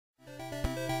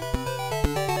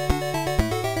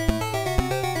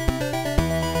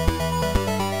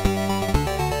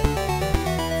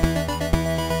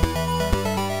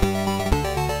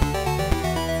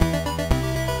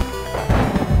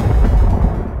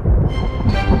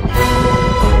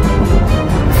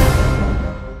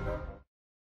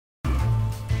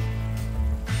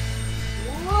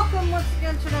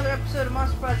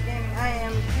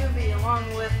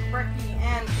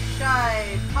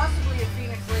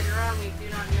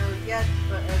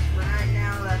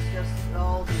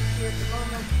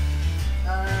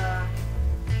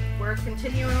we're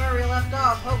continuing where we left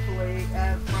off, hopefully,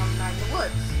 from Night in the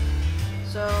Woods.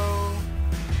 So,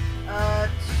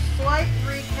 slight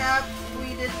recap,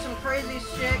 we did some crazy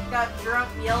shit, got drunk,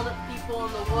 yelled at people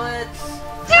in the woods,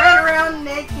 ran around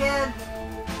naked,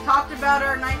 talked about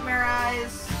our nightmare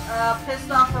eyes, pissed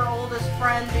off our oldest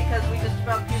friend because we just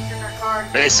about puked in our car.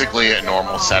 Basically a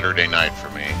normal Saturday night for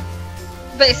me.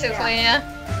 Basically, yeah.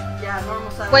 Yeah,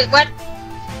 normal Saturday Wait, what?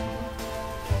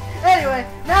 Anyway,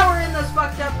 now we're in this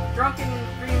fucked up drunken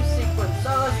dream sequence,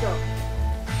 so let's go.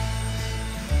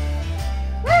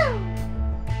 Woo!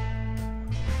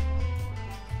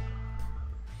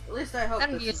 At least I hope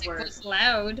That this is music where... was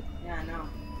loud. Yeah, I know.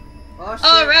 Oh shit.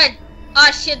 Alright!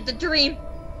 Oh shit, the dream!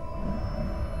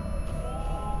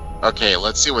 Okay,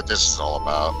 let's see what this is all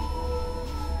about.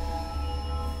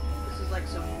 This is like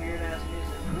some weird ass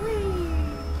music.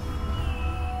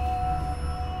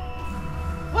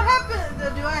 What happened?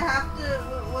 Do I have to...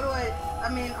 What do I... I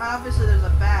mean, obviously there's a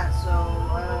bat, so...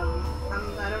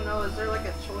 I don't know, is there like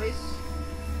a choice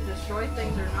to destroy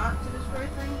things or not to destroy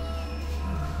things?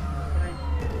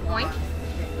 Point.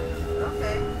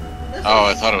 Okay. This Oh,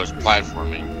 I is... thought it was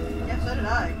platforming. Yeah, so did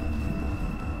I.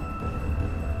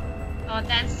 Oh,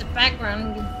 that's the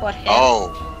background, you butthead.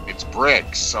 Oh, it's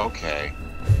bricks. Okay.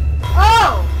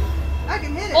 Oh! I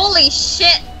can hit it! Holy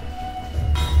shit!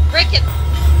 Break it!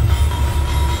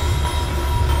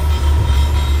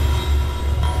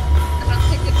 I don't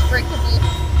think it's breakable.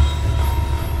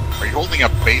 Are you holding a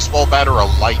baseball bat or a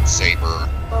lightsaber?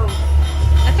 Oh.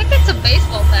 I think it's a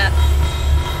baseball bat.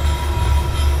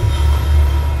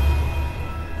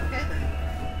 Okay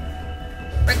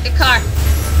then. Break the car.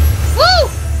 Woo!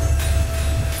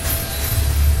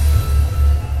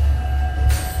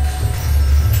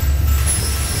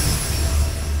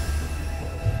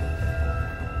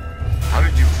 How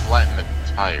did you flatten the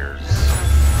tires?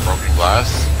 Broken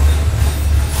glass?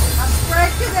 I'm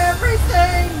breaking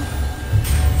everything!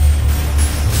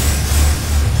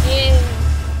 Yeah.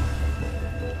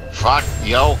 Fuck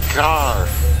your car!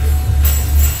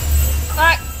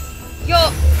 Fuck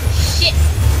your shit.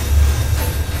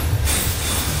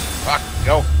 Fuck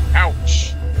your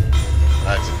couch!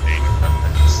 That's a dated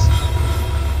reference.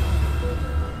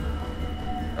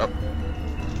 Oh.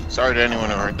 Sorry to anyone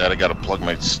who heard that, I gotta plug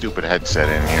my stupid headset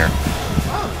in here.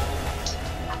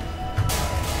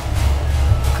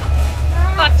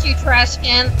 Fuck you, trash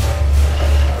can.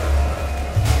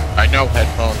 I know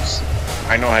headphones.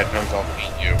 I know headphones, I'll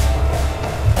beat you.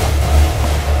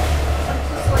 I'm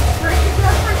just like breaking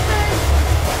everything!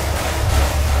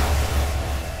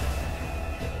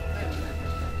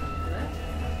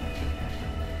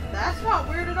 That's not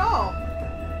weird at all.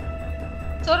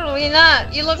 Totally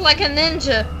not. You look like a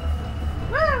ninja.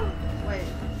 Woo! Wait,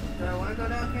 do I want to go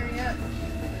down here yet?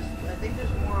 I think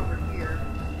there's more over here.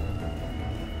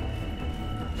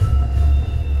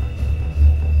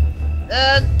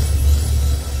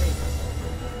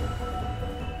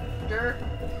 Dirt.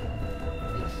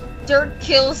 Dirt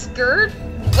kills Gerd?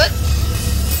 What?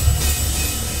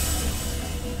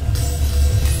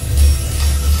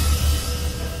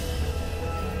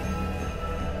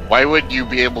 Why would you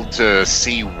be able to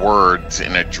see words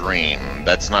in a dream?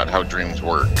 That's not how dreams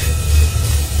work.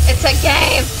 It's a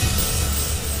game!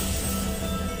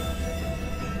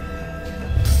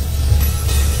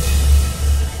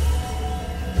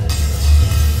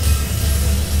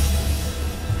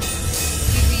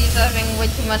 Yuvi's having way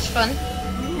too much fun.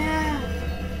 Yeah.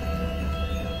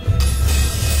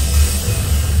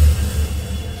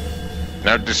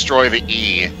 Now destroy the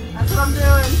E. That's what I'm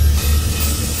doing.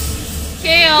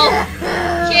 Kill!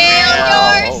 Kill No.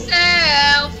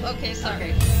 yourself! Okay, sorry.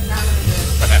 Okay, now I'm gonna do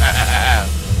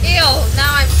it. Ew,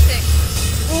 now I'm sick.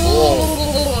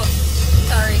 Whoa.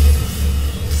 Sorry.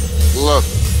 Look,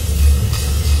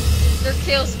 Your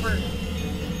kill spurt.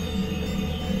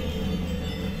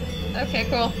 Okay,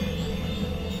 cool.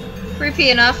 Creepy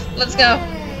enough. Let's go.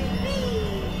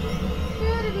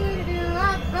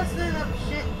 I'm busting up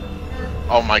shit.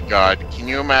 oh my god, can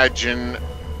you imagine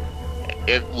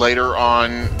if later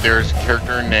on there's a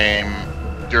character named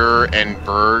Dur and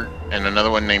Berg, and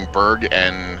another one named Berg,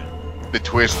 and the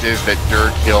twist is that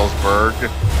Dur kills Berg?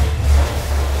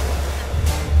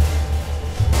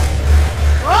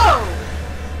 Whoa!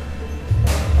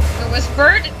 There was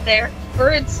bird there.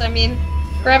 Birds, I mean,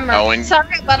 grammar. Oh, and-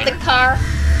 Sorry about the car.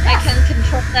 I can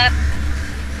control that.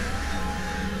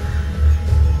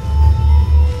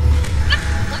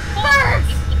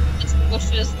 It's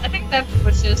bushes. I think that's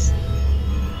bushes.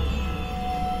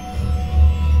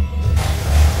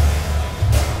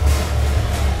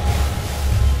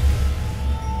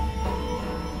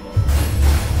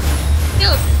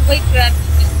 Dude, wait for that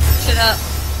to shit up.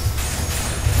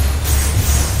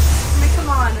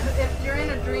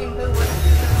 dream, who wouldn't do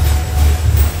that?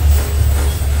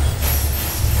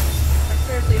 Like,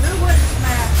 seriously, who wouldn't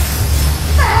smash?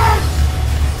 Smash!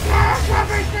 Smash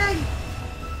everything!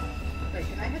 Wait,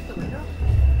 can I hit the window?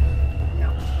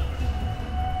 No.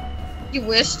 You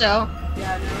wish, though.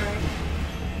 Yeah, I know, right?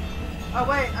 Oh,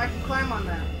 wait, I can climb on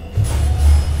that.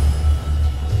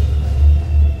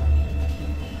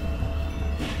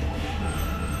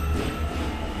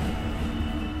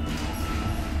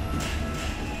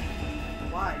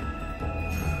 Why?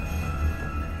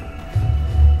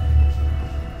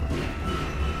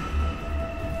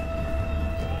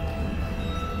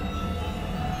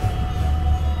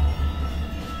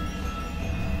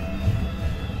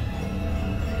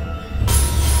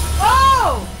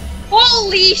 Oh!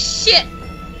 Holy shit!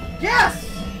 Yes!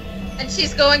 And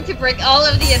she's going to break all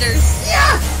of the others.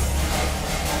 Yes!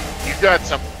 You got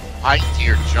some height to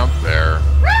your jump there.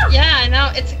 Yeah, I know.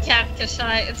 It's a cat,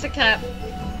 Kashai. It's a cat.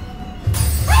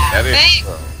 That is Hey.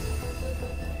 true.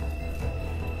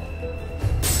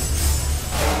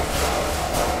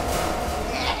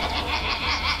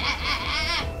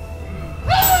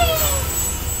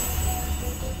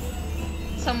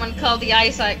 Someone called the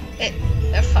Isaac.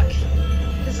 Fuck.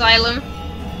 Asylum.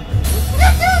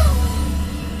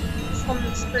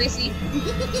 Someone's crazy.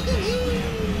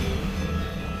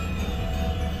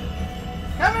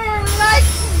 Come here, light!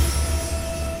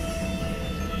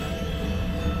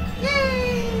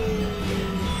 Yay!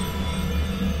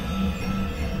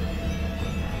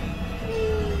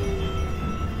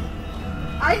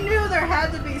 I knew there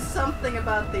had to be something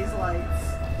about these lights.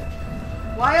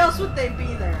 Why else would they be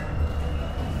there?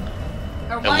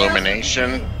 Or why else would they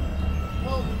Illumination. be-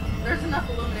 Well, there's enough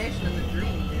illumination in the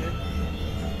dream, dude.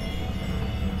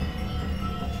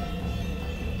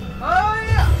 Oh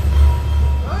yeah!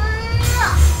 Oh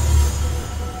yeah!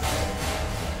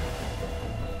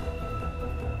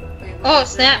 Wait, Oh, there's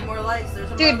snap. any more lights. There's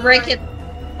Dude, another break light. it.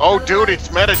 Oh, dude, it's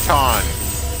Metaton.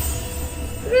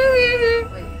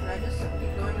 Wait, can I just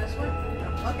keep going this way?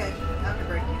 No. Okay, I have to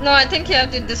break you. No, I think you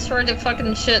have to destroy the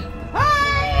fucking shit.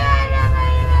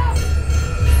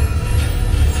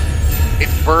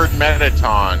 It's Bird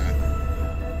Metaton.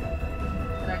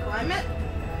 Did I climb it?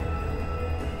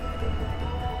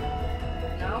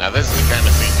 No? Now this is the kind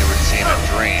of thing you would see in a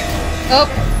dream. Oh,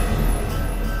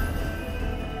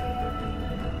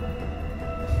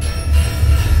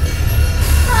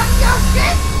 Fuck your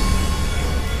shit!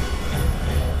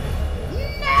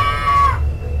 No!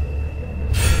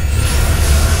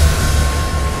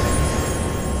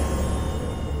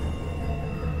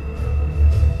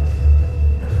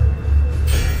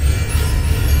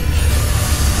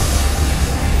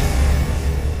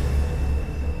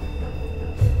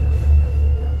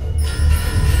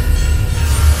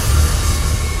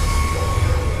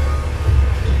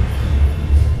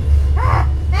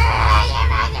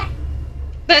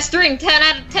 best dream. 10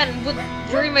 out of 10. Would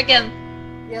dream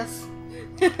again. Yes.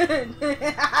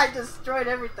 I destroyed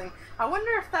everything. I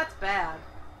wonder if that's bad.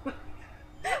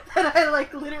 That I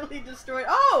like literally destroyed.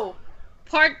 Oh!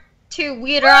 Part 2.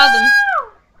 Weird album.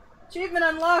 Woo! Achievement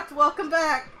unlocked. Welcome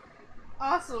back.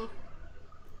 Awesome.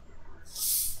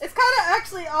 It's kind of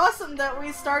actually awesome that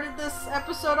we started this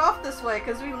episode off this way,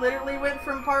 because we literally went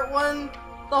from part 1,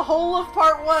 the whole of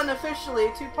part 1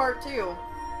 officially, to part 2.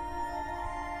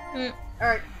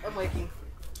 Alright, I'm waking.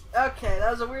 Okay, that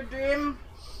was a weird dream.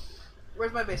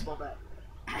 Where's my baseball bat?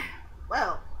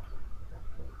 Well.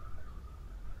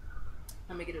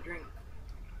 Let me get a drink.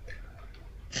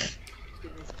 Excuse me.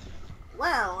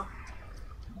 Well.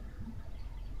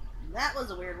 That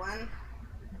was a weird one.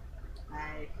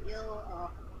 I feel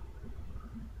awful.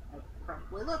 I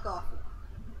probably look awful.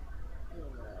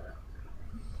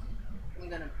 I'm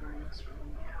gonna burn this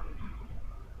room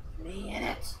down. Me in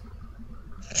it.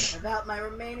 About my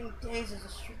remaining days as a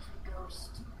street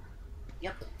ghost.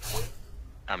 Yep.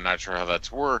 I'm not sure how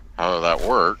that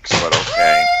works, but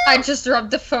okay. I just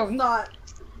dropped the phone. Not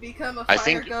become a I fire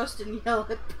think- ghost and yell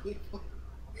at people.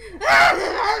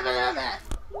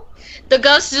 The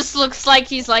ghost just looks like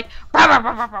he's like. "Rah, rah,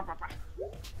 rah, rah, rah, rah, rah."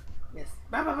 Yes.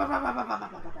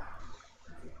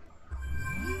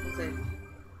 Let's see.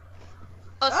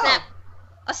 Oh snap!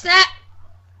 Oh snap!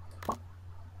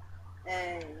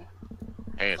 Hey.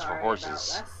 Hey, it's for Sorry horses. about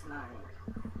last night.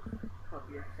 Hope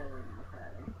you're feeling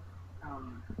okay.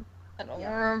 I don't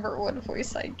Yeah. remember what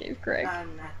voice I gave Greg.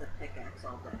 I'm at the pickaxe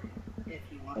all day. If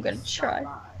you want I'm gonna to stop try.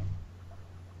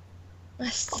 by.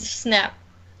 Snap.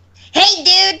 Hey,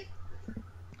 dude!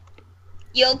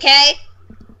 You okay?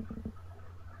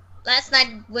 Last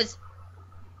night was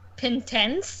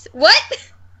intense?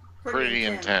 What? Pretty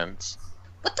intense.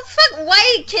 What the fuck?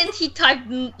 Why can't he type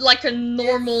like a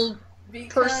normal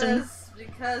person.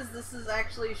 Because this is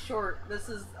actually short. This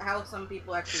is how some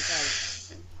people actually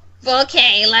type.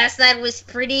 Okay, last night was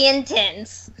pretty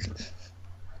intense.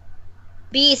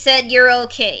 B said you're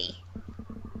okay.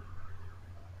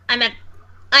 I'm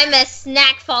a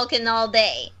snack falcon all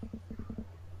day.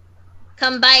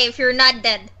 Come by if you're not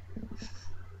dead.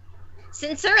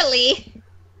 Sincerely,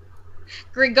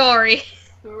 Gregory.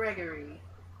 Gregory.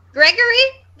 Gregory?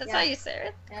 That's Yeah. how you say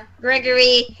it? Yeah.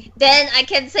 Gregory. Then I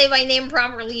can say my name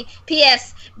properly.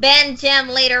 P.S. Ban jam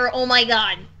later. Oh my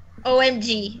god.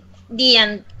 OMG. The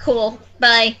end. Cool.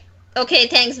 Bye. Okay,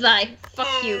 thanks. Bye. Fuck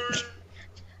you.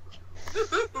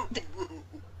 Oh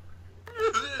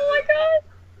my god.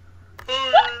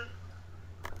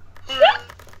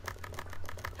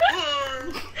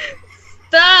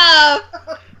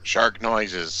 Stop. Shark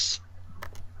noises.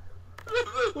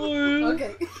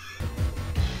 Okay.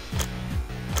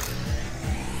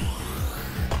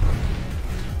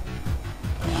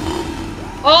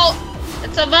 Oh,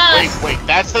 it's a bus. Wait,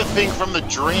 that's the thing from the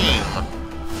dream.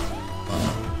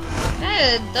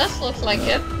 It does look like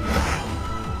it.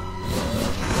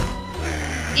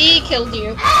 He killed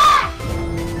you.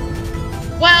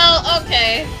 Well,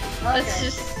 okay. Let's Okay.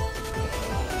 just...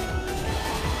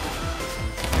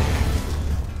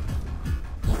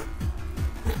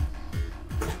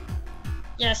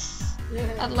 Yes.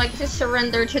 I'd like to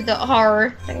surrender to the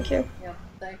horror. Thank you. Yeah,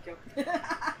 thank you.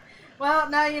 Well,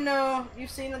 now you know. You've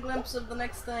seen a glimpse of the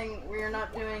next thing. We are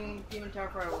not doing Demon Tower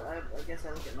Pro. I guess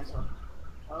I look at myself.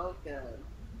 Oh, good.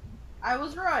 I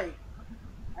was right.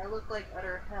 I look like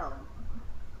utter hell.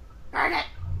 Darn it!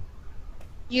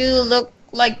 You look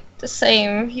like the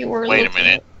same. You were Wait a looking-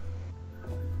 minute.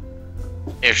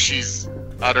 If she's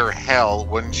utter hell,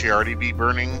 wouldn't she already be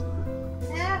burning?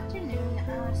 Afternoon,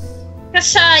 us.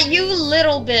 Kasha, you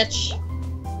little bitch.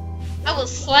 I will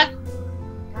slap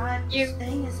God, You- this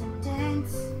thing is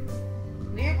intense.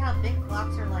 Weird how big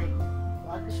clocks are like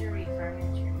luxury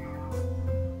furniture now.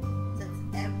 Since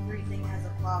everything has a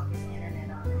clock and internet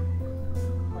on it.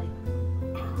 Like,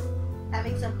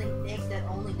 having something big that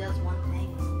only does one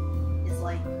thing is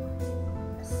like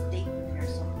a statement or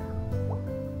something.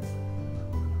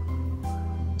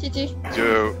 GG.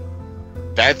 Dude,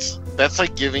 that's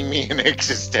like giving me an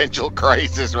existential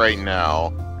crisis right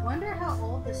now. I wonder how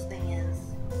old this thing is.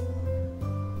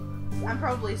 I'm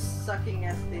probably sucking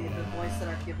at the voice that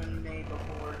I've given May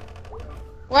before.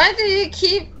 Why do you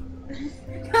keep...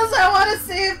 Because I want to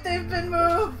see if they've been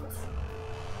moved.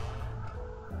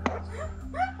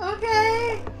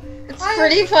 Okay. It's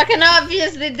pretty fucking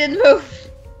obvious they did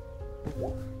move.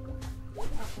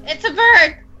 It's a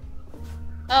bird.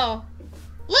 Oh.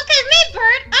 Look at me,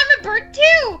 bird. I'm a bird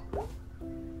too.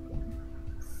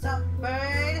 Sup,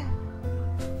 bird?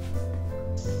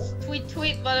 Tweet,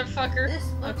 tweet, motherfucker. This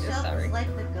Okay, bookshelf sorry. is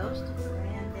like the ghost of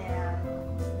Granddad,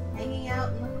 hanging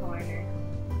out in the corner.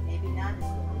 Maybe not his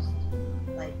ghost,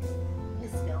 like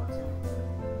his skeleton.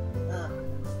 Ugh.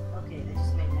 Okay, I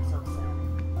just made myself sad.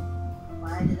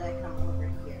 Why did I come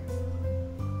over here?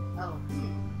 Oh,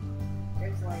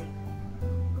 there's like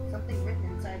something written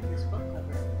inside this book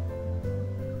cover.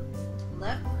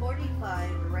 Left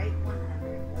 45, right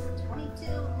 100, left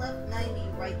 22, left 90,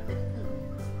 right 15.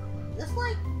 Is this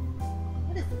like...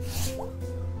 What is this?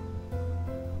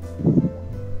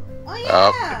 Oh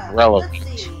yeah! relevant.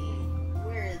 Let's see.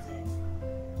 Where is it?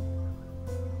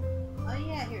 Oh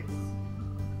yeah, here it is.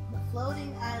 The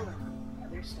Floating Island.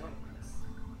 Other stories.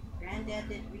 Granddad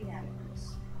did rehab of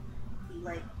this. He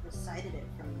like recited it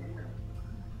from memory.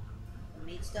 And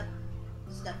made stuff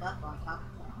up on top of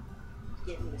it to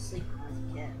get me to sleep when I was a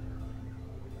kid.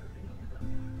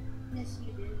 Yes,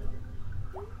 you do.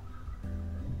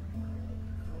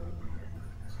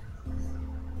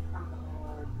 I'm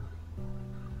bored.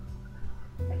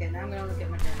 Okay, now I'm gonna look at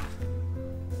my dad.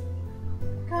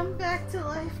 Come back to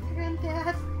life,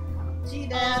 Granddad.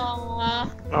 G-Dad. Aww.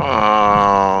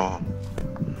 Oh.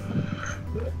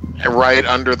 And right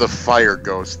under the fire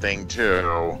ghost thing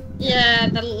too. Yeah,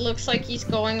 that looks like he's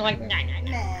going like nah, nah,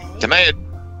 nah. May. Can I?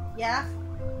 Yeah?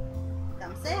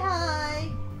 Come say hi.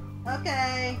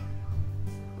 Okay.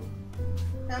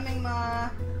 Coming, Ma.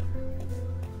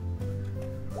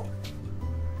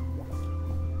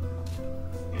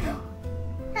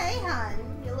 Hey, hon.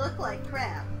 You look like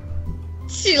crap.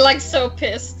 She like so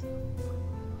pissed.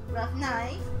 Rough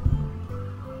night?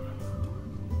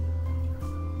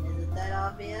 Is it that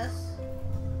obvious?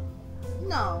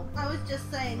 No, I was just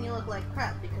saying you look like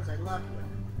crap because I love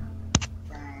you.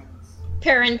 Thanks.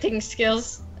 Parenting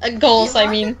skills. Goals, I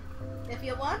mean. If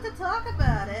you want to talk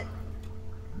about it,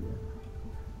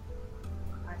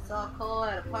 I saw Cole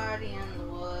at a party in the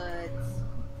woods.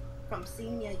 from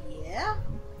senior year?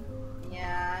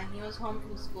 Yeah, he was home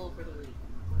from school for the week.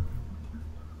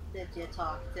 Did you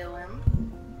talk to him?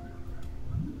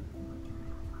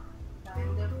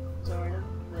 Kind of, sort of,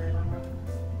 I don't know.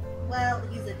 Well,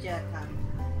 he's a jerk, honey.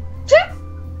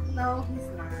 No, he's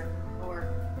not. Or,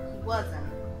 he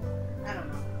wasn't. I don't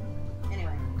know.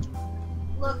 Anyway.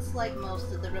 Looks like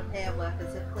most of the repair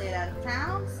workers have cleared out of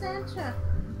town center.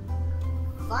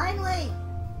 Finally!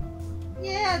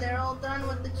 Yeah, they're all done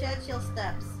with the Churchill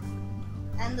steps.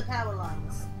 And the power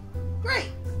lines.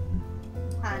 Great!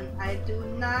 Hon, I do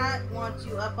not want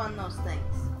you up on those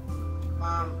things.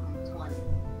 Mom, I'm 20.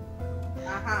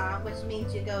 Uh-huh, which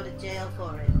means you go to jail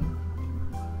for it.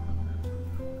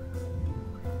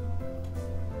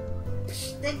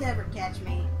 Psh, they never catch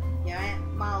me. Your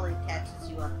Aunt Molly catches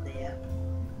you up there.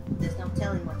 There's no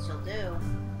telling what she'll do.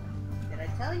 Did I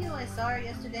tell you I saw her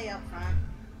yesterday out front?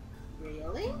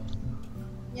 Really?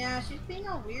 Yeah, she's being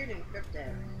all weird and cryptic.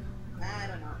 I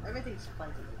don't know. Everything's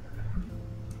fuzzy.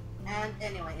 And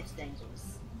anyway, it's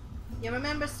dangerous. You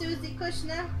remember Susie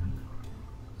Kushner?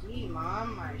 Gee,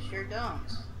 Mom, I sure don't.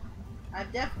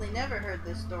 I've definitely never heard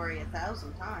this story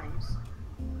 1,000 times.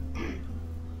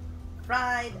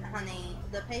 Fried, honey.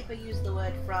 The paper used the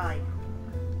word fried.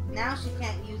 Now she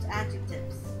can't use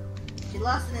adjectives. She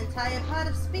lost an entire part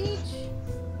of speech?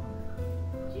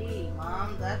 Gee,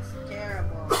 Mom, that's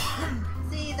terrible.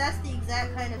 See, that's the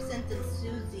exact kind of sentence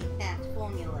Susie can't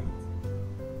formulate.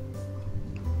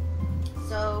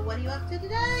 So, what are you up to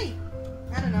today?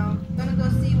 I don't know. Gonna go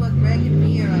see what Greg and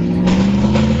me are up to.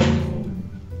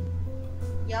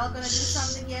 Y'all gonna do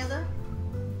something together?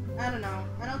 I don't know.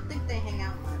 I don't think they hang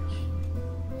out much.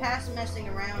 Past messing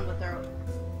around with our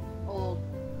old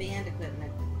band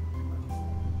equipment.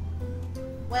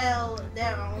 Well,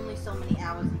 there are only so many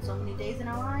hours and so many days in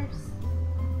our lives.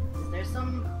 Is there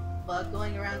some bug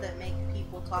going around that make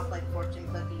people talk like fortune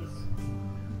cookies?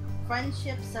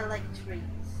 Friendships are like trees.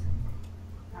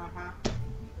 Uh-huh.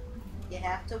 You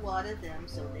have to water them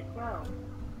so they grow.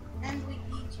 And we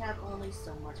each have only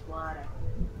so much water.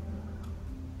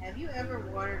 Have you ever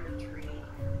watered a tree?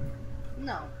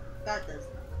 No, God does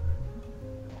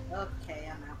not. Okay,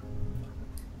 I'm out.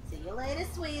 See you later,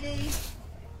 sweetie.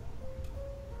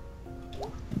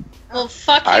 Well,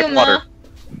 fuck you, Ma.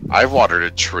 I've watered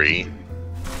a tree.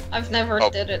 I've never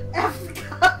did it. F the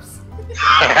cops.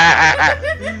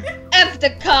 F the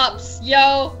cops,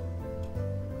 yo.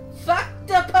 Fuck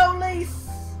the police.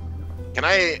 Can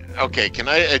I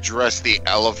address the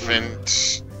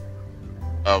elephant?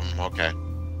 Okay.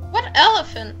 What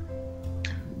elephant?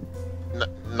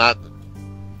 Not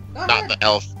the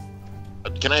elf.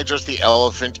 Can I address the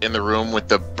elephant in the room with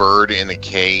the bird in a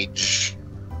cage?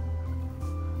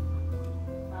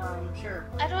 Sure.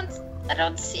 I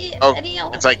don't see Oh, any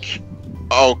elephant. it's like,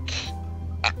 okay.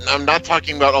 I'm not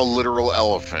talking about a literal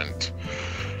elephant.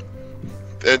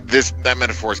 That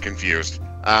metaphor is confused.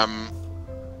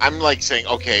 I'm like saying,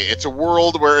 okay, it's a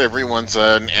world where everyone's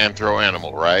an anthro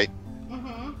animal, right?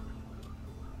 Mm-hmm.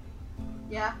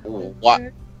 Yeah.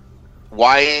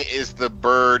 Why is the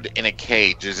bird in a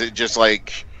cage? Is it just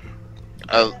like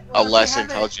a less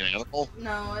intelligent animal?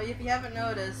 No, if you haven't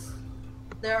noticed,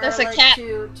 there There's are a like cat.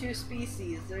 two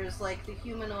species. There's like the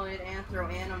humanoid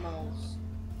anthro animals,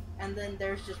 and then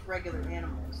there's just regular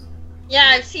animals. Yeah,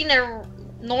 I've seen a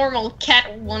normal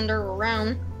cat wander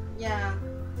around. Yeah,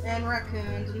 and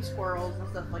raccoons and squirrels and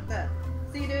stuff like that.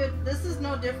 See, dude, this is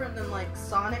no different than like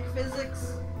Sonic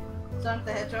physics, Sonic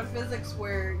the Hedgehog physics,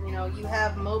 where, you know, you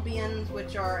have Mobians,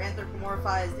 which are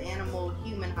anthropomorphized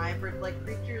animal-human hybrid-like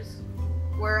creatures,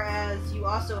 whereas you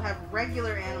also have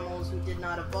regular animals who did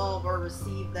not evolve or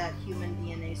receive that human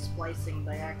DNA splicing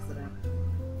by accident.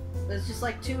 But it's just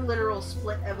like two literal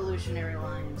split evolutionary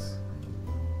lines.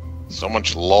 So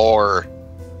much lore.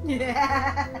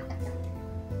 Yeah.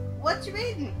 What you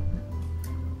reading?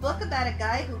 Book about a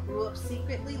guy who grew up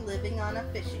secretly living on a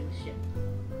fishing ship.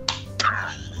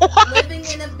 Living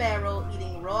in a barrel,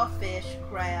 eating raw fish,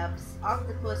 crabs,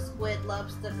 octopus, squid,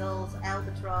 lobster, gulls,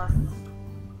 albatross.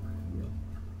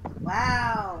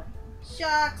 Wow.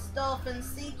 Sharks, dolphins,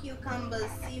 sea cucumbers,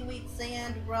 seaweed,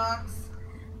 sand, rocks.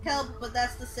 Kelp, but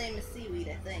that's the same as seaweed,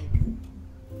 I think.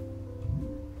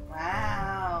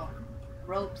 Wow.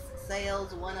 Ropes,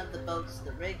 sails, one of the boats,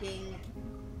 the rigging.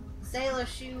 Sailor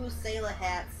shoes, sailor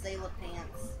hats, sailor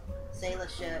pants, sailor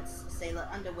shirts, sailor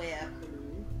underwear.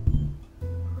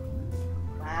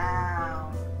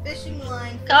 Wow. Fishing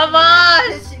line. Come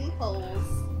on! Fishing poles.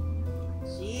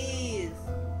 Jeez.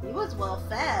 He was well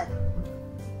fed.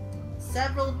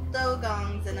 Several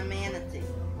dogongs and a manatee.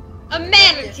 A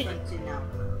manatee! Different, you know.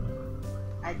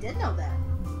 I did know that.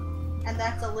 And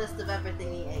that's a list of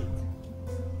everything he ate.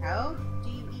 How do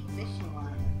you eat fishing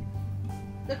line?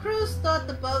 The crews thought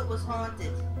the boat was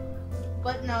haunted.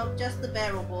 But no, just the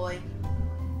Barrel Boy.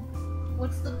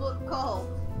 What's the book called?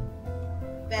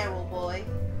 Barrel Boy.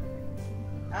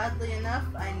 Oddly enough,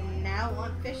 I now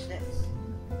want fish sticks.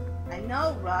 I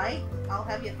know, right? I'll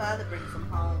have your father bring some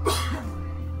home.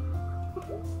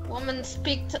 Woman,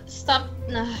 stop.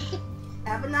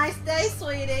 Have a nice day,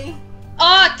 sweetie.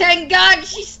 Oh, thank God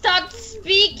she stopped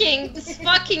speaking, this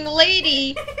fucking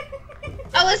lady.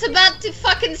 I was about to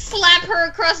fucking slap her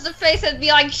across the face and be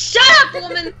like, shut up,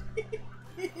 woman!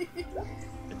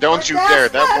 Don't you dare,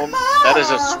 that is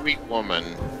a sweet woman.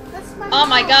 Oh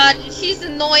my God, she's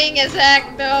annoying as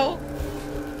heck, though.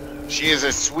 She is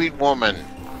a sweet woman.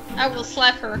 I will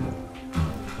slap her.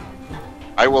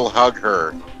 I will hug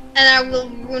her. And I will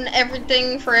ruin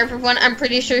everything for everyone. I'm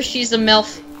pretty sure she's a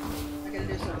MILF. I'm gonna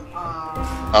do some,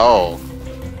 Oh.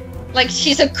 Like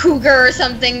she's a cougar or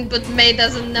something, but May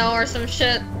doesn't know or some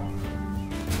shit.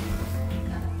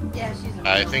 Yeah, she's a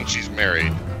I think she's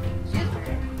married. She's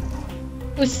married.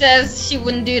 Who says she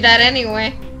wouldn't do that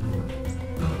anyway?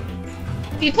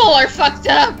 People are fucked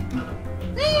up.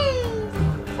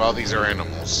 Well, these are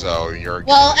animals, so you're...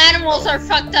 Well, animals are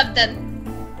fucked up then.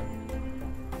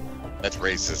 That's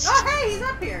racist. Oh, hey, he's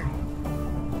up here.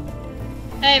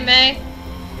 Hey, May.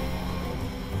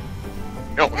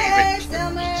 Don't Hey, even...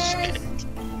 Silmers.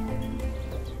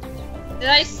 Did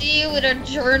I see you with a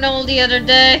journal the other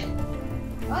day?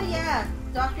 Oh yeah,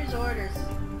 doctor's orders.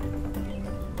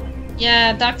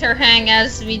 Yeah, Dr. Hang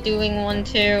has me doing one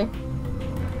too.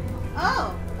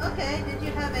 Oh, okay. Did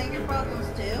you have anger problems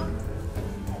too?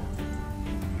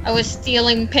 I was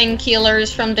stealing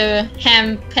painkillers from the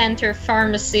Ham Panther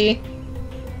pharmacy.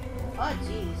 Oh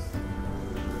jeez.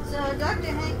 So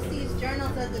Dr. Hank sees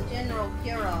journals as a general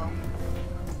cure-all.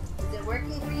 Is it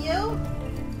working for you?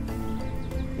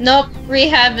 Nope,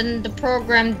 rehabbing the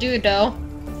program do though.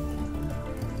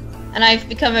 And I've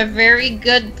become a very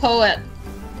good poet.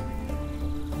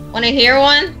 Wanna hear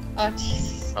one? Oh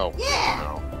Jesus. Oh, Yeah.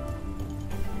 no.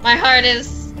 My heart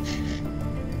is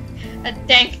a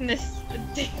dankness.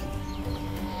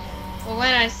 But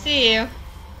when I see you,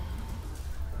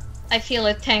 I feel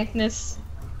a tankness.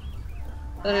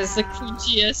 That is the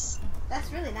coochiest.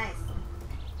 That's really nice.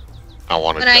 I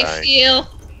want to When die. I feel,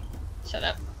 shut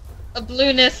up, a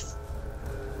blueness.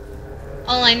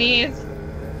 All I need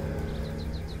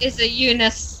is a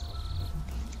Eunice.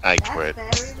 I That's quit.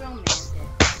 very romantic.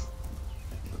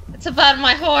 It's about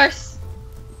my horse.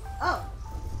 Oh,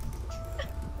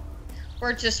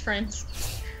 We're just friends.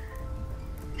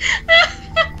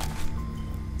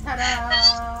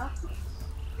 ta-da!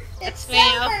 It's It's me.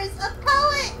 Silmers, a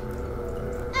poet!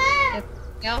 Ah!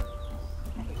 Yo.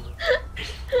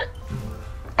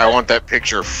 I want that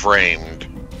picture framed.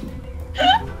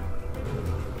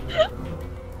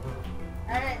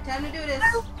 Alright, time to do this.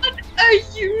 What a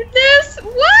Eunice?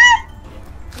 What?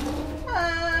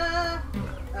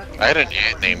 Okay. I had an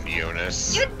aunt named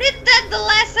Eunice. You did that the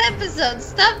last episode.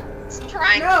 Stop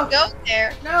trying No. to go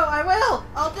there. No, I will.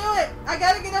 I'll do it. I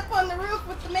gotta get up on the roof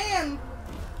with the man.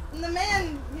 And the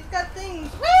man, he's got things.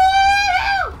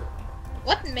 Woo!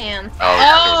 What man?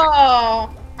 Oh,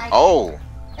 Oh!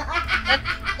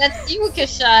 That's you,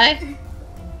 Kashai.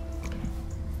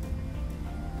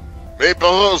 Hey,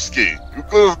 Borowski, you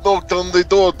could have knocked on the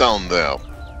door down there.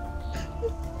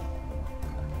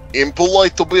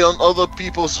 Impolite to be on other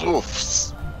people's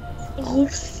roofs.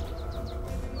 Oops.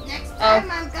 Next time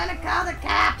I'm gonna call the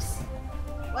cops.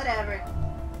 Whatever.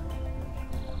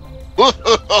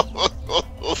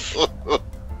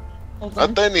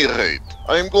 At any rate,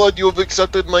 I am glad you have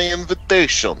accepted my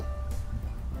invitation.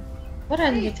 What What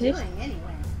are you invitation? doing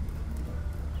anyway?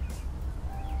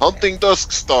 Hunting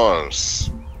dusk stars.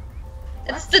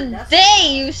 It's the day,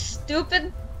 you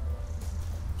stupid.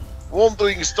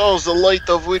 Wandering stars, the light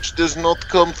of which does not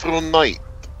come through night.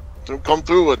 To come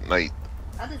through at night.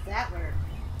 How does that work?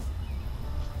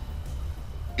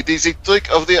 It is a trick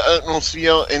of the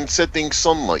atmosphere and setting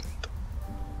sunlight.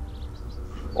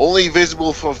 Only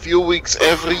visible for a few weeks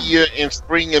every year in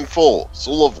spring and fall.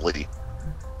 So lovely.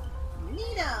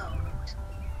 Neato.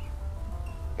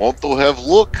 Want to have a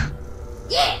look?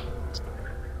 Yeah.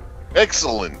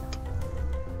 Excellent.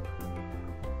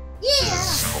 Yeah.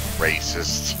 So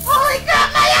racist. Holy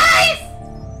crap, my eyes!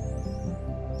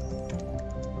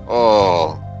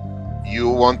 Oh, you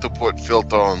want to put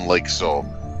filter on like so.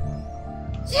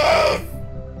 Jeez.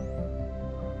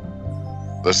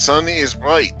 The sun is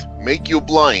bright, make you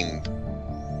blind.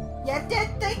 You did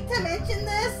think to mention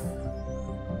this?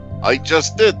 I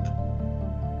just did.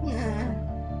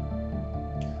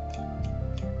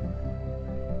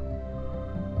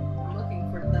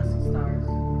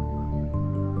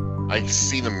 I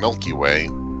see the Milky Way.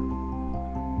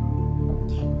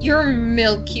 Your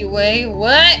Milky Way?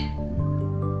 What?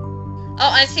 Oh,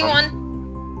 I see one.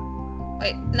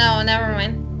 Wait, no, never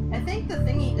mind. I think the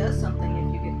thingy does something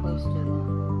if you get close to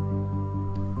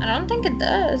them. I don't think it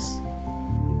does.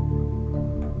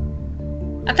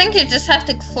 I think you just have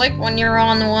to click when you're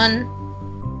on one.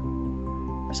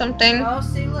 Or something. Oh,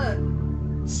 see, look.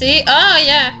 See? Oh,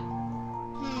 yeah.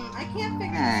 I can't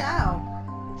figure this out.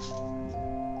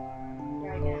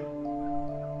 Here again.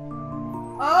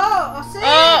 Oh, see?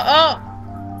 Oh!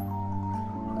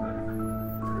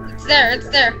 It's there, it's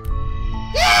there.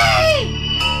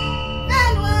 Yay!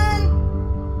 Found one!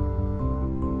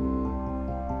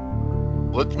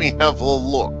 Let me have a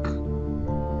look.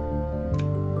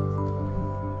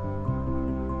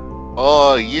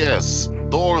 Ah, yes,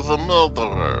 Dor the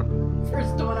Murderer.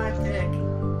 First one I pick.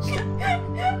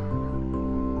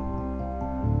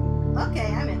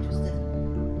 Okay, I'm interested.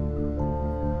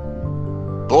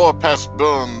 Dor has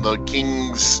burned the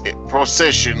king's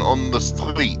procession on the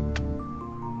street.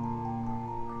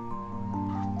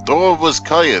 Dor was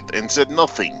quiet and said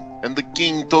nothing, and the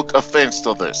king took offense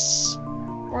to this.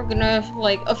 We're gonna,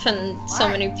 like, offend so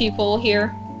many people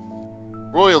here.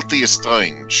 Royalty is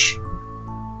strange.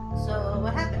 So,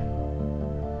 what happened?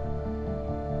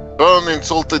 Burn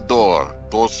insulted Dor,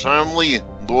 Dor's family,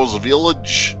 Dor's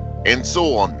village, and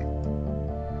so on.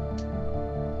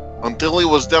 Until he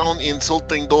was down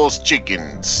insulting Dor's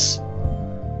chickens.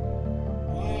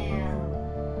 Damn.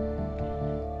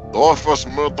 Dor first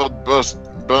murdered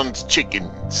burned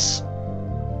chickens.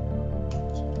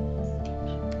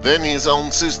 Then his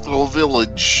ancestral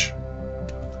village.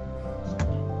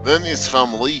 Then his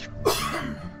family.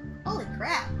 Holy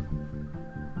crap.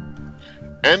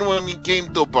 And when he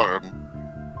came to burn,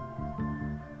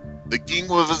 the king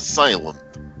was silent.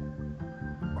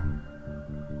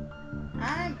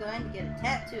 I'm going to get a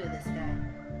tattoo of this guy.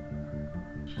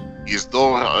 Is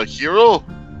Dor a hero?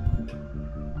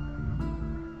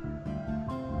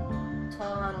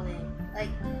 Totally. Like,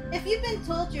 if you've been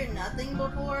told you're nothing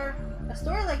before, a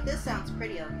story like this sounds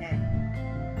pretty okay.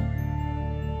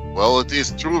 Well, it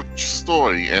is true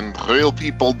story, and real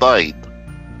people died.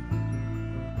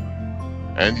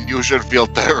 And you should feel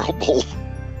terrible.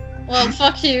 Well,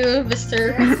 fuck you,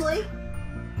 mister. Seriously?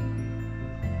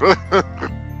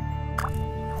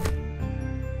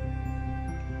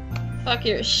 Fuck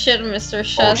your shit, Mr.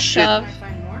 Shut shit. up. Can I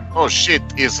find more? Oh shit,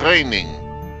 it's raining.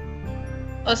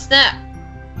 Oh, snap.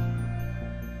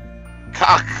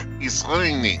 Cock, it's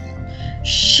raining.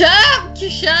 Shut up,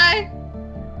 Kishai!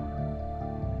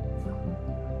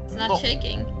 It's not Oh.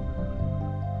 shaking.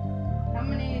 How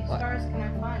many stars can I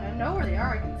find? I know where they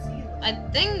are, I can see them. I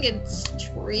think it's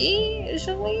 3,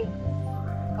 usually.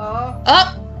 Oh,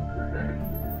 Oh!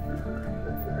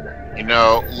 You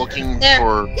know, looking There.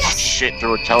 for Yes. shit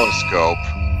through a telescope.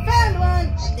 found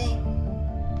one! I think.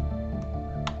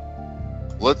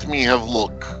 Let me have a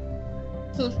look.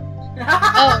 Oh.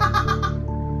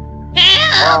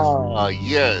 Help! Ah,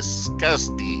 yes,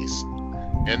 Casties.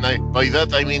 And by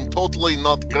that I mean totally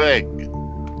not Greg.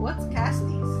 What's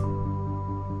Casties?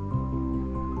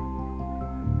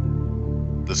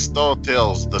 The star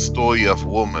tells the story of a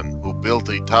woman who built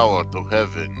a tower to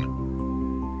heaven.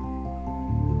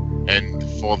 And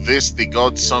for this, the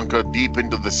gods sunk her deep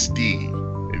into the sea.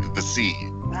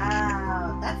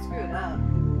 Wow, that's screwed up.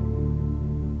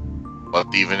 But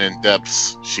even in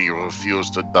depths, she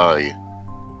refused to die.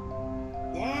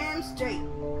 Damn straight.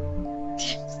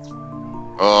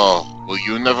 Oh, will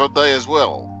you never die as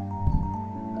well?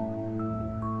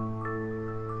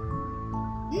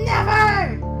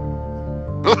 Never!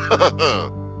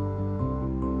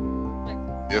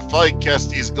 If I cast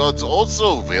these gods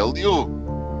also fail you,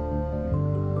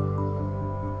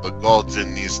 the gods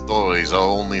in these stories are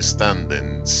only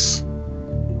stand-ins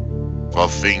for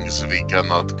things we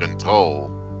cannot control.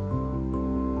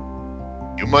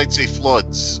 You might say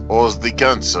floods, or the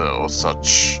cancer, or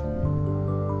such.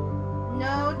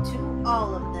 No to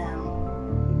all of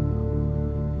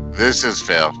them. This is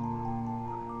fair.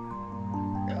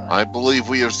 I believe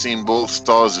we have seen both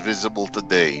stars visible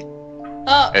today,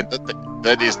 Oh, and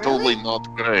that is Oh, totally really? not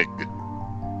Greg.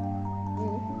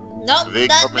 nope, They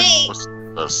not come me. in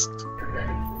first.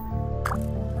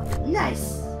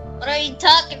 Nice. What are you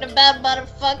talking about,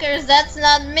 motherfuckers? That's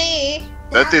not me.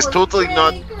 That is was totally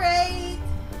pretty not. great.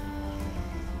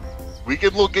 We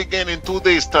can look again in 2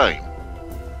 days' time.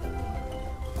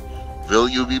 Will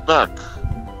you be back?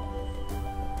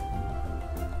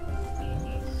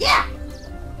 Yeah.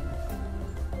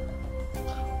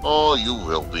 Oh, you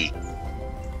will be.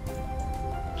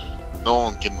 No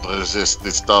one can resist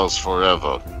the stars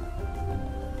forever.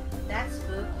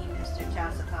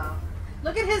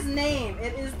 at his name.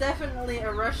 It is definitely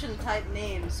a Russian type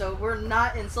name, so we're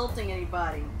not insulting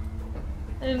anybody.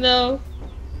 I know.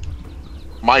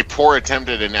 My poor attempt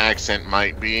at an accent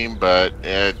might be, but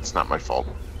it's not my fault.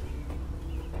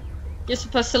 You're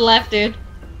supposed to laugh, dude.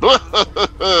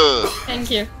 Thank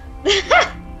you.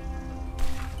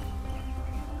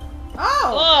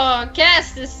 Oh,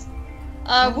 Castus.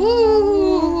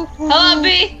 Woo! Hello,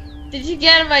 B. Did you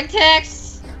get my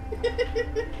text?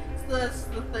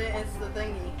 It's the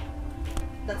thingy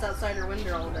that's outside her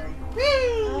window all day.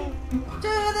 Whee! To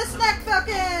the snack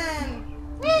falcon!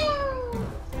 Woo!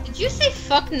 Did you say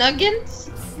fuck nuggins?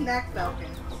 Snack falcon.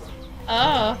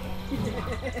 Oh.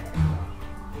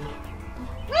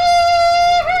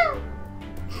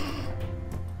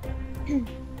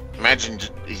 Imagine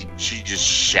she just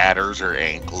shatters her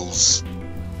ankles.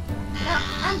 No,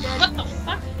 I'm dead. What the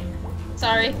fuck?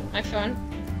 Sorry, my phone.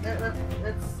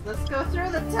 Let's go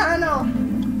through the tunnel.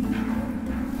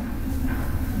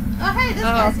 Oh hey, this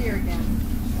guy's here again.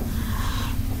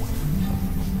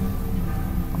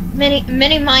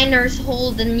 Many miners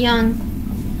old and young,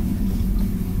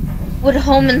 with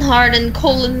home and heart and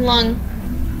coal and lung,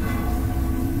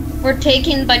 were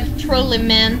taken by the trolley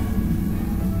man,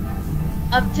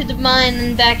 up to the mine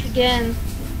and back again.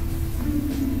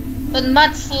 But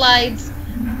mudslide,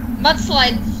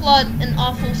 flood, and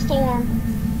awful storm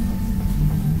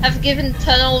have given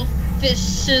tunnel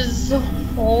fishes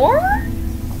horn?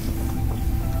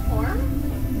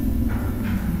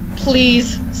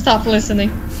 Please stop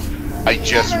listening. I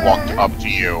just walked up to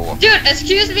you. Dude,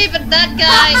 excuse me, but that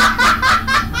guy...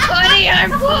 Honey,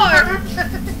 I'm warm!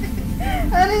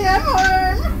 Honey, I'm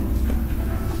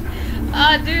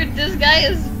warm! Dude, this guy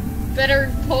is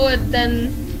better poet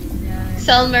than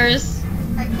Selmer's.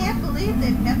 I can't believe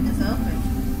they've kept this open.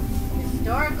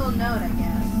 Historical note, I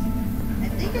guess. I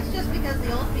think it's just because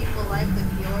the old people like the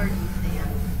fjord museum.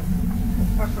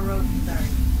 Or Faroe, sorry.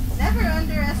 Never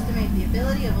underestimate the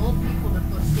ability of old people to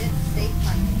forget state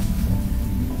funding.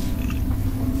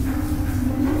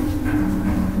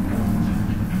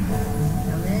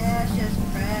 Delicious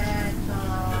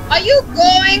pretzel. Are you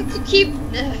going to keep...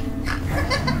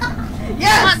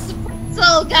 Yes!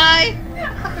 Pretzel guy!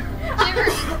 Give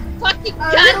her fucking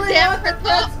goddamn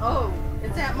pretzel! Oh,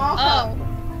 it's at Malco. Oh.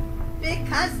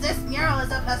 Because this mural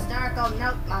is of historical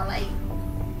note, Molly.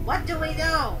 What do we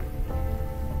do?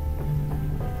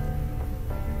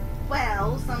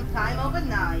 Well, sometime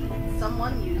overnight,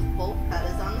 someone used bolt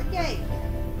cutters on the gate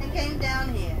and came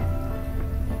down here.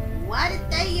 Why did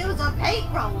they use a paint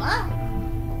roller?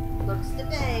 Looks to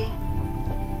be.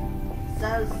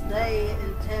 Says they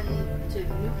intend to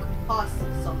nuke us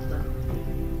or something.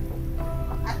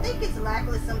 I think it's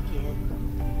likely some kid.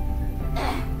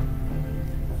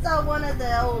 Saw one of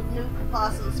the old Nuke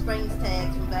Possum Springs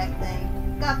tags from back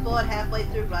then. Got bored halfway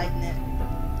through writing it.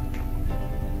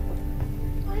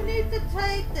 I need to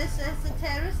take this as a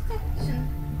terrorist action.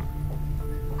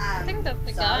 I think that's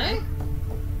the sorry. guy.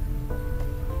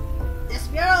 This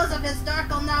mural is of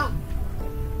historical note.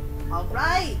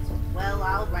 Alright. Well,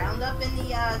 I'll round up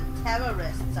any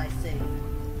terrorists I see.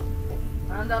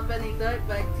 Round up any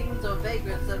dirtbag teens or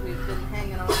vagrants that we've been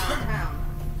hanging around town.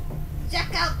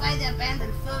 Check out by the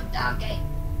abandoned food doggy.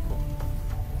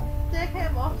 Take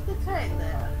him off the train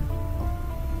there.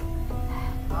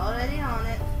 Already on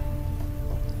it.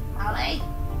 Molly?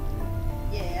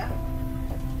 Yeah?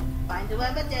 Find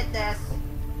whoever did this.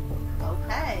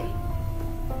 Okay.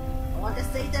 I want to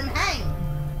see them hang.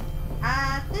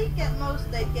 I think at most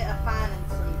they'd get a fine and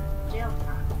some jail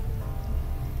time.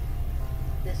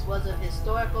 This was a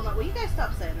historical note. Will you guys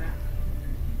stop saying that?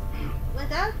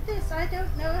 Without this, I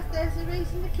don't know if there's a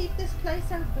reason to keep this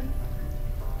place open.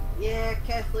 Yeah,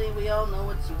 Kathleen, we all know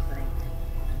what you think.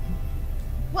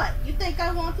 What, you think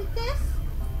I wanted this?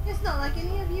 It's not like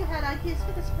any of you had ideas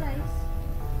for this place.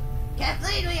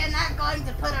 Kathleen, we are not going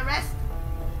to put a rest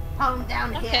home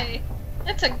down here. Okay,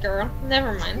 it's a girl.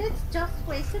 Never mind. It's just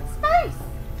wasted space.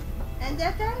 And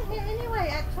they're down here anyway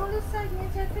at total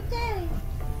segments every day.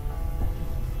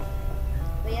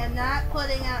 We are not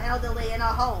putting our elderly in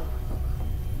a home.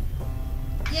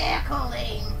 Yeah,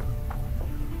 Colleen.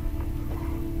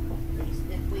 At least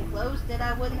if we closed it,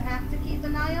 I wouldn't have to keep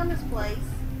an eye on this place.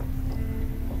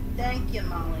 Thank you,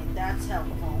 Molly. That's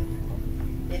helpful.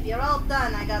 If you're all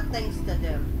done, I got things to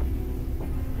do.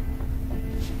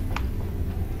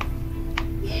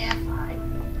 Yeah, fine.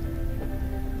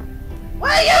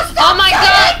 Will you stop? Oh my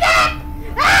god!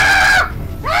 Ah!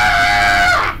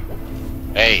 Ah!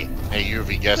 Hey,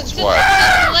 Yuvi, guess Just what?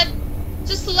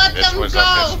 Just let This them was go. a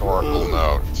historical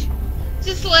note.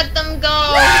 Just let them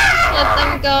go. Just let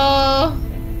them go.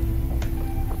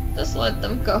 Just let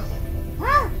them go.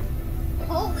 Well,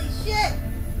 Holy shit!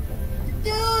 The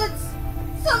dudes!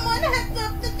 Someone heads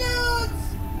up the dudes!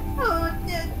 Who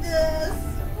did this?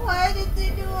 Why did they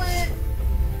do it?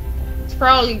 It's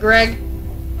probably Greg.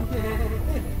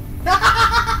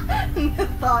 The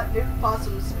thought in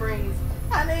Possum Springs.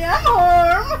 Honey, I'm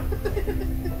home!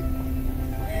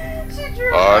 She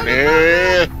drew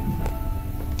Honey!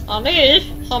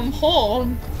 Honey, I'm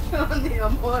home. Honey,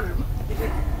 I'm home.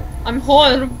 I'm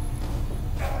home.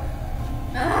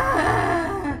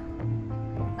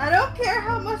 I don't care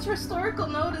how much historical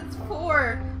note it's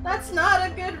for. That's not a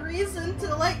good reason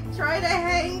to, like, try to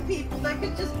hang people. That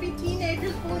could just be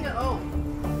teenagers pulling it. Oh.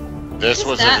 This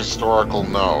was a historical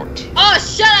note. Oh,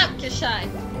 shut up, Kishai.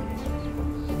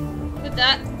 With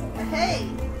that. Hey.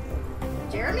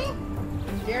 Jeremy?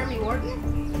 Jeremy Wharton?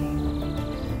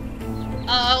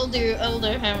 I'll do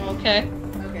him, okay?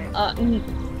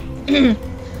 Okay.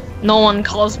 No one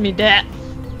calls me that.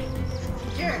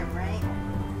 Germ, right?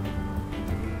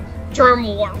 Germ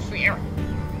warfare.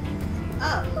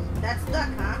 Oh, that's Duck,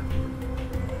 huh?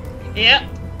 Yep.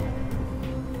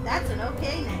 That's an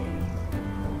okay name.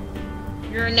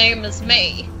 Your name is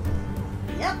May.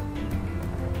 Yep.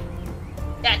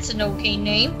 That's an okay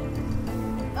name.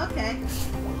 Okay.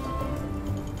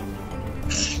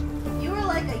 You were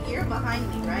like a year behind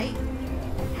me, right?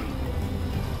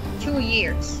 2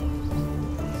 years.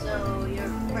 So you're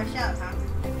fresh out, huh?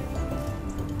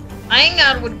 I hang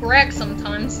out with Greg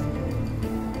sometimes.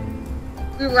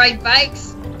 We ride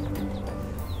bikes.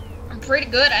 I'm pretty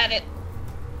good at it.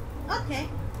 Okay.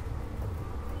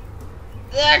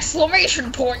 The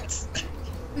exclamation points.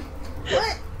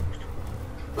 What?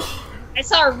 I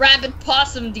saw a rabid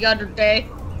possum the other day.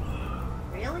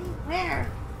 Really? Where?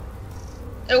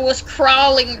 It was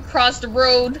crawling across the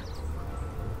road.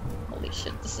 Holy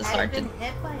shit, this is Had hard it to... been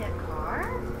hit by a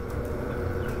car?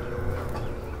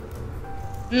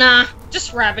 Nah,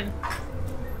 just rabid.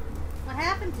 What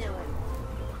happened to it?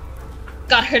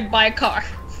 Got hit by a car.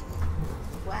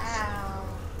 Wow.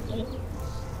 It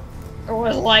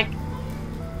was like...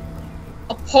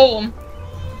 a poem.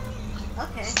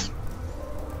 Okay.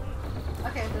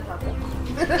 Okay, that's helpful.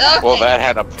 Okay. Well, that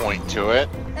had a point to it.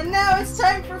 And now it's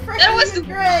time for fresh That was the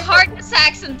Greg. hardest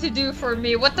accent to do for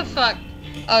me. What the fuck?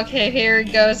 Okay, here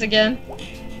it goes again.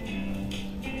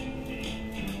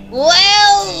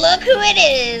 Well, look who it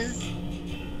is.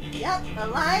 Yep,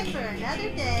 alive for another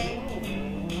day.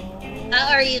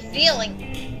 How are you feeling?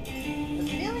 Was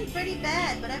feeling pretty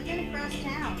bad, but I've been across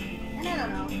town. And I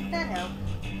don't know, that helped.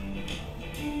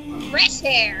 Fresh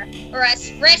air, or as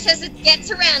fresh as it gets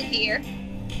around here.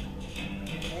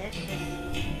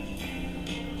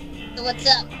 So what's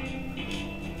up?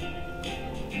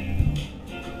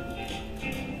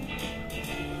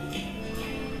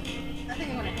 I think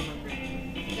I'm gonna come over.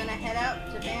 Gonna head out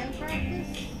to band practice.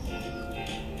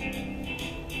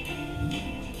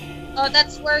 Oh,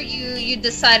 that's where you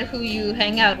decide who you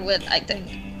hang out with, I think.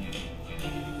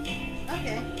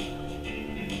 Okay.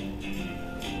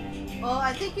 Well,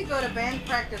 I think you go to band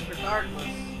practice regardless.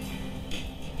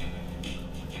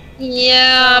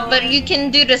 Yeah, but you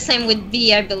can do the same with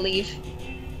B, I believe.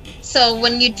 So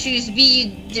when you choose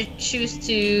B, you choose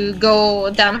to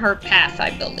go down her path, I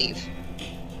believe.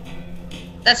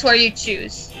 That's where you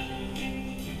choose.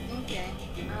 Okay.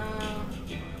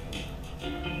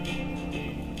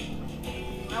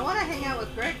 I want to hang out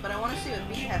with Greg, but I want to see what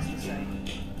B has to say.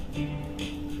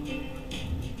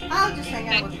 I'll just hang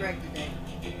out with Greg today.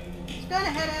 Just gonna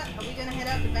head out. Are we gonna head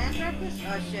out to band practice?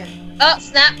 Oh shit. Oh,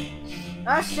 snap.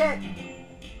 Oh shit.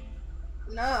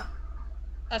 No.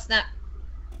 Oh, snap.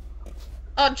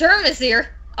 Oh, Germ is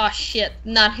here. Oh shit,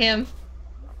 not him.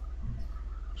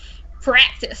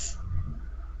 Practice.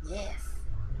 Yes.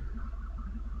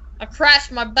 I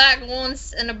crashed my back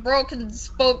once and a broken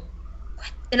spoke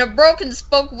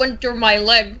went through my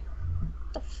leg.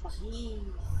 What the fuck? Jeez.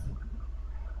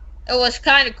 It was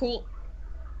kinda cool.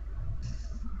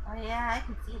 Oh yeah, I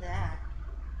can see that.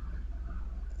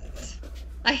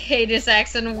 I hate his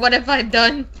accent. What have I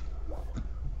done?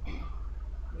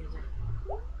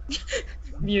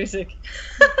 Music.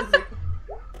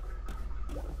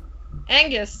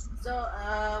 Angus. So,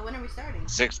 when are we starting?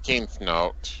 16th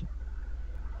note.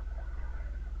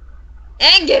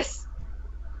 Angus!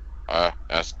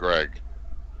 Ask Greg.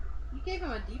 You gave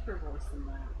him a deeper voice than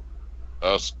that.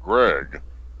 Ask Greg.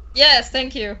 Yes,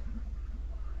 thank you.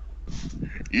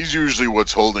 He's usually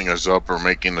what's holding us up or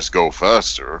making us go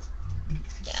faster.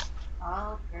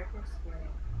 All purpose Greg.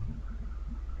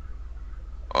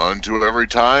 On to every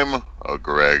time, a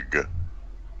Greg.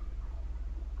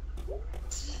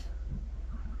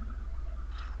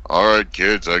 Alright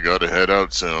kids, I gotta head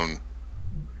out soon.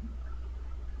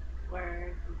 Word.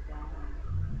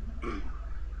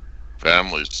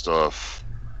 Family stuff.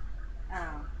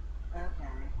 Oh, okay.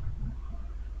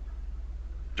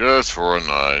 Just for a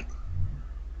night.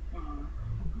 Hmm.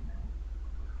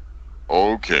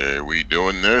 Okay, we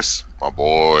doing this? My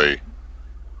boy.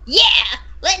 Yeah!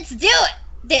 Let's do it!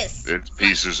 This. It's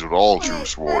Pieces of all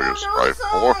Juice Warriors, I right,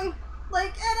 don't know the boy? song,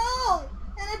 like, at all!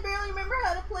 And I barely remember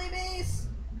how to play bass.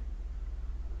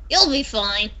 You'll be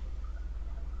fine.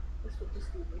 This would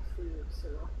just give me food, so...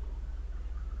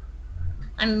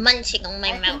 I'm munching on my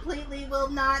I mouth. completely will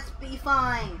not be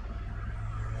fine.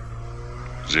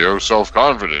 Zero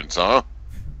self-confidence, huh?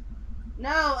 No,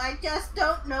 I just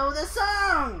don't know the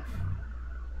song!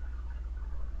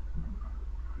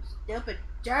 Stupid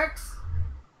jerks.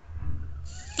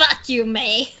 Fuck you,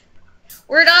 May.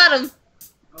 Word Autumn.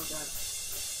 Oh god.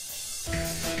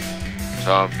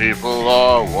 Some people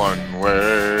are one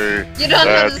way. You don't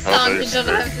know the That's how song, they you don't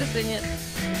say. have to sing it.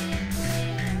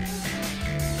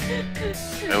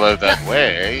 They live that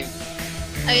way.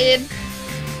 I mean,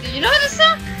 do you know the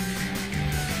song?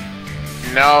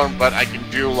 No, but I can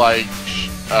do like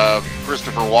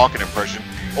Christopher Walken impression.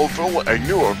 Although I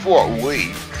knew her for a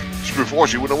week before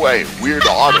she went away. Weird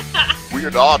Autumn.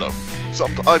 Weird Autumn.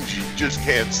 Sometimes you just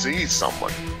can't see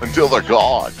someone until they're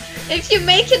gone. If you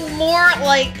make it more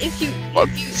like, But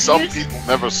if you some use- people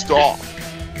never stop.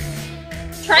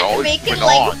 try to always make it went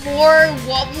like on. more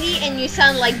wobbly and you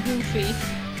sound like Goofy.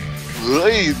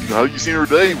 Hey, how you seen her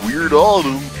day? Weird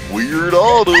Autumn. Weird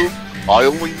Autumn. I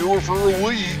only knew her for a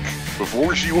week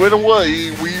before she went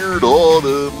away. Weird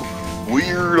Autumn.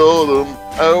 Weird Autumn.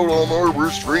 Out on Arbor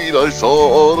Street, I saw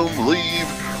Autumn leave.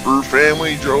 Her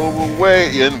family drove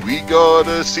away, and we got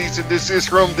a cease and desist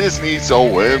from Disney,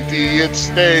 so empty it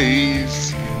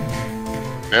stays.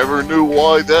 Never knew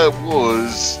why that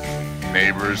was.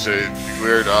 Neighbors said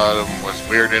Weird Autumn was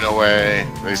weird in a way.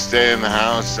 They stay in the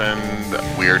house,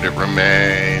 and weird it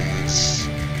remains.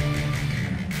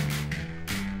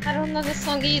 I don't know the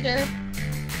song either.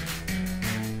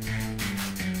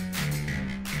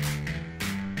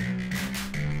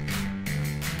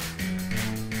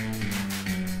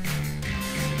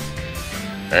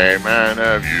 Hey man,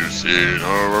 have you seen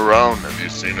her around? Have you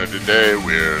seen her today?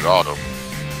 Weird Autumn.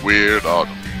 Weird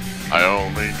Autumn. I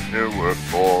only knew her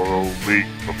for a week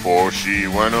before she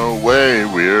went away.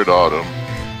 Weird Autumn.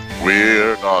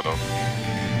 Weird Autumn.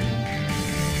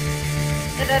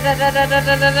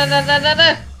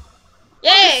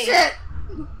 Yay! Shit!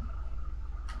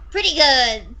 Pretty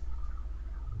good.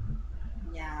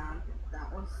 Yeah,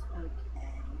 that was okay.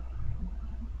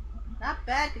 Not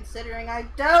bad considering I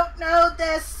don't know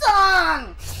this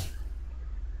song!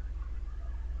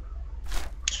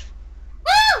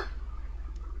 Woo!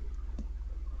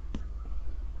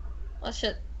 Oh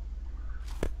shit.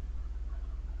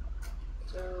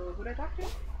 So, who did I talk to?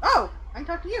 Oh! I can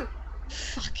talk to you!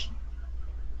 Fuck.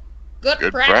 Good,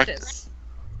 Good practice.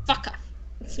 Fuck off.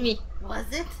 It's me. Was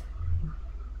it?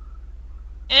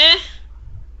 Eh.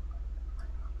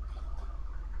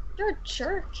 You're a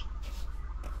jerk.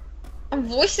 I'm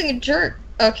voicing a jerk.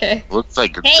 Okay. Looks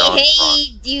like a Hey, John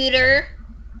hey, duder.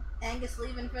 Angus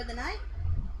leaving for the night?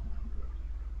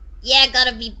 Yeah,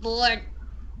 gotta be bored.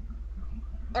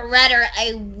 Or rather,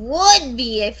 I would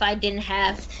be if I didn't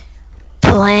have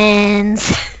plans.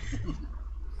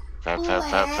 Tap, tap,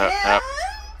 tap, tap, tap.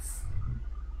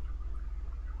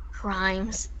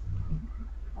 Crimes.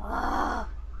 Oh,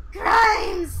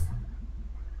 crimes!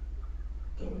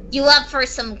 You up for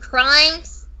some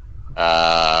crimes?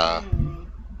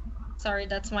 Sorry,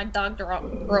 that's my dog I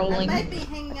rolling. might be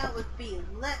hanging out with B.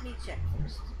 Let me check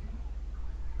first.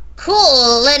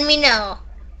 Cool, let me know.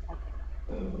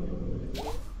 Okay.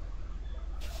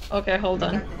 Okay, hold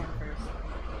Talk on. to him first.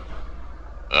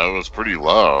 That was pretty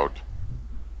loud.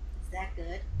 Is that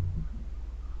good?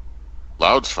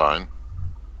 Loud's fine.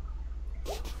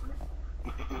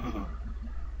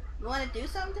 You want to do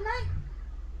something tonight?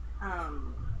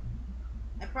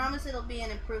 I promise it'll be an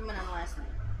improvement on last night.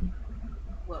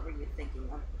 What were you thinking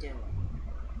of doing?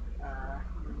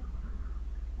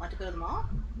 Want to go to the mall?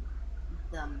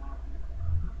 The mall.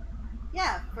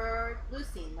 Yeah, for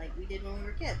Lucine, like we did when we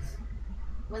were kids.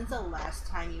 When's the last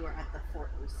time you were at the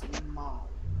Fort Lucine Mall?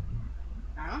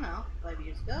 I don't know. 5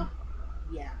 years ago?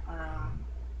 Yeah,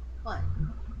 what?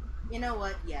 You know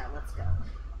what? Yeah, let's go.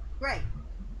 Great.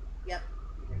 Yep.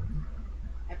 Great.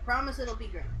 I promise it'll be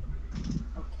great.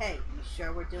 Okay, you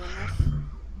sure we're doing this?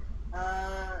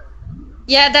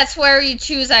 Yeah, that's where you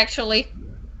choose, actually.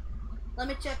 Let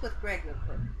me check with Greg real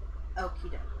quick.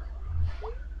 Okie doke.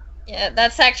 Yeah,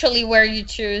 that's actually where you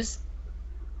choose.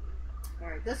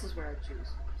 Alright, this is where I choose.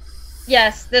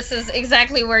 Yes, this is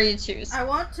exactly where you choose. I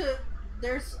want to...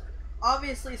 There's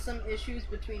obviously some issues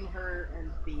between her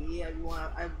and B. I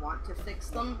want to fix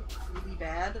them really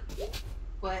bad,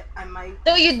 but I might.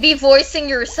 So you'd be voicing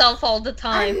yourself all the I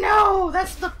time. know,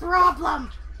 that's the problem.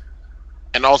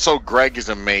 And also, Greg is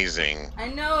amazing. I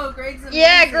know, Greg's amazing.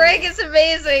 Yeah, Greg is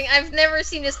amazing. I've never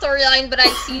seen his storyline, but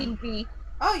I've seen B.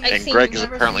 Oh, you've And seen Greg is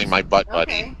never apparently seen my it. butt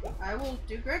Okay, buddy. I will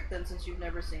do Greg then, since you've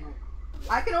never seen it.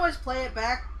 I can always play it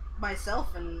back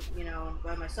myself and, you know,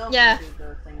 by myself Yeah. and do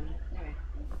the thing. Anyway.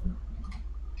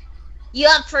 You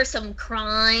up for some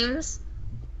crimes?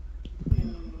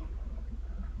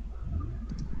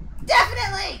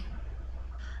 Definitely!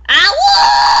 Ow!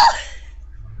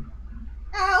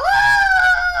 Ow!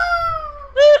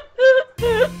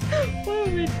 What are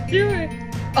we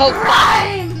doing? Oh,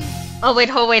 Crimes! oh wait,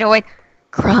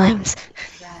 Crimes. Crimes.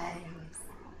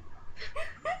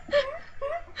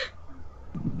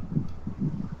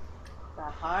 The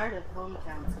heart of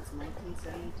hometown since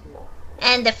 1972.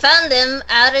 And they found him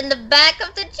out in the back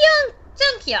of the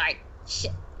junkyard.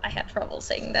 Shit, I had trouble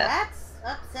saying that.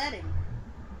 That's upsetting.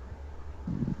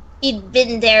 He'd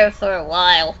been there for a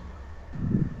while.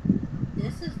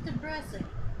 This is depressing.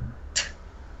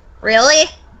 Really?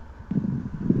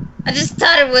 I just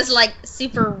thought it was like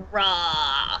super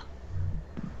raw.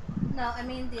 No, I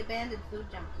mean the abandoned food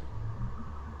junkie.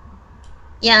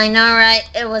 Yeah, I know, right?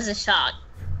 It was a shock.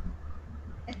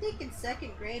 I think in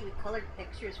 2nd grade we colored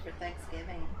pictures for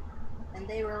Thanksgiving. And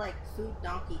they were like food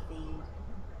donkey themed.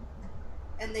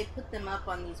 And they put them up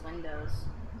on these windows.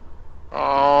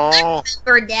 Oh,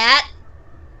 For that.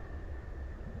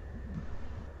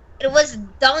 It was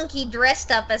Donkey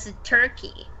dressed up as a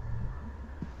turkey.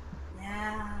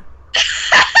 Yeah.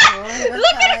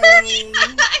 Look at her!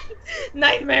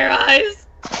 Nightmare eyes.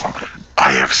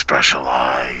 I have special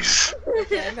eyes.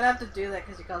 Okay, I'm gonna have to do that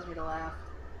because he caused me to laugh.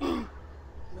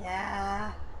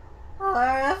 Yeah.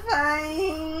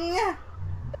 Horrifying.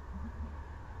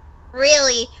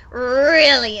 Really,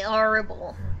 really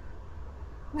horrible.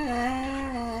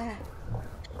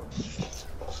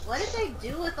 What did they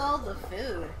do with all the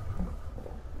food?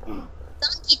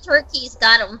 Donkey turkeys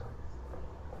got him.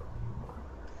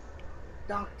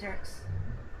 Donk Turks.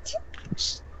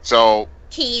 So,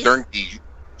 Keys. Durnky,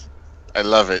 I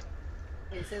love it.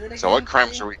 Wait, say that again. So what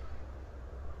crimes please. are we...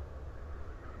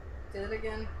 Say it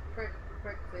again. Frick,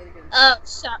 say it again. Oh,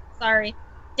 sorry.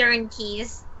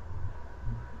 Turnkeys.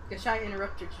 Because I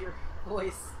interrupted your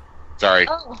voice. Sorry.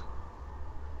 Oh.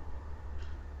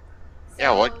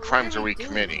 Yeah, what So, crimes are we doing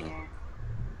committing? here?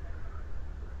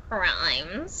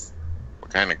 Crimes.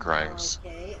 What kind of crimes?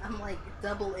 Okay, I'm like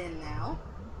double in now.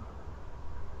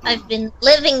 I've been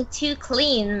living too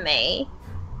clean, May.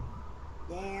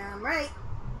 Damn right.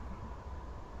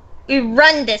 We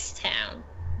run this town.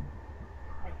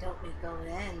 Why don't we go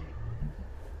in?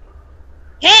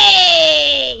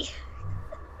 Hey!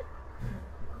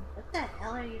 What the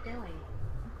hell are you doing?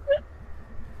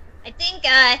 I think,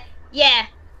 yeah,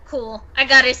 cool. I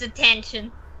got his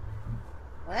attention.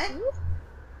 What?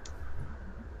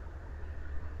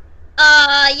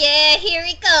 Yeah, here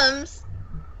he comes.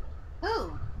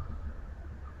 Who?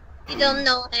 You don't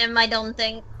know him, I don't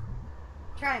think.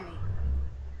 Try me.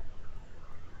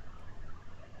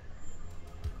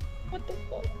 What the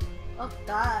fuck? Oh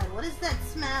god, what is that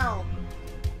smell?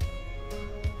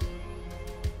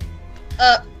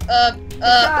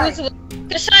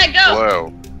 Kashai,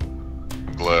 go!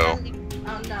 Glow.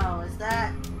 Oh no, is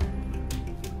that...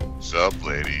 Sup,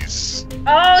 ladies?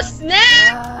 Oh,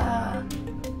 snap!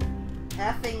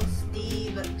 Effing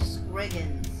Steve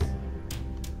Scriggins.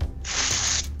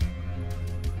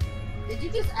 Did you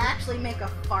just actually make a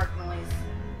fart noise?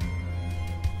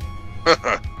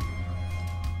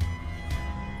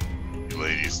 You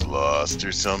ladies lost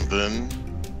or something?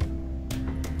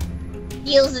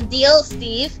 Deal's a deal,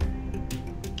 Steve.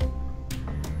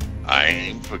 I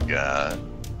ain't forgot.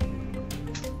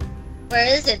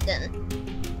 Where is it then?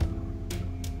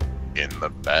 In the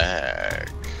back.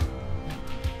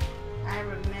 I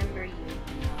remember you.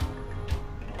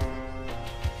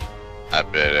 I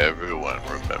bet everyone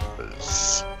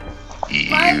remembers.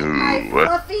 My You.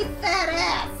 fluffy fat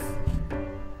ass!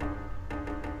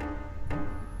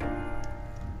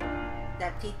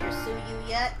 That teacher sue you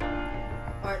yet?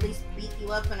 Or at least beat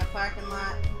you up in a parking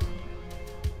lot?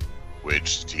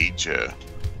 Which teacher?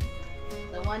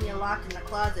 The one you locked in the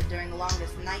closet during the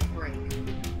longest night break.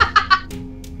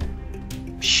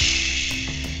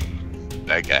 Shh.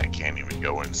 That guy can't even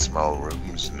go in small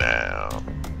rooms now.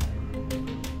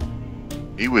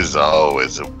 He was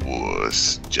always a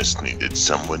wuss. Just needed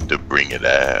someone to bring it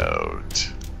out. ...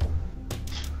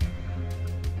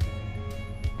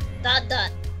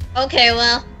 Okay,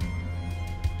 well.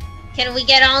 Can we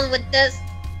get on with this?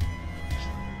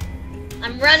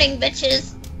 I'm running,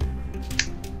 bitches.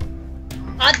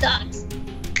 Hot dogs.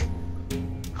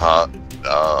 Hot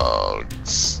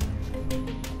dogs.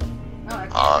 Oh, I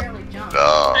can Hot barely jump.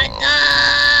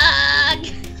 Hot dog!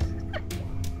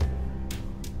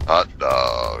 Hot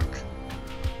dog.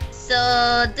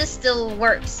 So, this still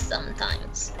works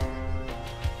sometimes.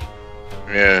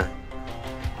 Yeah.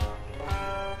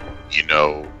 You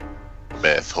know,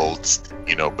 Beth Holst.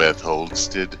 You know Beth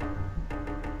Holsted?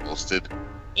 Holsted?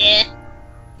 Yeah.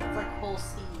 It's like whole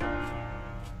seed.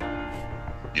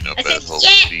 You know I Beth said,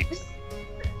 Holsted?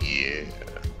 Yeah.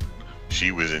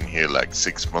 She was in here like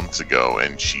 6 months ago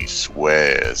and she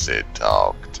swears it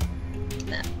talked.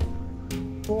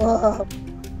 Whoa.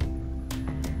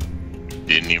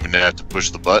 Didn't even have to push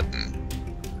the button.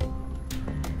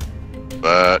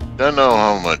 But don't know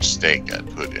how much steak I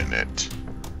put in it.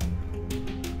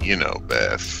 You know,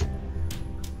 Beth.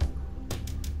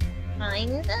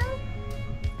 Kinda?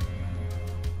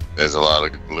 There's a lot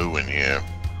of glue in here.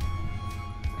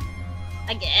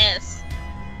 I guess.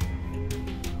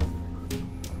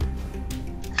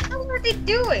 What are they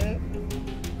doing?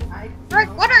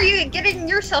 Rick, what are you getting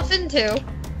yourself into?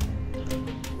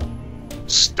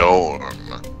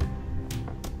 Storm.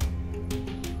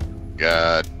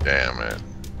 God damn it.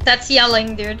 That's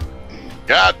yelling, dude.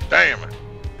 God damn it.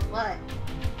 What?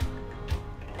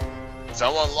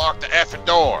 Someone locked the effing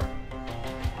door.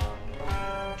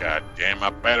 God damn, I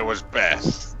bet it was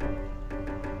Beth.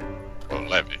 Or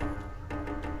Levy.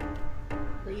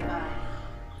 Levi.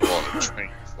 Or a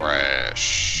train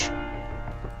crash.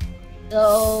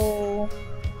 So...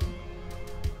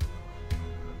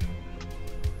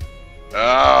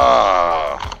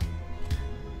 Ah.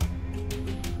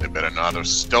 They better not have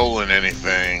stolen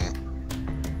anything.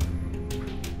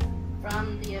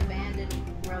 From the abandoned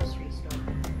grocery store.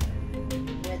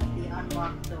 With the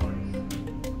unlocked doors.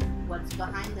 What's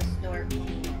behind the store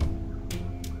anyway?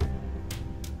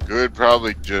 Could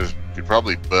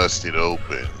probably bust it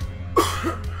open.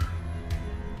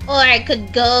 Or I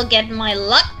could go get my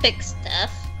lockpick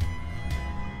stuff.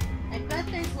 I bet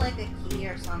there's like a key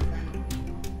or something.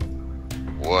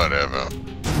 Whatever.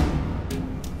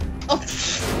 Oh.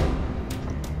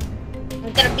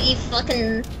 I'm gonna be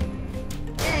fucking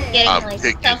Hey! getting I'm my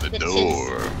kicking stuff, the bitches.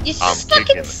 door. You I'm fucking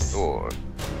kicking the door.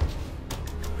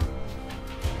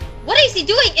 What is he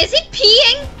doing? Is he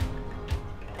peeing?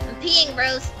 I'm peeing,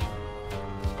 bros.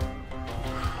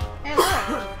 Hey,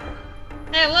 look!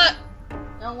 Hey, look.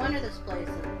 No wonder this place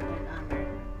is went under.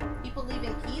 People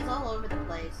leaving keys all over the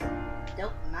place.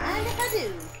 Don't mind if I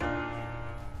do.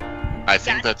 I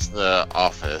think that's the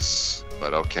office,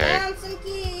 but okay. Found some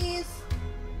keys!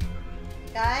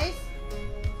 Guys?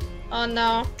 Oh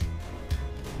no.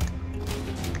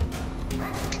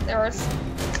 There was...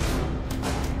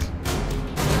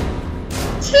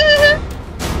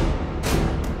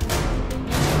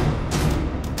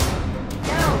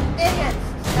 No, idiots!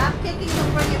 Stop kicking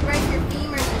before you break your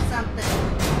femurs or something.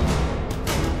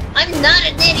 I'm not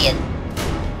an idiot.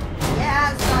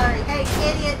 Yeah, sorry. Hey,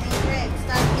 idiot and Greg,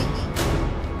 stop kicking.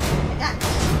 I got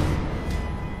keys.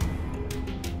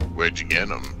 Where'd you get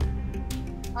them?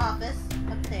 Office,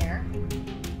 up there.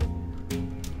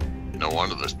 No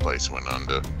wonder this place went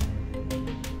under.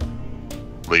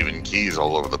 Leaving keys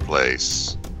all over the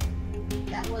place.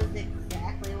 That was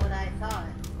exactly what I thought.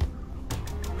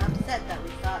 I'm upset that we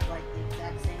thought like the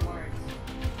exact same words.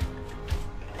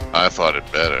 I thought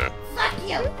it better. Fuck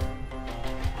you!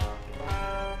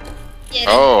 Get it.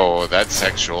 Oh, that's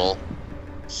sexual.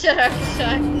 Shut up,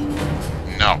 shut up.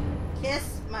 No.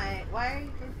 Kiss my... Why are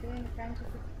you guys doing trying to...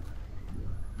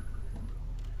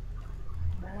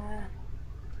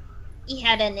 He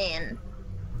had an in.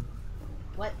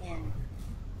 What in?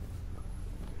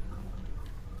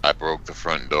 I broke the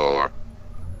front door.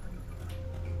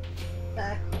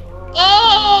 Back.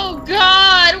 Oh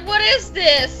god, what is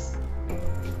this?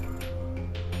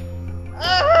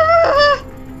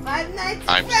 Five Nights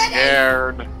I'm at Freddy's!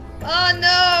 scared. Oh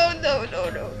no.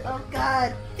 Oh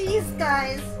god, these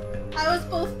guys! I was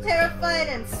both terrified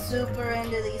and super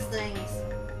into these things.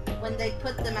 When they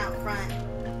put them out front.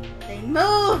 They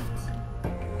moved!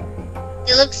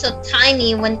 They look so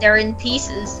tiny when they're in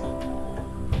pieces.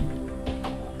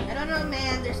 I don't know,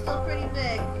 man. They're still pretty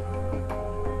big.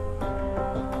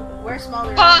 We're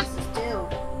smaller Ah. pieces too.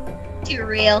 Too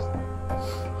real.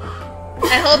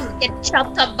 I hope you get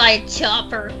chopped up by a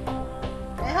chopper.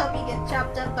 I hope you get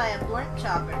chopped up by a blunt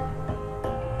chopper.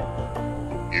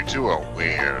 You two are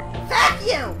weird. Fuck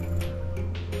you!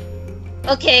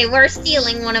 Okay, we're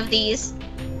stealing one of these. Is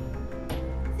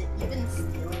it even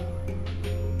stealing?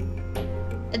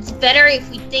 It's better if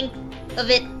we think of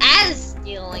it as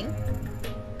stealing.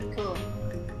 Cool.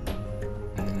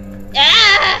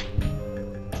 Ah!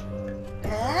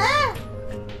 Ah!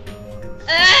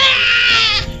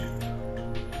 Ah!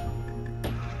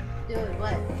 Dude,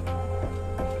 what?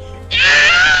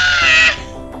 Ah!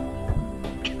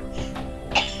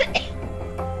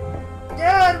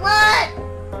 Dude, what?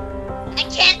 I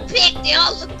can't pick. They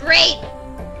all look great.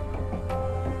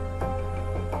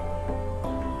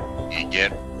 You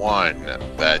get one.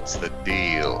 That's the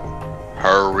deal.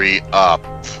 Hurry up.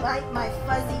 Bite my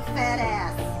fuzzy fat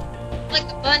ass. Like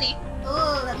a bunny.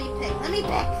 Oh, let me pick. Let me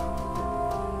pick.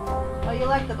 Oh, you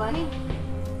like the bunny?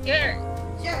 Sure.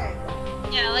 Sure.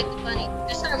 Yeah, I like the bunny.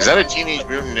 Is that a Teenage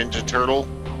Mutant Ninja Turtle?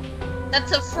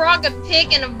 That's a frog, a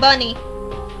pig, and a bunny.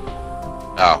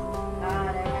 Oh.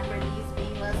 God, I remember these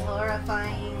being less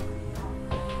horrifying.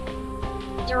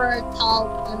 There are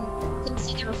tall and can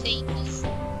see their faces.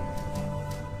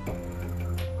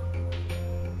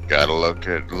 Gotta look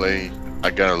at I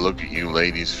gotta look at you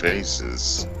ladies'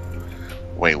 faces.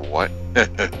 Wait, what?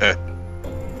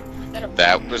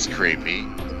 That was creepy.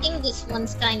 I think this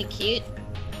one's kinda cute.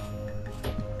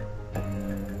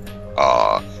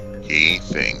 Aw, he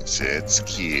thinks it's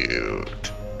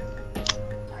cute.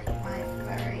 Bite my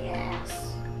furry ass.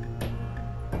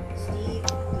 Steve,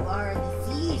 you are a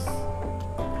disease.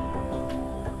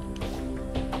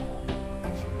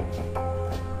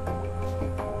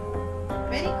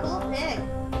 Pretty cool pig.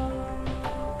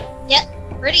 Yep,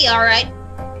 pretty alright.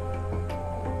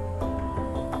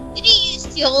 Did he use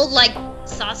the old, like,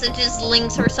 sausages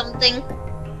links or something?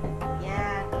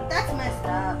 Yeah, that's messed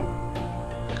up.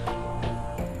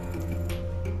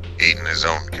 Eating his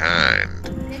own kind.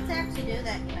 Pigs actually do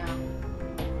that, you know.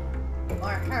 Or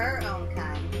her own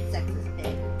kind, sexist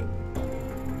pig.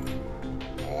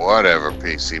 Whatever,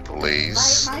 PC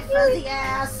police. Bite my fuzzy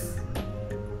ass.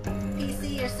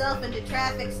 PC yourself into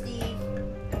traffic, Steve.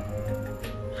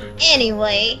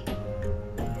 Anyway,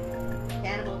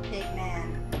 Cannibal pig man.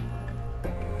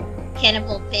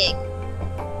 Cannibal Pig.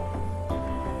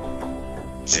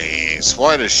 Jeez,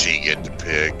 why does she get to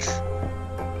pick?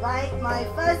 Bite my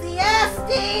fuzzy ass,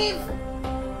 Steve!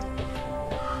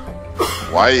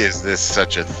 Why is this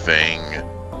such a thing?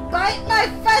 Bite my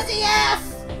fuzzy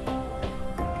ass!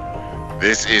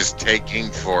 This is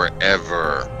taking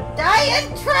forever. Die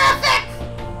in traffic!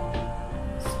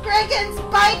 Spriggans,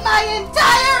 bite my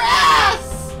entire ass!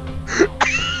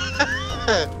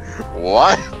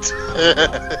 What?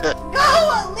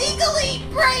 Go legally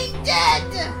brain dead!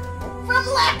 From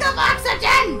lack of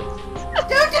oxygen!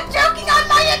 Due to choking on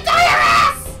my entire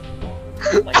ass!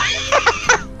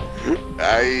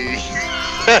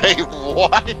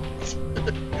 What?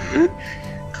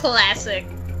 Classic.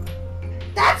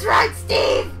 That's right,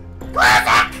 Steve!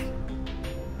 Classic!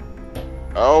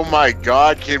 Oh my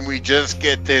god, can we just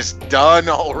get this done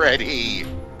already?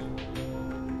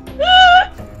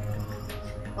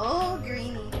 Oh,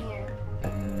 Greenie here.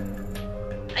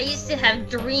 I used to have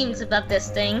dreams about this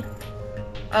thing.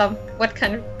 What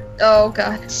kind of... Oh,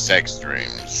 God. Sex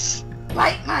dreams.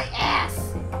 Bite my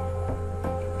ass!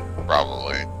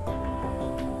 Probably.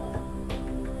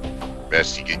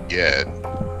 Best you could get.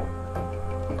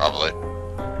 Probably.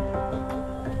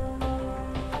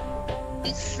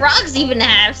 Do frogs even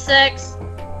have sex?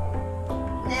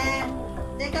 Nah,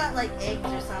 they got like eggs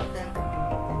or something.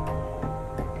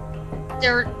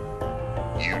 They're...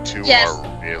 You two Yes.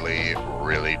 are really,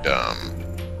 really dumb.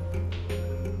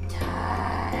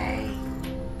 Die.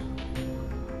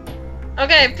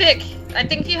 Okay, pick. I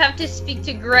think you have to speak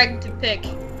to Greg to pick.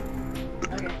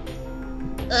 Okay.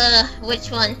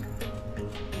 Which one?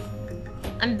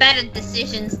 I'm bad at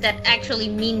decisions that actually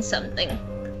mean something.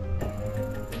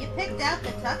 You picked out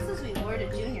the tuxes we wore to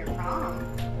junior prom.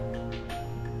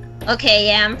 Okay,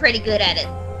 yeah, I'm pretty good at it.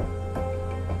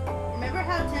 Remember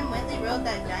how Tim Whitley rode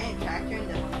that giant tractor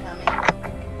into Homecoming?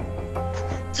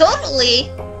 Totally!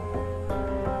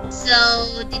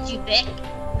 So, did you pick?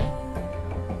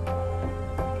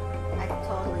 I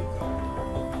totally did.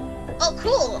 Oh,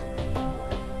 cool!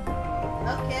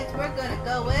 Okay, so we're gonna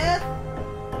go with...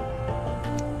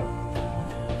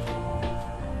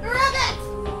 Rabbit!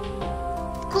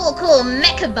 Cool, cool,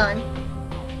 Mecha Bun.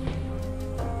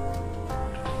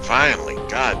 Finally,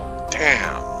 god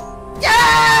damn.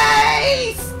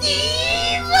 Die,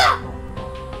 Steve!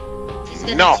 She's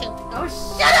gonna No. chill. Oh,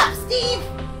 shut up, Steve!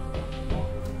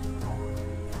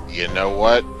 You know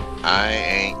what? I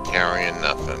ain't carrying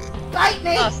nothing. Bite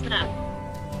me! Oh, snap.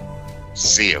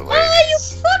 See you later. Oh, you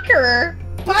fucker!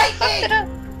 Bite Fuck it up.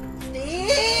 me!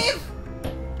 Steve!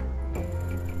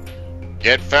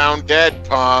 Get found dead,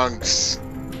 punks.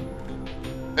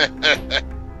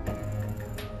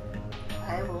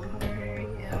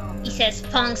 chest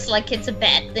punks like it's a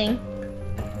bad thing.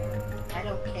 I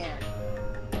don't care.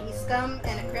 He's scum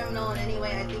and a criminal in any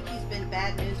way. I think he's been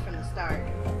bad news from the start.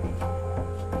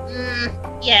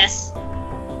 Yes.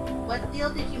 What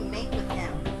deal did you make with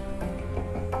him?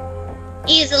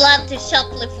 He's allowed to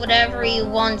shoplift whatever he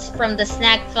wants from the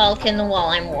snack falcon while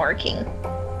I'm working.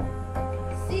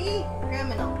 See?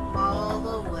 Criminal all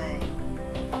the way.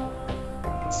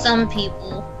 Some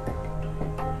people.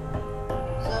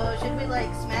 So, should we,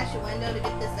 like, smash a window to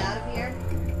get this out of here?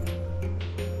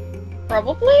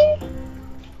 Probably?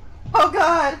 Oh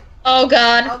god! Oh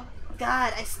god. Oh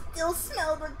god, I still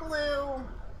smell the glue!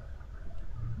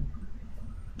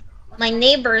 My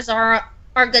neighbors are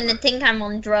gonna think I'm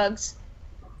on drugs.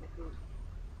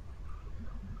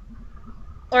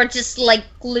 Or just like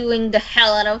gluing the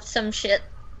hell out of some shit.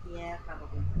 Yeah,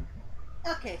 probably.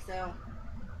 Okay, so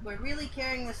we're really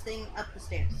carrying this thing up the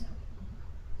stairs.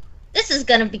 This is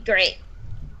gonna be great.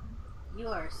 You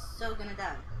are so gonna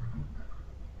die.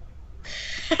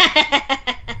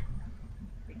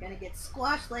 You're gonna get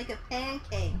squashed like a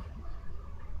pancake.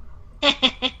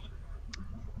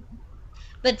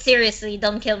 But seriously,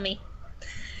 don't kill me.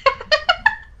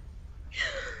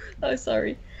 Oh,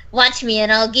 sorry. Watch me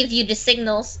and I'll give you the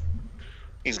signals.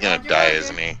 He's gonna die,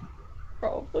 isn't he?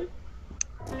 Probably.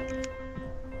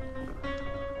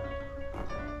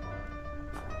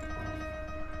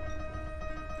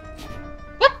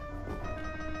 What?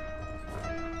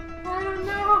 I don't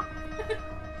know.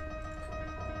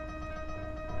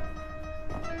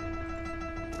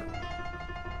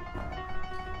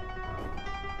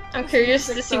 I'm curious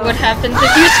to see what happens if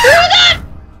you screw that!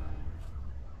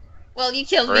 Well, you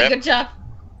killed me. Rip. Good job.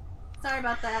 Sorry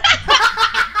about that.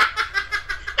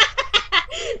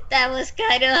 That was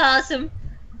kind of awesome.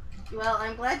 Well,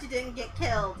 I'm glad you didn't get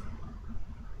killed.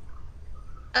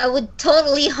 I would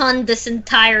totally hunt this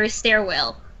entire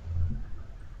stairwell.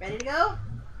 Ready to go?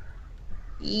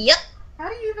 Yep. How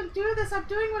do you even do this? I'm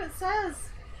doing what it says.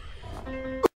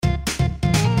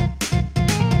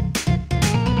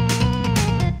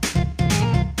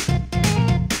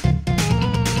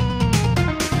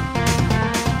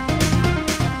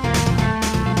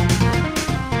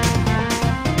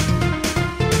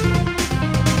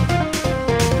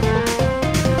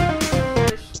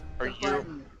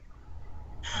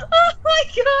 Oh my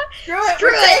god! Screw it!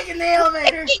 We're taking the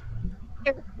elevator!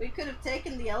 We could have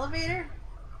taken the elevator?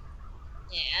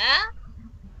 Yeah.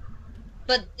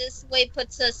 But this way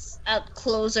puts us out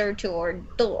closer to our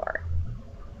door.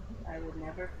 I would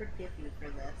never forgive you for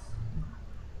this.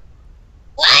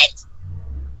 What?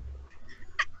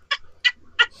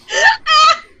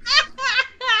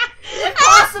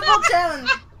 Impossible challenge!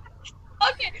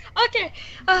 Okay.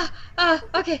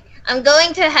 Okay. I'm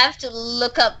going to have to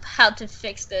look up how to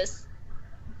fix this.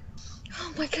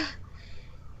 Oh my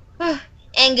god.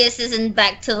 Angus isn't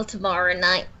back till tomorrow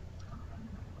night.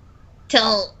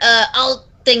 I'll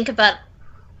think about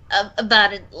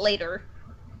it later.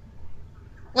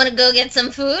 Wanna go get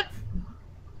some food?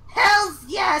 Hells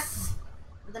yes!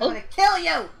 And then I'm gonna kill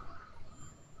you!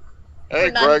 Hey,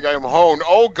 We're done. Greg, I'm home.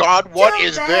 Oh God, what Too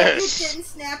is bad this? You didn't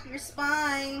snap your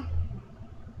spine.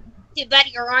 Too bad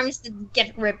your arms didn't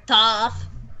get ripped off.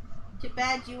 Too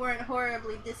bad you weren't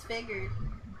horribly disfigured.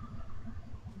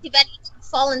 Too bad you didn't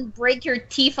fall and break your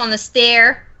teeth on the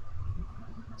stair.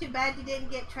 Too bad you didn't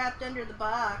get trapped under the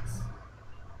box.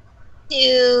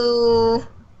 Too...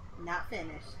 Not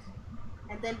finished.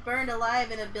 And then burned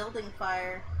alive in a building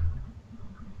fire.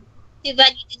 Too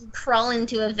bad you didn't crawl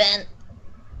into a vent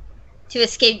to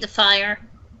escape the fire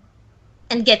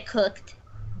and get cooked.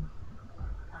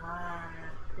 Ah,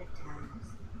 good times.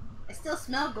 I still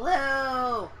smell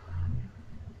glue!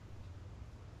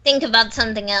 Think about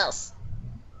something else.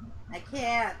 I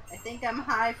can't. I think I'm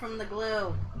high from the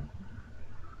glue.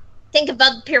 Think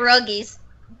about pierogies.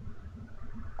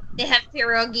 They have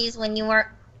pierogies when you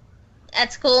were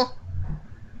at school.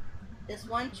 This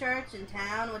one church in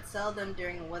town would sell them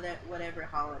during whatever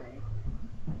holiday.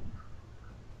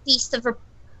 Feast of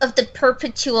the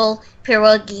perpetual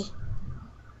pierogi.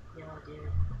 Yo, dude.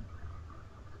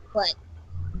 What?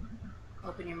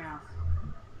 Open your mouth.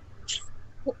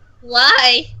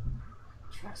 Why?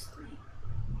 Trust me.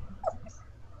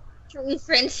 True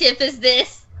friendship is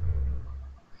this?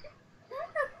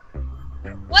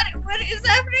 What is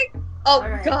happening? Oh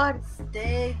Alright, god.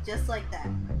 Stay just like that.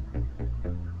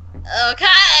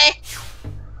 Okay.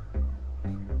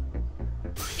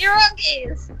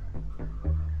 Pierogies.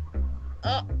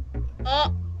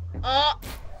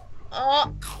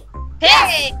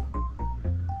 Hey!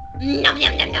 Nom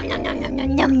nom nom nom nom nom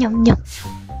nom nom nom nom.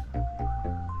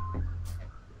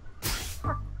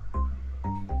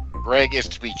 Greg is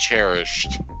to be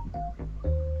cherished.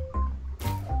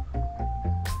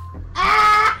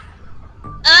 Ah!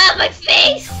 Ah, my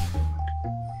face!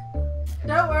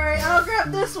 Don't worry, I'll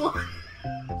grab this one.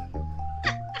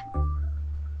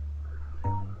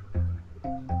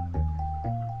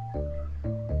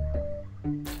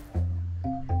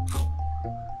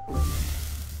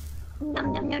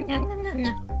 Nom, nom, nom, nom, nom, nom,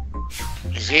 nom.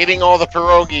 He's eating all the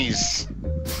pierogies.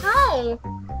 No!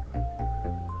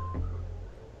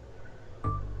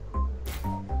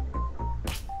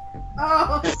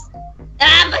 Oh,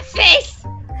 Ah, my face!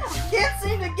 can't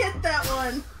seem to get that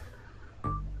one.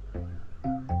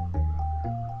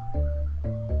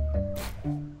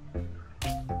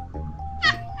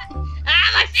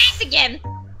 Ah, my face again!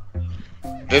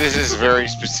 This is very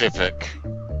specific.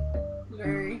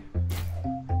 Very.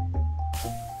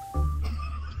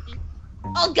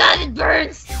 Oh god, it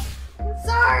burns!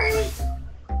 Sorry! This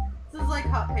is like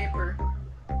hot paper.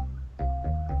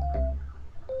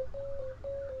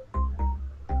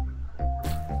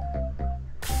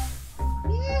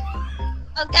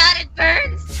 Oh god, it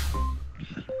burns!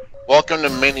 Welcome to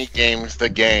Mini Games, the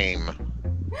game.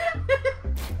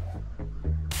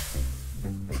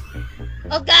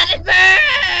 Oh god, it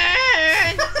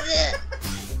burns!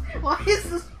 Why is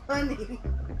this funny?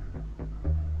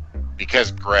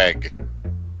 Because Greg.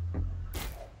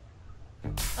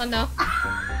 Oh no.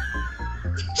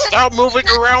 Stop moving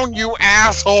around, you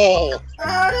asshole!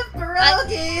 Out of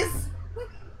pierogies!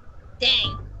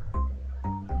 Dang.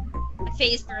 My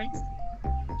face burns.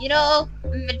 You know,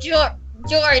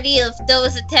 majority of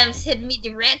those attempts hit me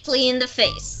directly in the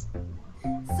face.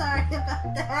 Sorry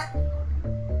about that.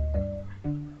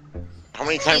 How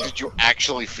many times did you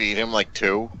actually feed him? Like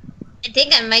 2? I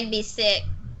think I might be sick.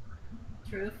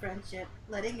 True friendship.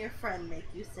 Letting your friend make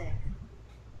you sick.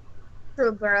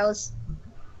 True, bros.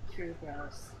 True,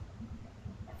 bros.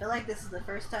 I feel like this is the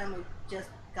first time we've just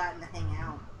gotten to hang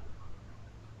out.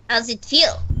 How's it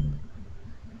feel?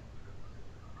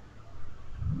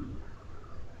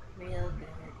 Real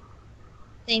good.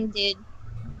 Thing, dude.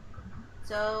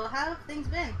 So, how have things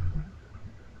been?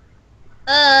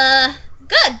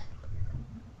 Good.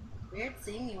 Weird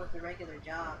seeing you with a regular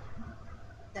job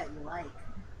that you like.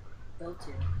 Go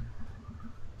to.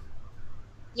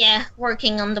 Yeah,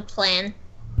 working on the plan.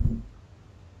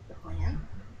 The plan?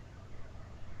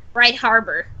 Bright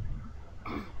Harbor.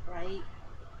 Right?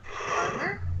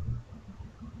 Harbor?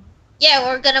 Yeah,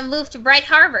 we're gonna move to Bright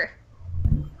Harbor.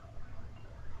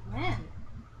 When?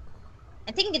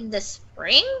 I think in the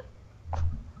spring?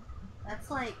 That's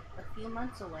like a few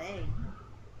months away.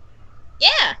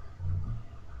 Yeah.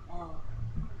 Oh.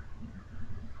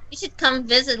 You should come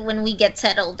visit when we get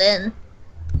settled in.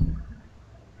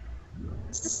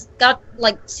 Just got,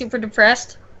 like, super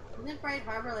depressed. Isn't Bright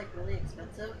Harbor like really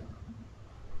expensive?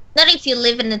 Not if you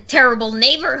live in a terrible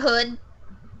neighborhood.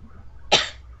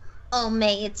 Oh,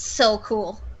 May, it's so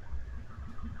cool.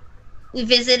 We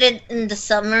visited in the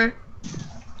summer.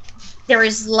 There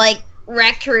is, like,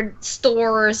 record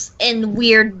stores and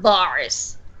weird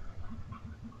bars.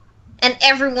 And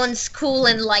everyone's cool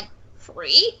and, like,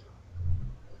 free.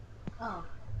 Oh.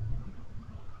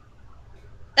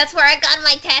 That's where I got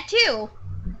my tattoo.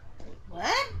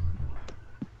 What?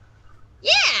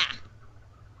 Yeah!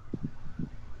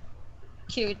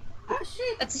 Cute. Oh,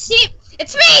 sheep. That's a sheep!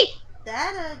 It's me!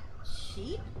 That a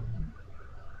sheep?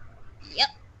 Yep.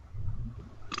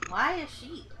 Why a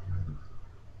sheep?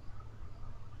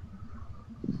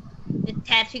 The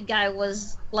tattoo guy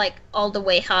was, like, all the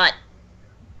way hot.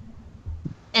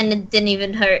 And it didn't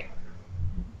even hurt.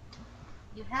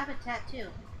 You have a tattoo.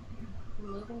 You're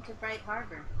moving to Bright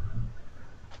Harbor.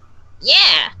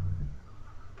 Yeah!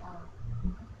 Oh.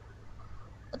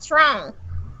 What's wrong?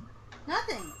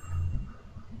 Nothing.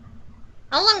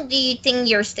 How long do you think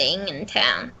you're staying in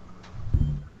town?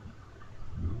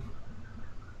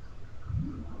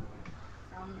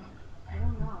 I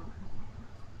don't know.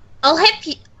 I'll help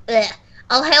you.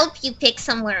 I'll help you pick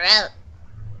somewhere out.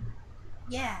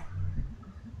 Yeah.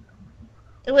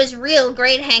 It was real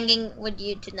great hanging with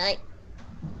you tonight.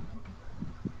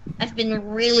 I've been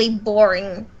really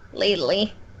boring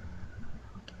lately.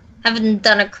 Haven't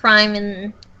done a crime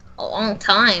in a long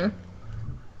time.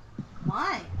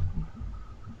 Why?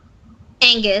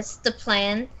 Angus, the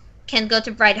plan. Can't go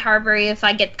to Bright Harbor if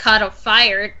I get caught or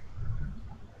fired.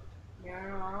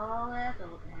 You're all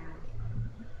adult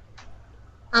now.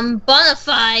 I'm bona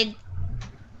fide.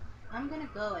 I'm gonna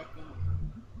go, I think.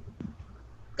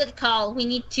 Good call. We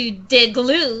need to dig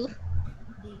glue.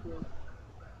 Ego.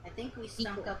 I think we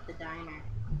stunk up the diner.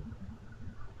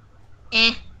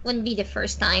 Wouldn't be the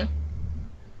first time.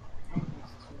 I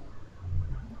used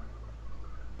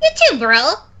to. You too,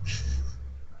 bro.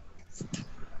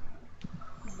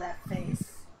 That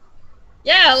face.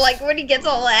 Yeah, like when he gets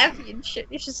all laughy and shit,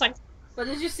 it's just like. But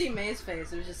did you see May's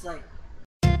face? It was just like.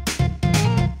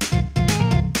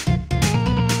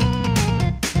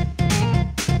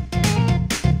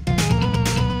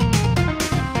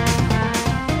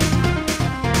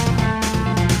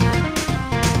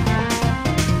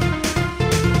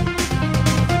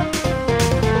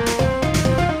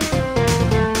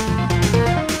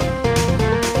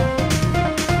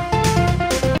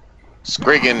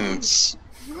 Scriggins.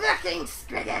 Fucking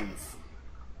Scriggins!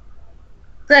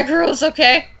 Greg rules,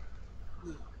 okay?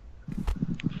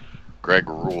 Greg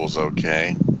rules,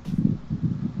 okay.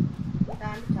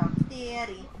 Time to talk to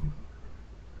Daddy.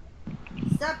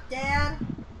 What's up, Dad?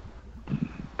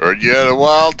 Heard you had a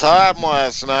wild time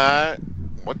last night.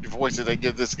 What voice did I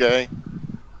give this guy?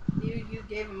 You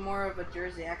gave him more of a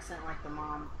Jersey accent like the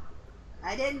mom.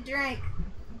 I didn't drink.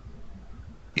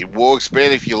 It works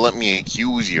better if you let me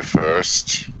accuse you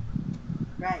first.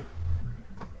 Right.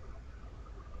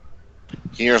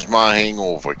 Here's my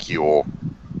hangover cure.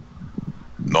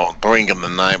 Not drinking the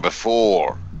night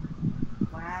before.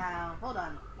 Wow. Hold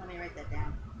on. Let me write that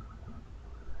down.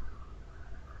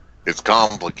 It's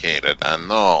complicated, I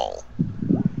know.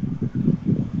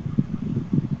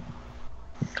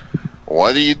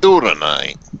 What do you do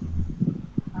tonight?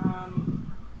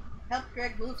 Help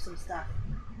Greg move some stuff.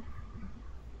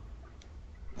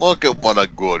 Look at what a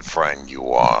good friend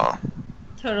you are.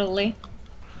 Totally.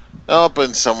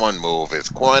 Helping someone move is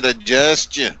quite a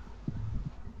gesture.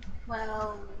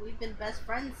 Well, we've been best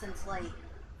friends since, like,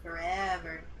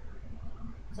 forever.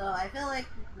 So I feel like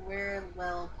we're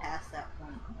well past that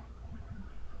point.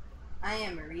 I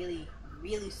am really,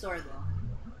 really sore, though.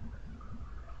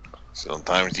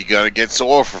 Sometimes you gotta get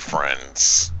sore for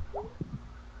friends.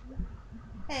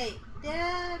 Hey,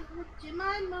 Dad, would you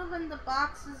mind moving the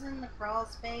boxes in the crawl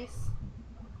space?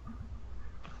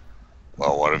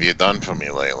 Well, what have you done for me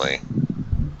lately?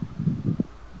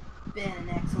 Been an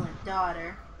excellent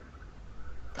daughter.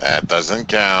 That doesn't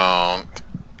count.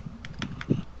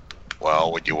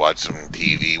 Well, would you watch some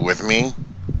TV with me?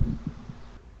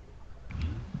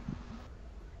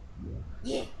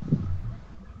 Yeah.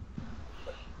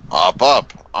 Hop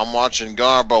up. I'm watching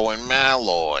Garbo and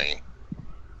Malloy.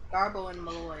 Garbo and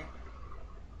Malloy.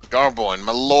 Garbo and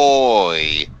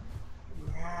Malloy.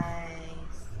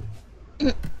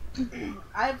 Nice.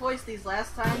 I voiced these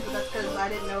last time, but that's because I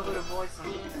didn't know who to voice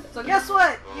them. So guess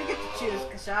what? You get to choose,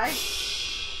 Kashai.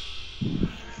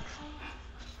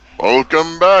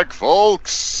 Welcome back,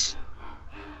 folks.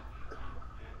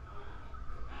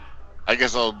 I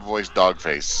guess I'll voice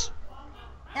Dogface.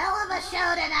 Hell of a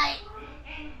show tonight.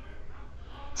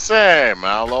 Say,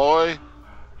 Malloy.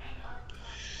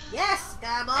 Yes,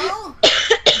 Garbo.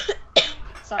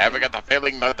 Sorry. Ever get the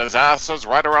feeling that disaster's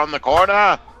right around the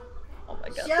corner? Oh my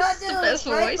god, Sure this is do. the best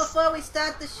Right voice. before we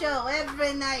start the show,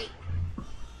 every night.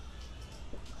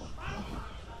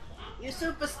 You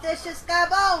superstitious,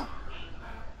 Garbo?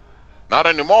 Not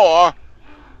anymore.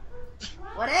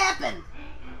 What happened?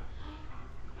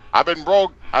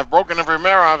 I've broken every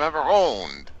mirror I've ever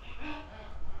owned.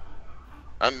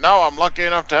 And now I'm lucky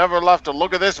enough to ever left to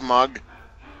look at this mug.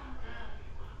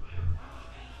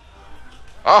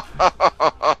 Yeah,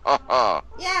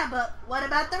 but what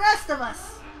about the rest of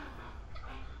us?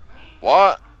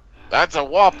 What? That's a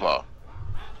whopper.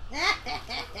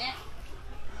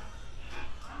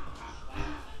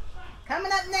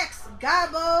 Coming up next,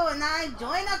 Garbo and I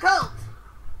join a cult.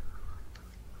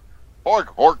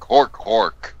 Hork, hork, hork,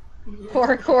 hork.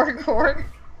 Hork, hork, hork.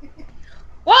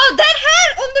 Wow, that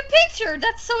hat on the picture!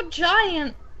 That's so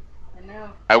giant. I know.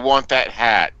 I want that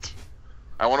hat.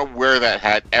 I want to wear that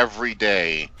hat every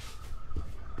day.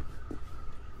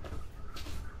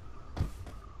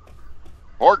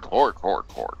 Hork, hork, hork,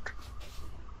 hork.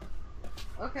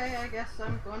 Okay, I guess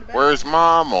I'm going to bed. Where's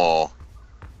Mama?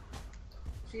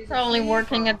 She's Probably asleep.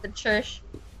 working at the church.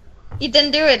 You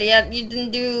didn't do it yet. You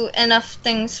didn't do enough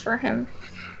things for him.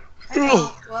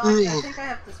 Well, I think I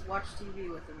have to watch TV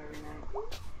with him every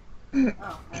night.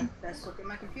 Oh, I best look at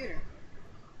my computer.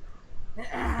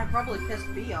 I probably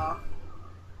pissed B off.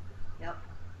 Yep.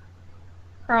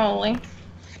 Probably.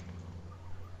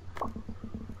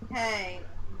 Hey,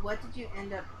 what did you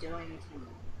end up doing to me?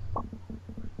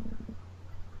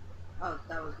 Oh,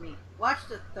 that was me.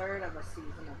 Watched a third of a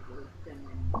season of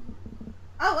Videogame.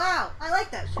 Oh wow, I like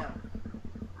that show.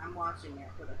 I'm watching it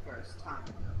for the first time.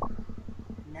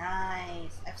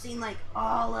 Nice. I've seen like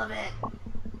all of it.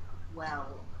 Well,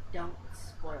 don't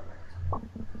spoil it.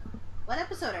 What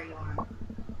episode are you on?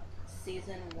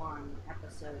 Season 1,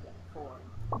 episode 4.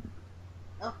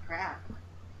 Oh crap.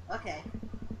 Okay.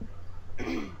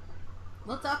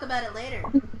 We'll talk about it later.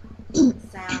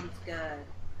 Sounds good.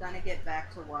 Gonna get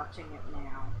back to watching it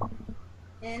now.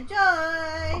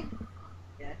 Enjoy!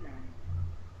 Good night.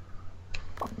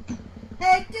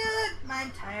 Hey dude! My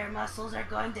entire muscles are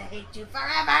going to hate you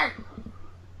forever!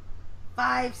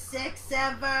 5, 6,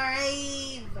 7,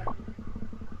 8!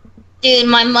 Dude,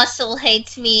 my muscle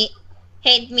hate me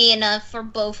enough for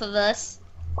both of us.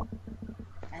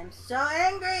 I'm so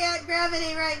angry at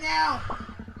gravity right now!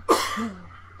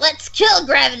 Let's kill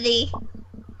gravity!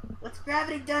 What's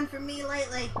gravity done for me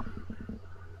lately?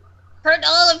 Hurt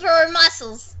all of her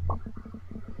muscles.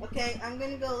 Okay, I'm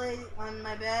gonna go lay on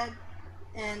my bed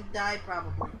and die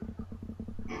probably.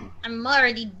 I'm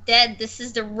already dead. This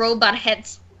is the robot head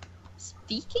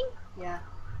speaking? Yeah.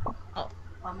 Oh.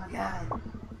 Oh my god.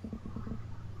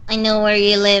 I know where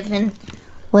you live and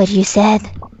what you said.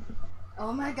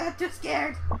 Oh my god, too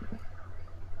scared.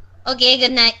 Okay,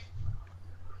 good night.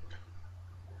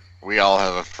 We all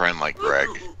have a friend like Greg.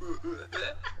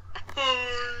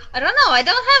 I don't know. I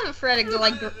don't have a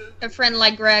friend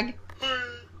like Greg.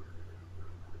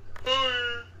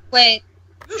 Wait.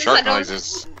 Shark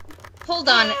noises. Hold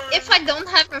on. If I don't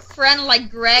have a friend like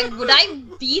Greg, would I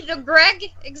be the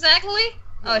Greg exactly?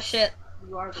 Oh shit.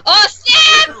 You are the Oh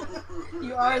snap!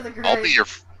 You are the Greg.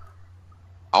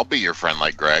 I'll be your friend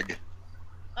like Greg.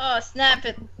 Oh snap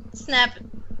it. Snap it.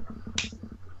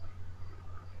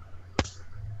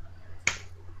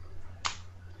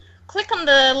 Click on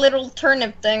the little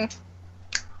turnip thing.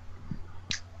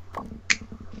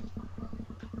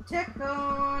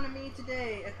 Techonomy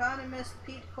today. Economist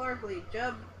Pete Clargley.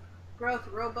 Job growth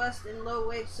robust in low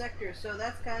wage sectors, so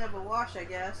that's kind of a wash, I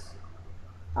guess.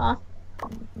 Huh.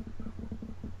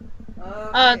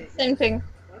 Okay. Same thing.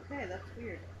 Okay, that's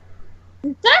weird.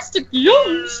 Fantastic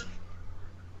news!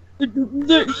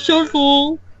 That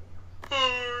shuffle.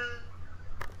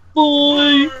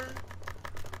 Boy.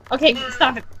 Okay,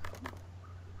 stop it.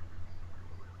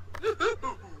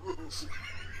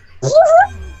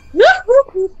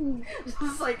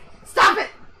 Just like, stop it!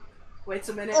 Waits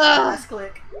a minute, last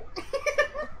click.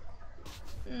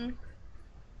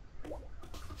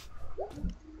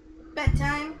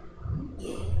 Bedtime?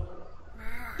 Yeah.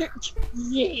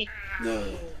 Yeah.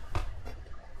 Yeah.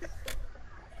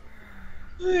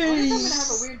 I wonder if I'm gonna have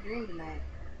a weird dream tonight.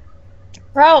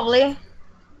 Probably.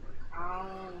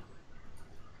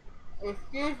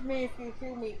 Excuse me if you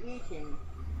see me eating.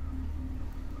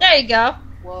 There you go.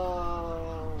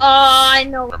 Whoa. Oh, I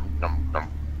know.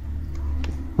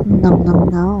 Nom nom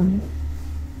nom.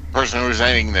 Person who's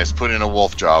editing this, put in a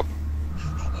wolf job.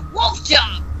 Wolf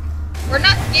job! We're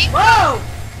not game. Whoa!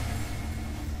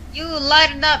 You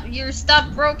lighted up, you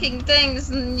stopped broken things,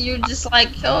 and you're just like,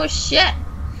 oh shit.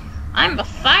 I'm a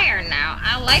fire now.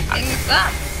 I light things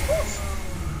up.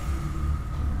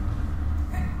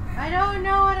 I don't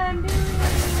know what I'm doing.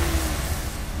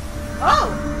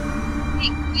 Oh!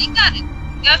 We got it.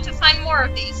 You have to find more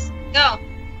of these. Go.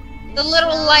 The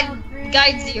little light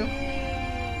guides you.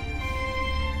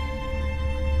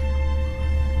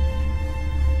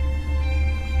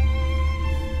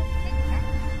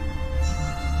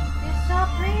 It's so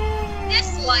pretty. This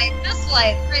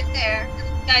light, right there,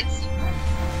 it guides you.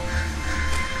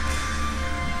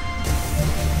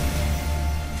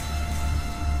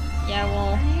 Yeah,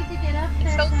 well, I need to get up it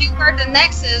there shows you where the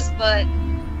next is, but...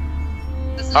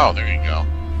 Oh, there you go.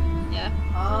 Yeah.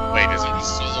 Oh. Wait, is it a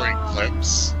solar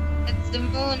eclipse? It's the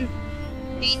moon.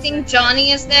 Do you think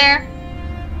Johnny is there?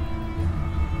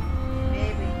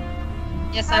 Maybe.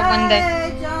 Yes, I wonder.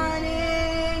 Hey,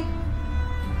 Johnny!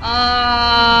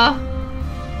 Oh!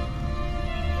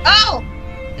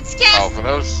 It's Cass! Oh,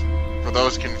 for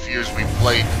those confused, we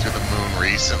played to the moon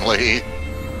recently.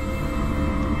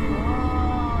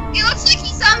 It looks like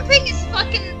he's humping his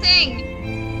fucking thing.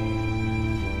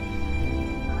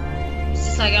 It's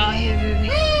just like, oh, here, baby.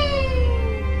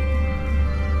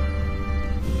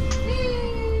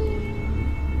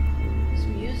 This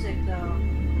music, though.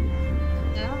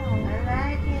 No. I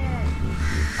like it.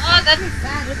 Oh, that's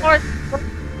the horse.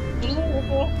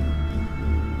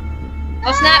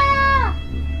 Oh, snap. Ah!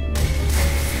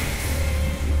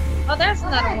 Oh, there's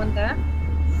another one there.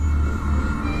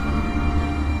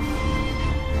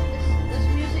 This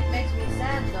music makes me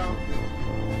sad, though.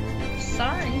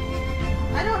 Sorry.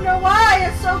 I don't know why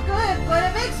it's so good, but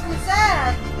it makes me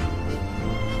sad.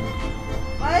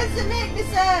 Why does it make me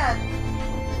sad?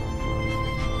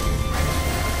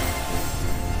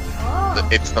 Oh.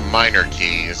 It's the minor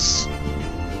keys.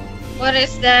 What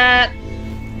is that?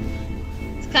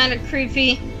 It's kind of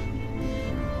creepy.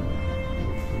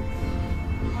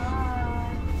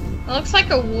 It looks like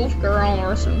a wolf girl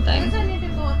or something. I need to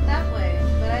go go up that way,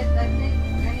 but I think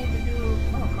I need to do...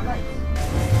 Oh, my lights.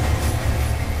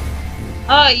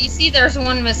 Oh, you see there's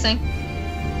one missing. I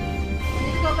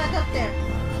need to go back up there.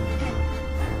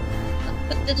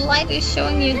 But the light is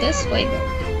showing you this way,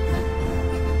 though.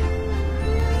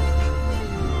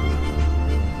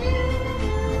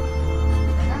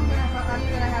 I'm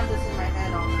gonna have this in my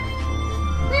head all night.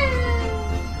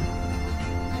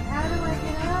 And how do I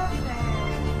get up there?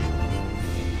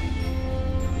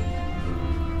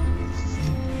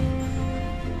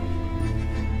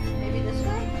 Maybe this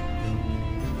way?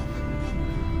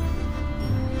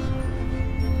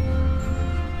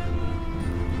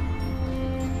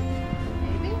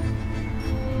 Maybe?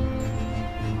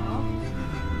 No?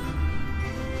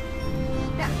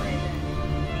 That way then.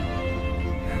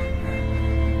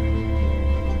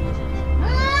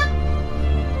 Ah!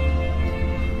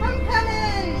 I'm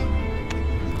coming!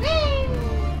 Whee!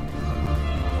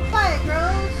 Fire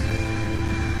crows!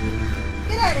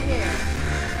 Get out of here!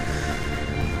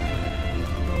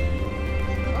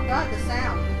 Oh god, the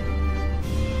sound.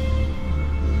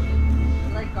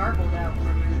 It's like garbled out for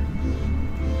a minute.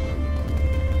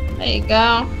 There you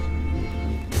go.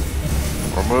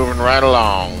 We're moving right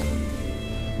along.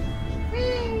 Whee!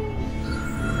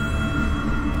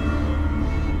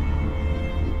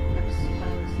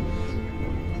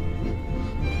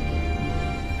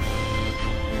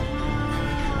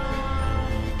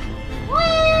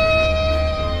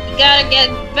 You gotta get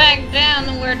back down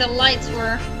to where the lights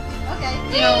were. Okay.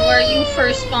 You know, where you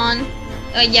first spawned.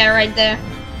 Yeah, right there.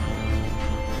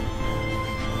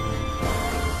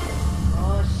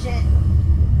 Oh shit.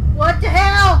 What the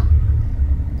hell?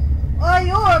 Oh,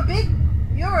 you're a big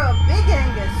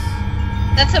Angus.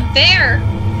 That's a bear.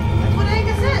 That's what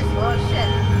Angus is. Oh shit.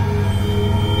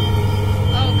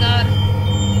 Oh god.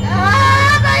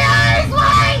 Ah, my eyes,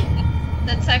 why?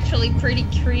 That's actually pretty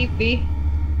creepy.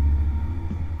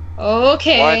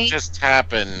 Okay. What just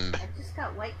happened? I just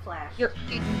got white flash. Your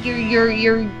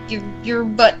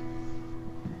butt.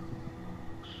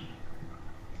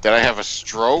 Did I have a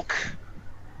stroke?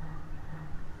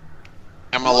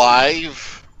 I'm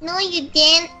alive? No, you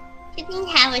didn't. You didn't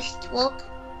have a stroke.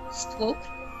 Stroke?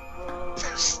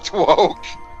 Stroke?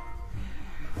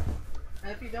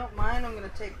 If you don't mind, I'm gonna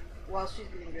take, while she's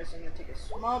getting dressed, I'm gonna take a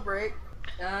small break.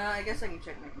 I guess I can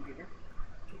check my computer.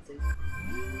 Let's see.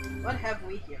 What have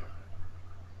we here?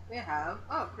 We have,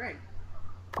 oh, great.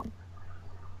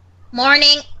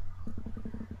 Morning.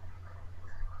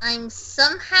 I'm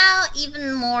somehow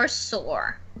even more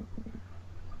sore.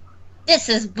 This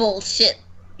is bullshit.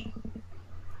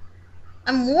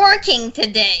 I'm working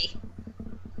today.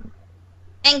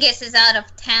 Angus is out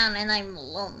of town and I'm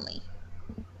lonely.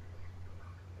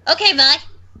 Okay, bye.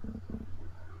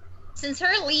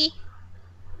 Sincerely,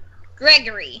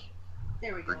 Gregory.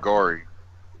 There we go. Gregory.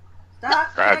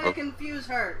 Stop trying to Greg- confuse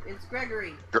her. It's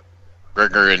Gregory.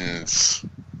 Gregorians.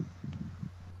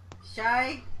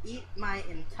 Shy, eat my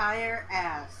entire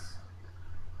ass.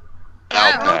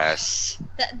 I'll pass.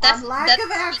 On lack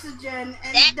of oxygen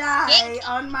and die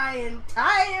on my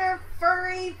entire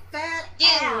furry fat Dude,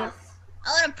 ass. I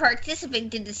want to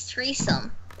participate in this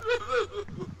threesome.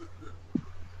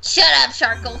 Shut up,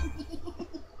 Sharkle.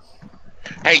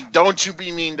 Hey, don't you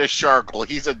be mean to Sharkle.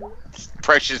 He's a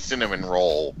precious cinnamon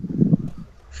roll.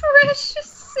 Precious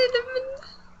cinnamon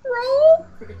roll?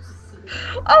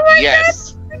 Oh my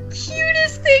Yes. god, that's the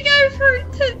cutest thing I've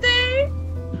heard today.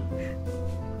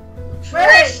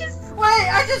 Wait,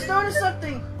 I just noticed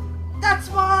something. That's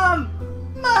Mom.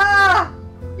 Ma,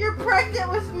 you're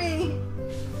pregnant with me.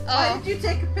 Why did you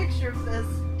take a picture of this?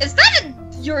 Is that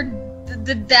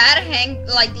the dad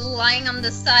lying on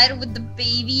the side with the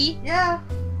baby? Yeah.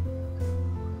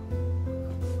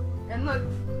 And look,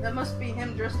 that must be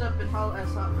him dressed up in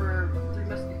for Three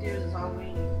Musketeers as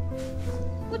Halloween.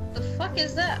 What the fuck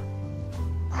is that?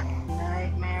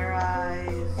 Nightmare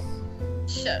eyes.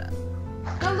 Shut up.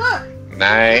 Oh look!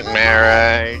 Nightmare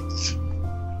eyes.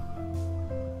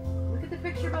 Look at the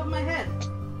picture above my head.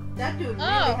 That dude really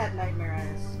had nightmare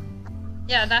eyes.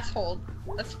 Yeah, that's Hold.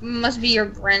 That must be your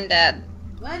granddad.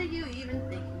 What are you even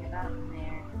thinking about in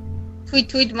there? Tweet,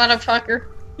 tweet, motherfucker.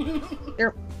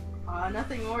 Here.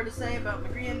 Nothing more to say about my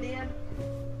granddad?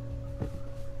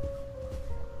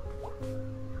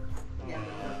 Yeah.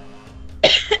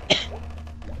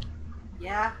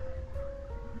 Yeah?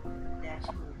 That's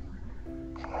cool.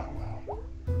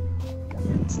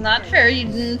 It's not fair you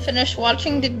didn't finish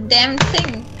watching the damn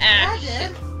thing. Ah, I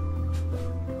did.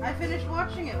 I finished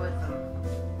watching it with him.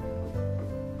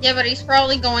 Yeah, but he's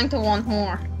probably going to want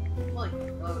more. Like,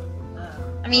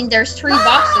 I mean, there's 3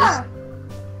 boxes.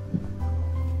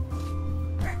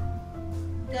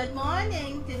 Good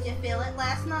morning. Did you feel it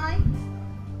last night?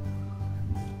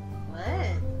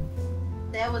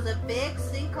 What? There was a big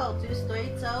sinkhole 2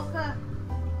 streets over.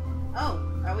 Oh,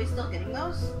 are we still getting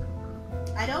those?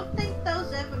 I don't think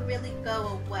those ever really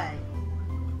go away.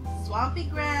 Swampy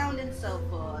ground and so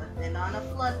forth, and on a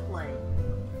floodplain.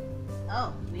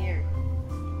 Oh, weird.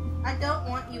 I don't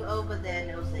want you over there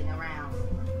nosing around.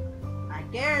 I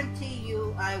guarantee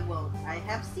you I won't. I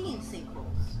have seen sinkholes.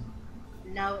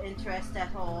 No interest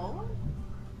at all?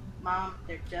 Mom,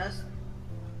 they're just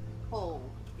holes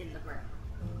in the ground.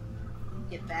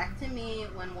 Get back to me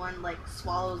when one, like,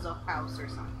 swallows a house or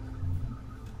something.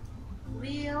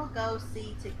 We'll go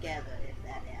see together if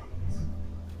that happens.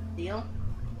 Deal?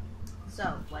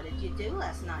 So, what did you do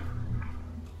last night?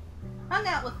 Hung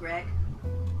out with Greg.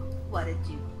 What did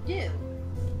you do?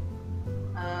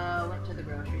 Went to the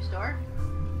grocery store.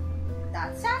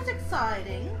 That sounds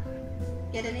exciting.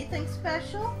 Get anything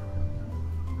special?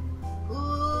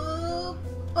 Ooh,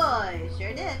 boy,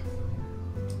 sure did.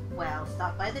 Well,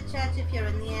 stop by the church if you're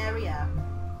in the area.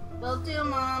 Will do,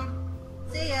 Mom.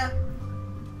 See ya.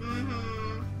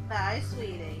 Bye,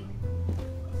 sweetie.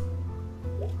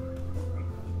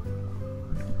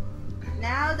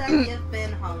 Now that you've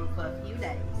been home for a few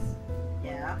days,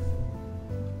 yeah?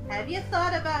 Have you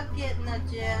thought about getting a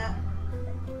job?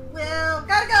 Well,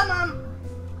 gotta go, Mom!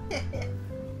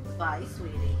 Bye,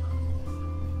 sweetie.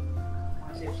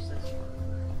 I'll see what she says.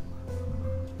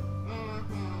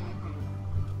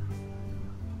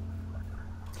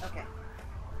 Okay.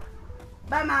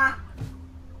 Bye, Ma!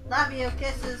 Love you,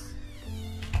 kisses!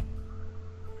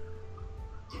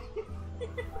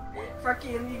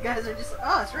 Frucky and you guys are just,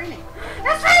 oh, it's raining!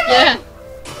 It's raining! Yeah.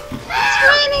 It's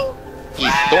raining!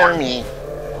 He's stormy.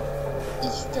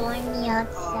 It's stormy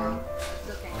outside. It's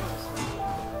okay.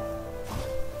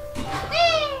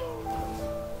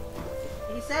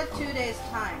 He said 2 days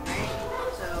time, right?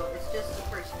 So it's just the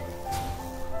first day.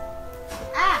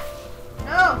 Ah!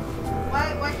 No!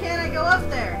 Why can't I go up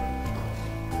there?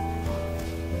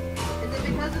 Is it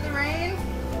because of the rain?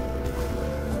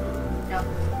 No.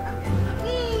 I'm good.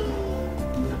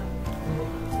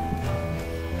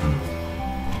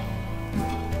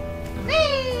 Whee!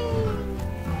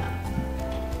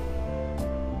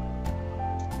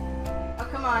 Oh,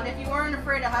 come on. If you weren't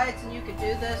afraid of heights and you could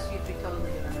do this, you'd be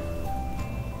totally good at it.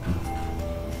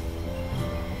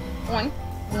 Boing,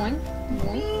 boing,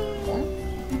 boing, boing.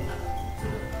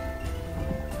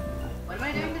 What am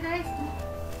I doing today?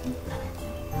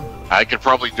 I could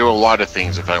probably do a lot of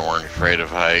things if I weren't afraid of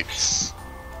heights.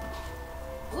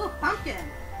 Ooh, pumpkin.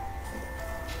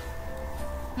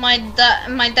 My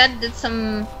dad did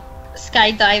some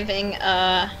skydiving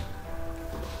at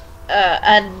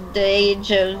the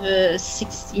age of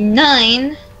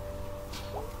 69.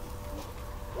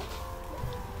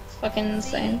 It's fucking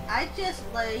insane. I just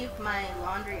leave my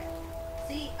laundry.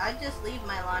 I just leave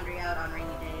my laundry out on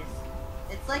rainy days.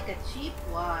 It's like a cheap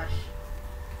wash.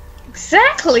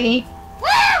 Exactly.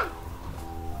 Woo!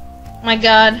 My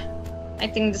God, I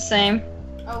think the same.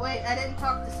 Oh wait, I didn't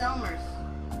talk to Selmers.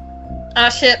 Ah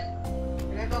shit. I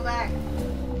gotta go back.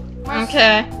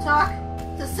 Okay. Talk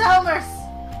to Selmers.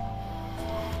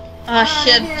 Ah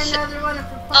shit. Hear another one of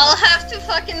her poems. I'll have to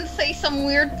fucking say some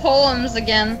weird poems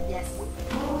again. Yes.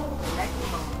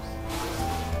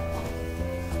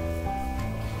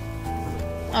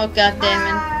 Oh god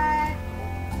damn it.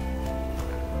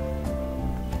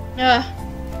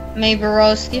 Maybe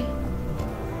Roski.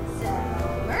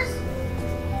 Selmers.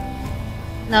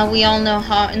 Now we all know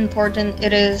how important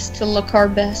it is to look our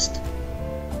best.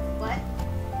 What?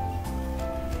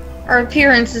 Our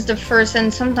appearance is the first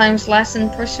and sometimes last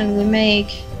impression we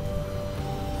make.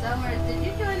 Selmers, did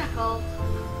you join a cult?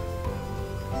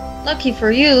 Lucky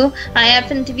for you, I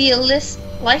happen to be a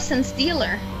licensed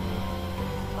dealer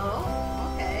Oh,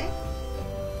 okay.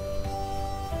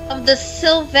 of the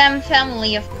Sylvam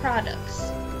family of products.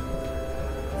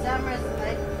 Selmers,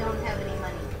 I don't have any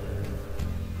money.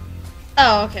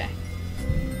 Oh, okay.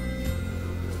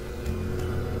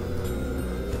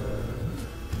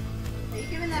 Are you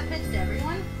giving that pitch to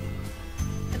everyone?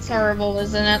 It's horrible,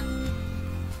 isn't it?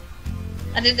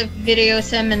 I did a video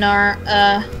seminar,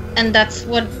 and that's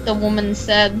what the woman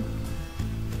said.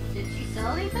 Did she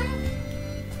sell anything?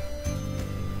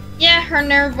 Yeah, her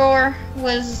neighbor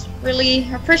was really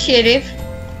appreciative.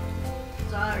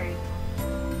 Sorry.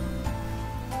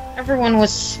 Everyone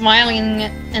was smiling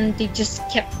and they just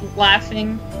kept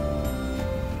laughing.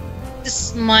 Just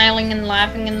smiling and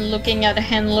laughing and looking at the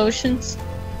hand lotions.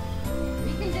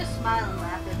 You can just smile and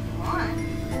laugh if you want.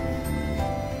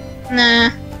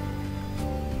 Nah.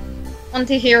 Want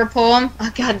to hear a poem?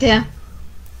 Oh goddamn.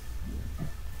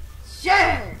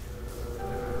 Sure!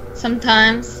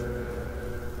 Sometimes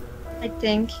I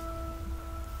think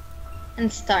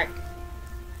and start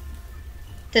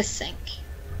to sink.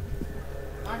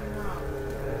 Oh no.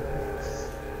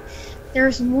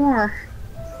 There's more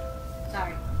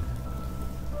Sorry.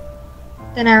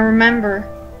 than I remember.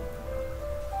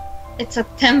 It's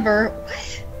September.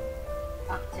 What?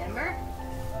 October?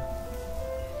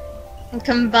 And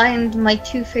combined my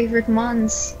two favorite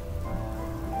months.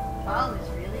 Fall is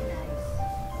really nice.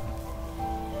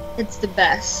 It's the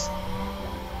best.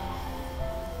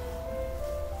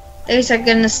 Days are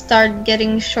gonna start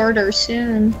getting shorter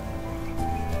soon.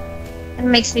 It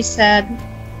makes me sad.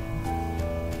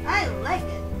 I like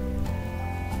it.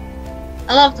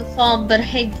 I love the fall, but I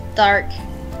hate the dark.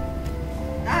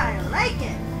 I like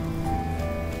it.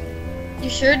 You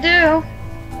sure do.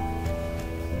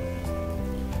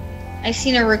 I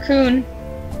seen a raccoon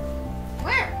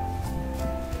Where?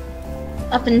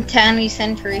 up in Tanny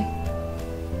Century.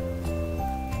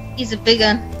 He's a big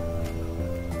one.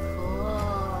 Cool.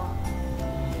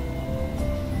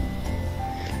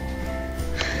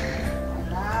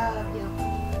 I love you.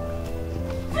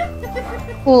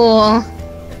 Cool.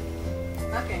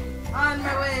 Okay, on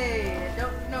my way.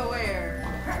 Don't know where.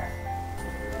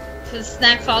 To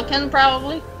Snack Falcon,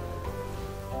 probably.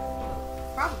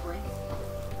 Probably.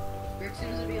 Rick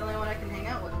seems to be the only one I can hang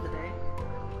out with today.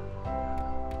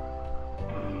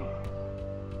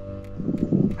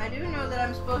 I do know that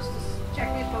I'm supposed to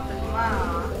check me up with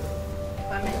Ma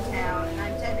if I'm in town, and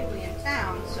I'm technically in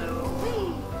town, so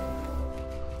whee!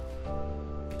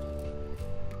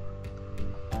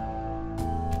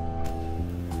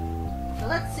 So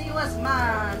let's see what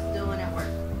Ma's doing at work.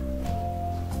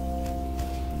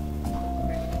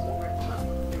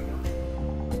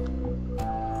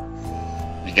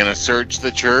 You gonna search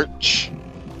the church?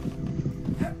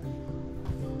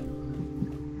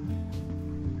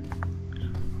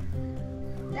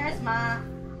 There's Ma.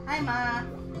 Hi, Ma.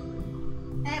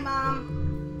 Hey,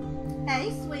 Mom.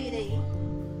 Hey, sweetie.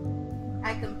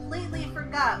 I completely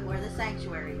forgot where the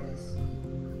sanctuary is.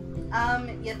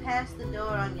 You passed the door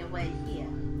on your way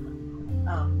here.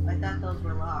 Oh, I thought those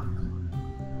were locked.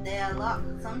 They are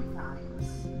locked sometimes.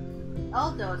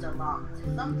 All doors are locked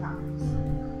sometimes.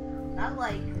 Not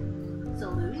like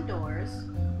saloon doors.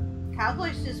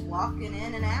 Cowboys just walking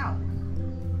in and out.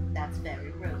 That's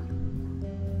very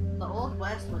rude. The Old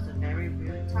West was a very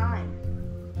rude time.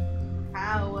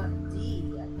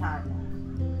 Howdy, partner.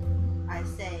 I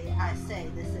say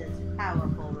this is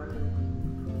powerful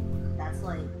rude. That's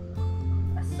like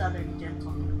a southern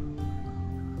gentleman.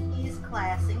 He's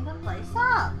classing the place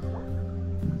up.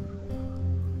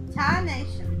 Thai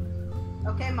Nation.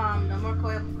 Okay, Mom, no more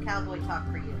cowboy talk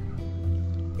for you.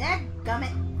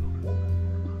 Dadgummit.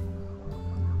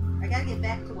 I gotta get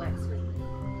back to work, sweetie.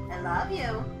 I love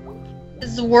you.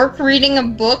 Is work reading a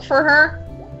book for her?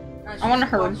 She's I want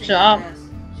her watching job. the desk.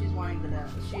 She's wanting the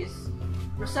desk. She's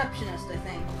receptionist, I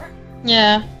think.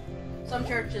 Yeah. Some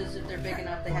churches, if they're big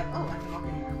enough, they have. Oh, I can walk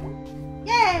in here.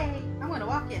 Yay! I'm gonna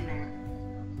walk in there.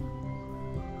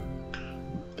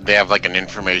 They have like an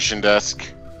information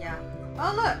desk. Yeah.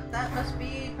 Oh look, that must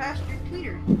be Pastor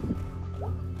Tweeter.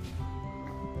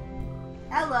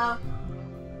 Hello.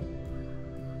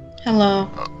 Hello.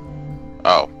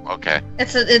 Oh, okay.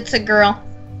 It's a girl.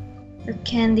 You're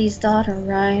Candy's daughter,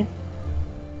 right?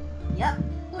 Yep.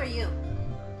 Who are you?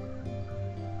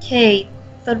 Kate,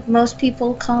 but most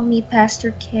people call me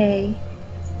Pastor K.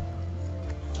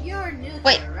 You're new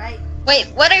Wait. here, right? Wait,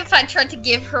 what if I tried to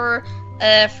give her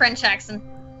a French accent?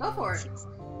 Go for it.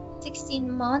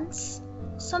 16 months?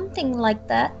 Something like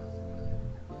that.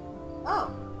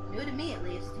 Oh, new to me at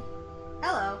least.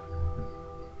 Hello.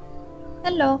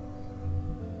 Hello.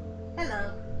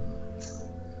 Hello.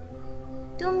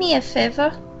 Do me a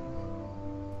favor.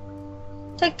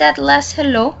 Take that last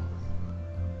hello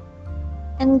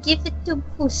and give it to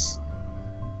Bruce.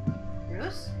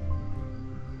 Bruce?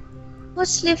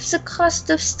 Bruce lives across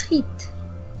the street.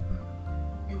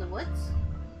 In the woods?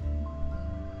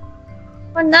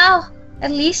 For now,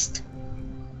 at least.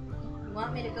 You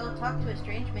want me to go talk to a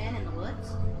strange man in the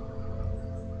woods?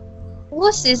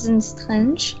 Bruce isn't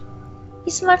strange.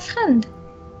 He's my friend.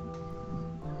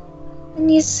 And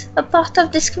he's a part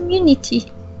of this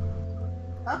community.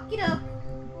 Okie doke.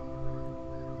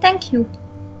 Thank you.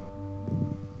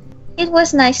 It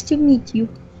was nice to meet you.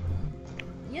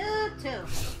 You too.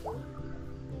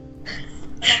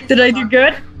 Did I do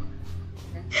good?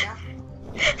 Yeah.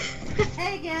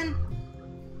 Hey again.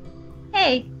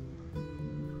 Hey.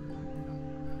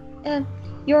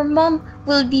 Your mom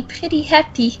will be pretty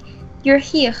happy you're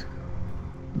here.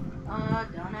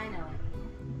 Don't I know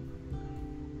it?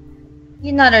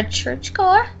 You're not a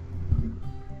churchgoer?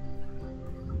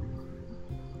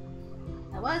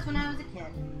 was when I was a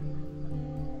kid.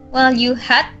 Well, you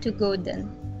had to go then.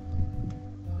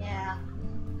 Yeah.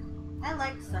 I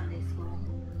liked Sunday school.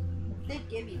 They'd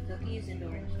give you cookies and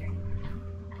orange drink.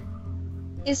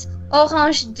 Is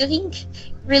orange drink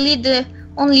really the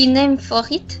only name for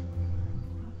it?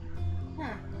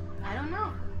 Huh. I don't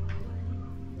know.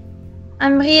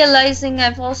 I'm realizing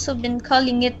I've also been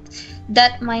calling it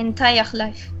that my entire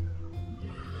life.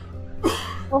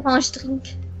 Orange drink.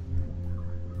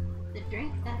 The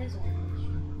drink that is orange.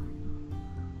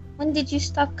 When did you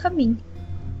stop coming?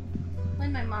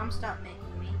 When my mom stopped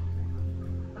making me.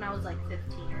 When I was like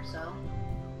 15 or so.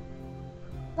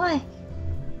 Why?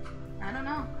 I don't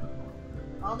know.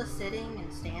 All the sitting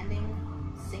and standing.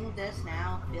 Sing this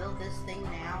now. Build this thing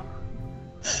now.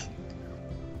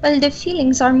 Well, the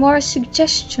feelings are more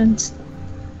suggestions.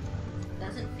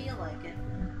 Doesn't feel like it.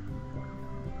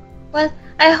 Well,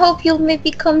 I hope you'll maybe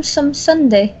come some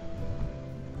Sunday.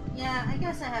 Yeah, I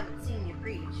guess I haven't seen you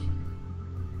preach.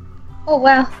 Oh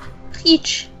wow,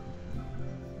 preach.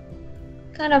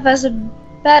 Kind of has a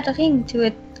bad ring to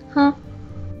it, huh?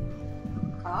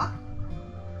 Talk?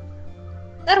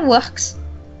 That works.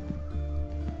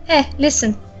 Hey,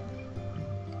 listen.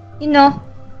 You know,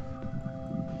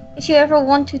 if you ever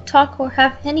want to talk or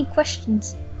have any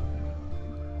questions,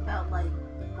 About, like,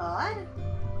 God?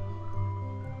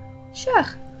 sure.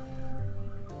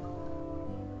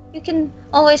 You can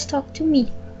always talk to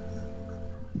me.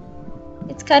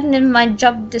 It's kind of in my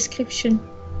job description.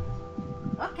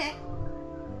 Okay.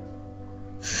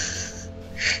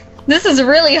 This is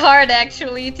really hard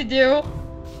actually to do.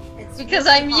 It's Because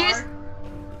really I'm hard. used-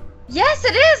 Yes,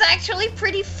 it is actually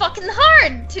pretty fucking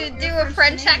hard to You're do a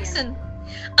French Canadian. accent.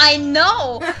 I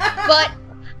know, but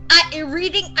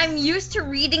I'm used to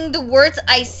reading the words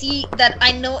I see that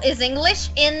I know is English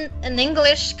in an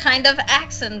English kind of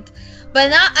accent. But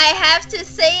now I have to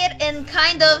say it in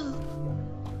kind of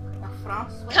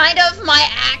my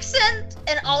accent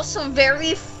and also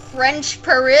very French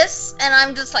Paris, and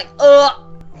I'm just like, ugh.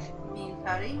 You mean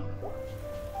Paris?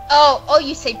 Oh,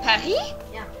 you say Paris?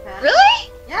 Yeah, Paris.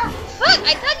 Really? Yeah. Fuck,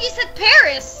 I thought you said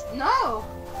Paris. No.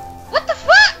 What the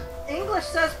fuck? English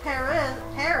says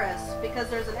Paris because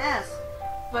there's an S,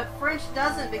 but French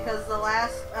doesn't because the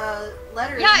last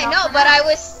letter is Yeah, I not know, but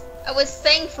pronounced. I was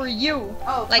saying for you,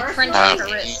 Oh, like French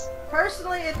personally- Paris.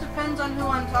 Personally, it depends on who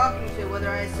I'm talking to, whether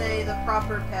I say the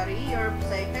proper Paris or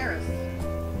say Paris.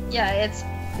 Yeah, it's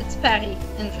Paris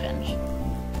in French.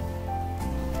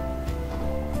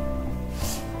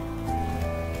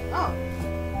 Oh.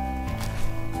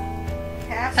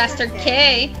 Pastor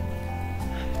K.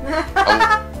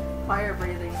 Fire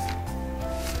breathing.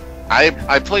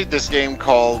 I played this game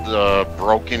called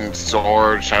Broken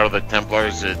Sword, Shadow of the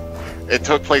Templars. It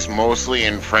took place mostly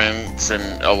in France,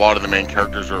 and a lot of the main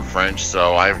characters were French,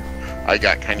 so I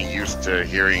got kind of used to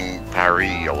hearing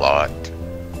Paris a lot.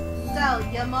 So,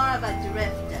 you're more of a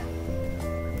drifter.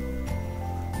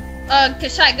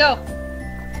 Kashai, go.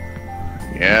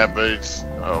 Yeah, but it's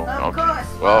Of okay. course.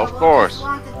 Well, of we course. just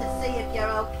wanted to see if you're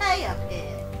okay up here.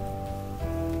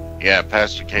 Yeah,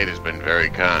 Pastor Kate has been very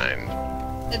kind.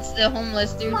 It's the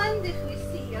homeless dude. Mind if we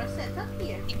see your setup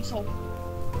here? So,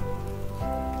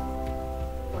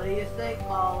 What do you think,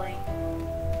 Molly?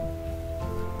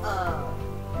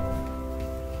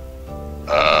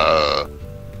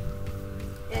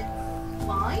 It's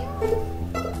fine?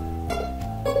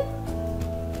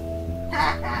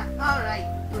 Alright,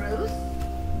 Bruce.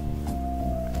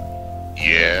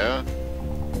 Yeah.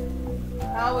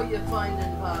 How are you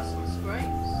finding Possum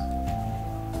Springs?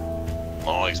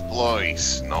 Nice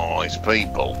place, nice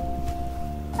people.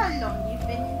 How long you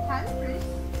been in town, Bruce?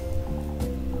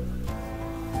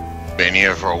 Been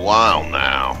here for a while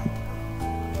now.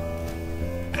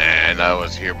 And I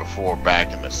was here before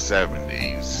back in the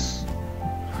 70s.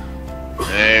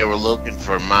 They were looking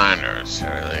for miners, or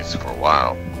at least for a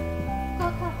while.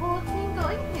 Got the whole thing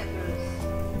going here, Bruce.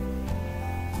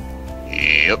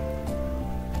 Yep.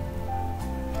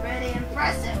 Pretty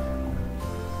impressive.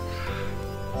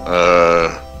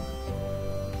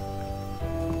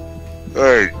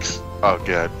 Thanks. Oh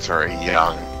god, sorry,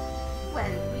 young.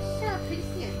 Well, we sure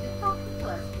appreciate you talking to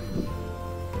us, Bruce.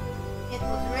 It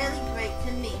was really great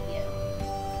to meet you.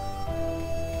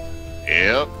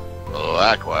 Yep,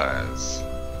 likewise.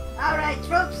 Alright,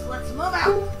 troops, let's move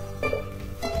out!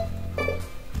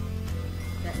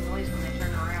 That noise when I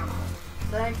turn around.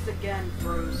 Thanks again,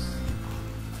 Bruce.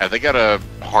 Have they got a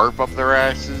harp up their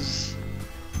asses?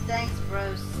 Thanks,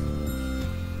 Bruce.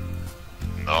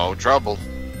 No trouble.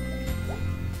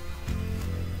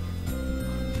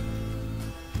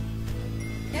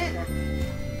 Okay then.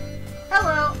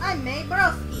 Hello, I'm May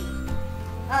Broski.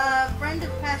 Friend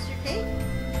of Pastor Kate?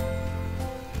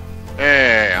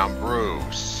 Hey, I'm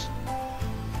Bruce.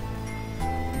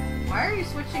 Why are you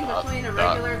switching between a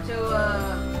regular to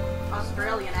a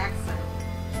Australian accent?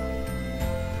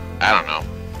 I don't know.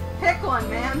 Pick one,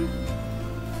 man.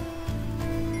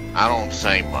 I don't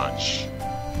say much.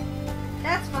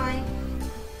 That's fine.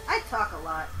 I talk a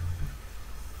lot.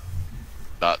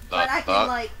 But I can,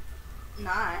 like,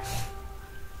 not.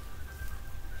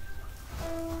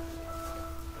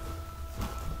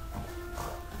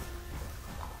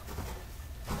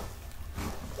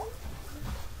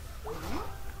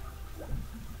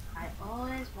 I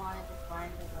always wanted to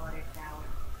find the water tower.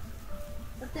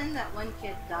 But then that one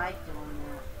kid died doing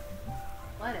that.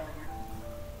 Whatever.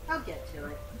 I'll get to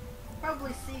it.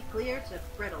 Probably see clear to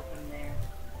Brittle from there.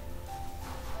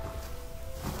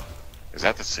 Is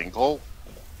that the sinkhole?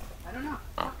 I don't know.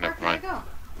 Oh, How far never can I mind. go?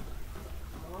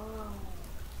 Whoa.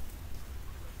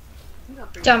 You go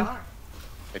pretty Jump. far.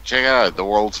 Hey, check it out. The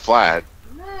world's flat.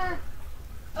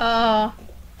 Nah.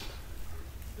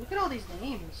 Look at all these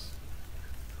names.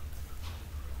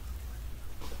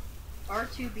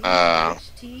 R2B,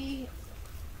 HT,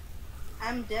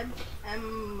 Amdeb,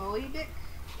 Moebic,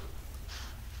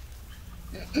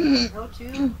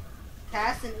 O2,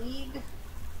 Cass and Eeg,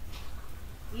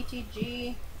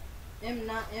 ETG,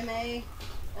 MA,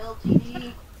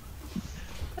 LTD.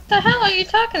 What the hell are you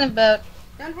talking about?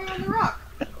 Down here on the rock.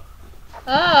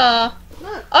 Oh.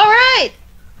 Look. Alright!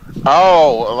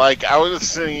 Oh, like I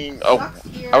was thinking. Oh, Sucks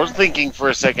here. I was thinking for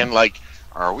a second. Like,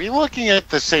 are we looking at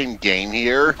the same game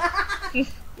here?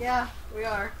 Yeah, we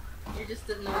are. You just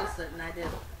didn't notice it, and I did.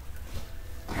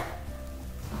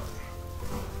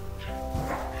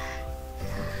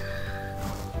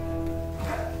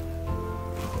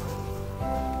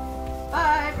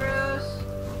 Bye, Bruce.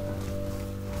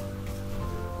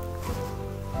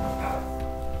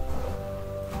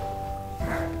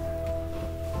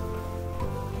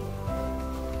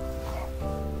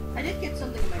 I did get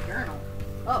something in my journal.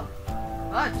 Oh.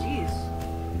 Oh, jeez.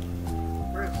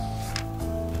 Bruce.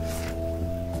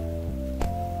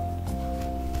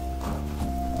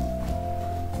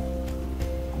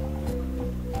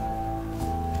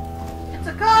 It's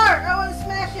a car! I want to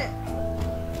smash it!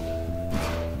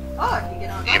 Oh, I can get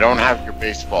on. You don't have your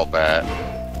baseball bat.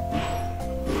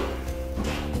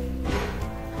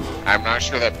 I'm not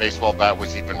sure that baseball bat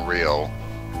was even real.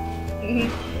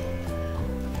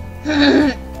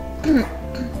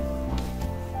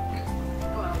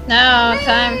 Now,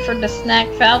 time for the snack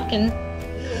falcon.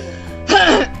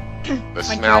 The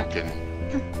Snalkin.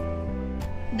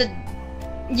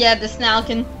 The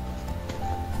snalkin.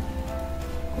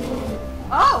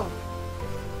 Oh!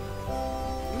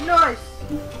 Nice!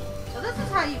 So this is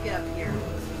how you get up here.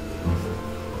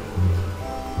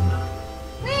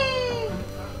 Whee!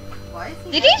 Why is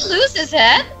he... Did he lose his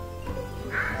head?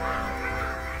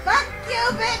 Fuck you,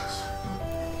 bitch!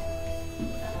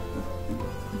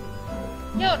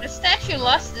 Yo, the statue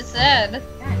lost its head.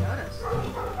 Yeah, I noticed. Oh.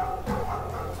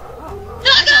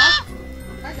 Doggo!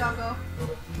 Hi, doggo.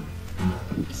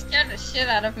 He scared the shit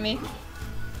out of me.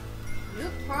 New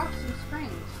props and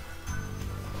springs.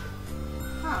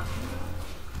 Huh.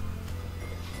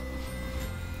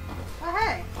 Oh,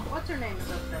 hey. What's her name is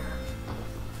up there?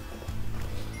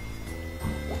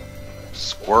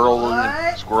 Squirrel.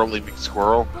 What? Squirrely big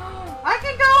squirrel. I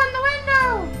can go in the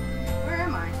window! Where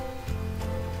am I?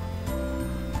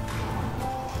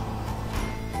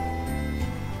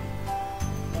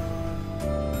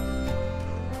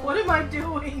 What am I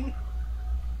doing?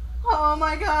 Oh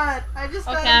my god, I just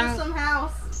got Okay, into I'm- some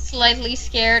house. Slightly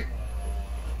scared.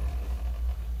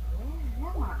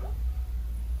 Where am I?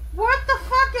 What the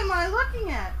fuck am I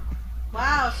looking at?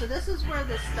 Wow, so this is where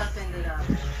this stuff ended up.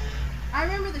 I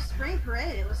remember the spring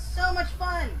parade, it was so much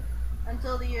fun!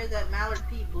 Until the year that Mallard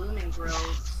P.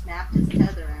 Bloominggrove snapped his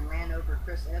tether and ran over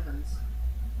Chris Evans.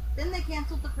 Then they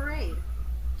canceled the parade.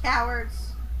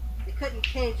 Cowards! They couldn't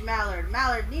cage Mallard.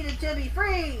 Mallard needed to be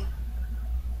free!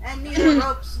 And neither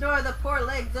ropes nor the poor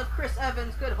legs of Chris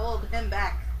Evans could hold him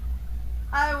back.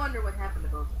 I wonder what happened to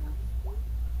both of them.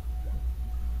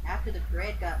 After the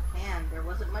parade got panned, there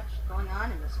wasn't much going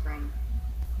on in the spring.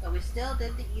 But we still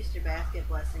did the Easter basket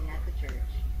blessing at the church.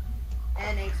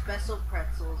 And ate special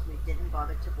pretzels. We didn't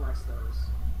bother to bless those.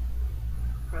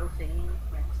 Profane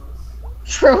pretzels.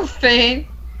 Profane.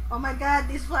 Oh my god,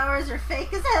 these flowers are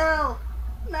fake as hell!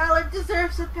 Mallard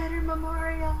deserves a better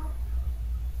memorial.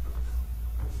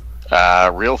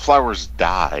 Real flowers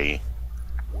die.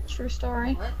 True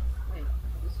story. What? Wait,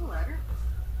 is this a ladder?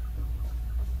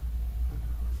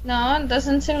 No, it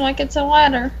doesn't seem like it's a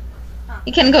ladder. Huh.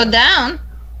 You can go down.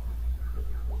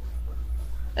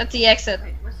 That's the exit.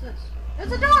 Wait, what's What's this?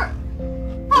 There's a door!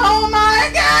 Oh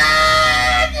my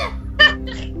god!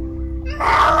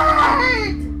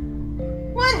 Mallard!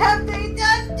 What have they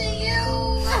done to you?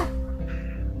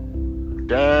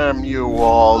 Damn you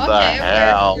all the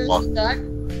hell. You're stuck.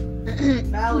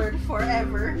 Mallard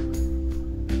forever.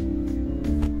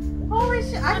 Holy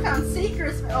shit, I found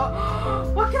secrets.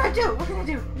 Oh, what can I do? What can I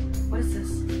do? What is this?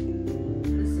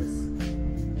 What is this?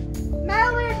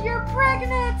 Mallard, you're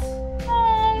pregnant!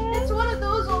 It's one of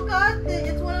those god things.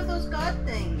 It's one of those god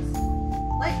things.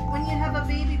 Like when you have a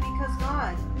baby because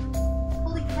God.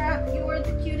 Holy crap, you are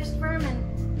the cutest vermin.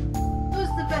 Who's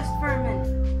the best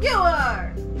vermin? You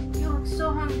are! You look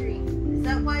so hungry. Is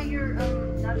that why you're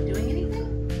not doing anything?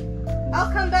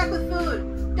 I'll come back with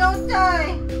food. Don't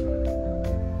die!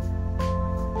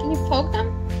 Can you poke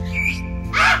them?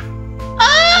 Ah!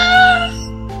 Ah!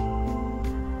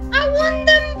 I want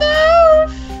them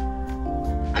both!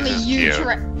 I'm a huge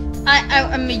rat.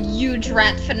 I'm a huge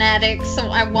rat fanatic, so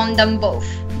I want them both.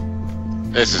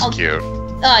 This is cute.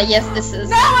 Yes, this is.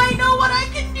 Now I know what I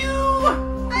can do!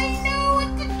 I know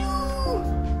what to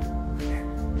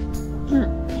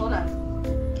do! Hold on.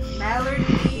 Mallard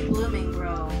Bee Blooming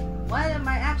Grove. One of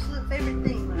my absolute favorite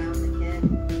things when I was a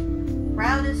kid.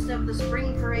 Proudest of the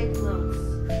spring parade floats.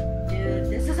 Dude,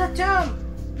 this is a tomb!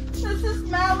 This is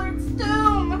Mallard's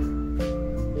tomb!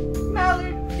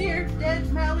 Mallard, dear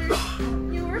dead Mallard,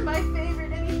 you were my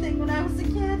favorite anything when I was a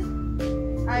kid.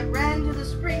 I ran to the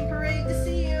spring parade to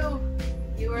see you.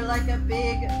 You were like a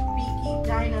big, beaky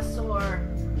dinosaur.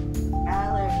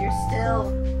 Mallard, you're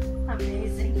still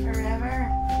amazing forever.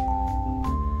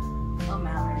 Oh,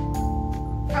 Mallard.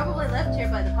 Probably left here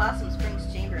by the Possum Springs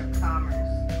Chamber of Commerce.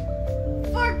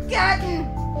 Forgotten!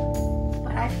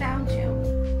 But I found you.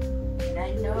 And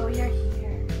I know you're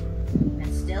here.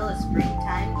 And still a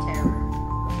springtime terror.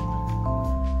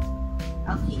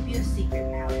 I'll keep you a secret,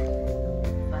 Mallard.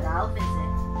 But I'll visit.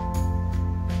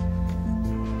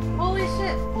 Holy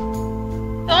shit!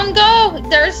 Don't go!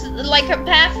 There's like a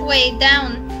pathway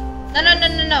down.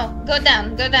 No. Go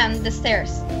down the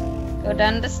stairs. Go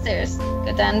down the stairs.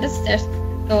 Go down the stairs.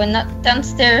 Going up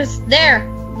downstairs. There!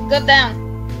 Go down.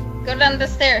 Go down the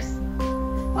stairs.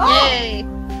 Oh! Yay!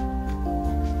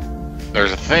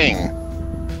 There's a thing.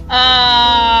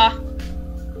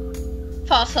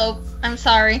 False hope. I'm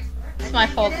sorry. It's my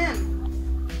fault.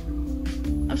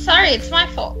 I'm sorry, it's my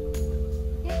fault.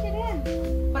 Can't get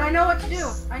in. But I know what to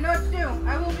do. I know what to do.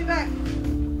 I will be back.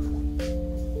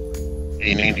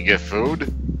 You need to get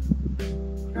food?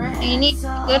 Do you need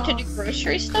to go to the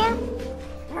grocery store?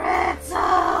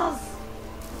 Pretzels!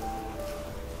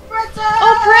 Pretzels!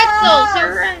 Oh, pretzels!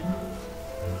 Alright.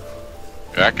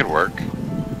 That could work.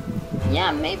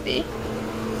 Yeah, maybe.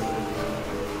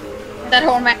 That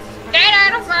whole man. Get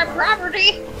out of my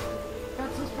property!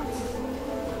 Pretzels, pretzels.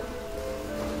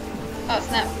 Oh,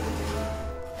 snap.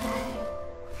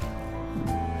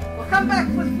 We'll come back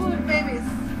with food, babies.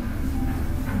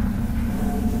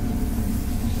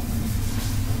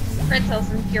 Pretzels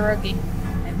and pierogi.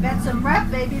 I bet some rat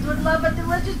babies would love a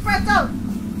delicious pretzel.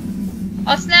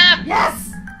 Oh, snap!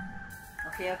 Yes!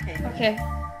 Okay. Okay.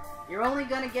 You're only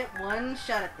gonna get one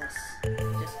shot at this.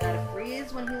 You just gotta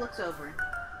freeze when he looks over.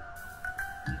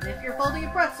 Even if you're holding a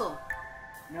pretzel,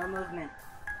 no movement.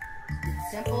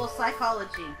 It's simple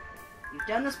psychology. You've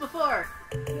done this before.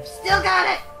 You've still got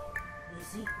it!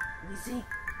 Easy.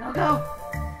 Go.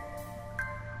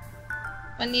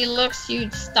 When he looks, you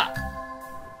stop.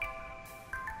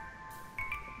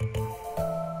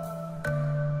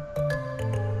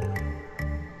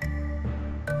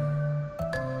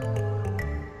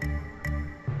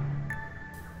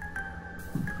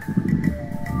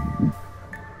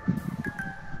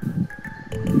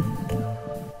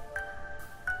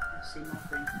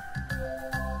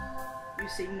 You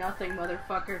see nothing,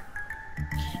 motherfucker.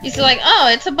 He's like, oh,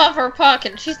 it's above her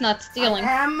pocket. She's not stealing.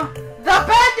 I am the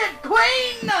Bandit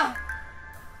Queen!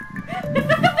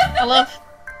 I love...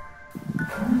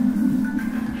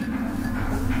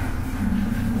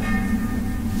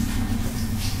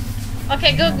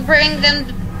 Okay, go bring them...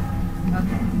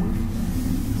 Okay.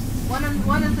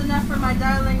 One is enough for my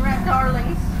darling rat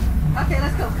darlings. Okay,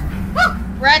 let's go. Woo!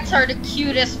 Rats are the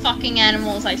cutest fucking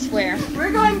animals, I swear.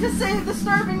 We're going to save the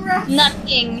starving rats.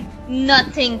 Nothing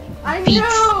I beats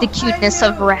knew, the cuteness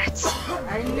of rats.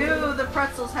 I knew the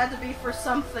pretzels had to be for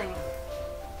something.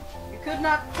 You could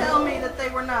not tell me that they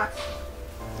were not.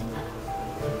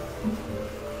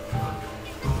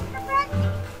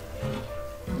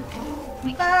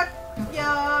 Back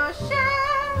your shell.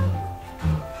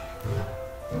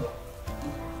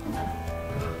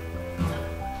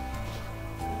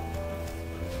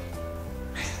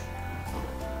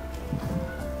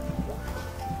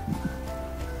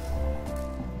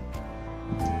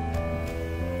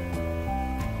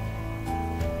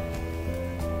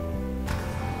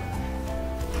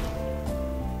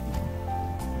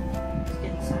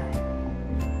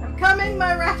 coming,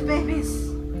 my rat babies!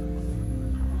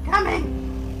 Coming!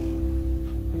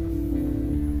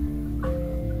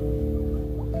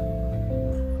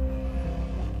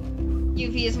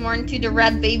 Yuvi is more into the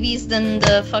rat babies than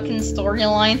the fucking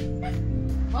storyline.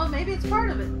 Well, maybe it's part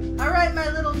of it. Alright, my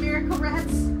little miracle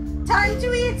rats. Time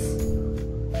to eat!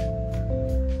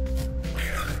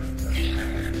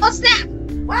 Oh snap!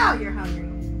 Wow, you're hungry.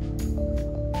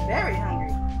 Very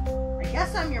hungry. I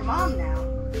guess I'm your mom now.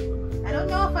 I don't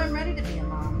know if I'm ready to be a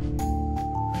mom.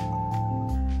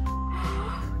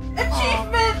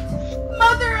 Achievement!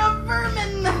 Mother of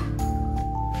vermin!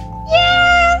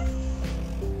 Yes!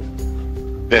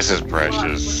 This is What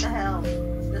precious. the hell?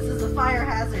 This is a fire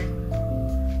hazard.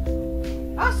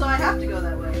 Oh, so I have to go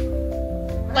that way.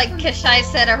 Like Kashai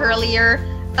said earlier,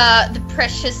 the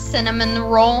precious cinnamon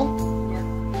roll.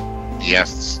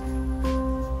 Yes.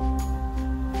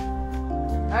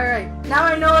 Alright, now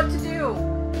I know what to do.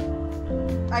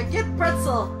 I get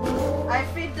pretzel. I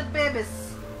feed the babies.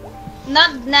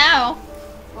 Not now.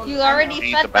 Well, You I already know.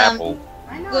 Eat fed the them. apple.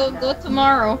 I know Go that.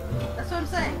 tomorrow. That's what I'm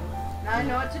saying. Now I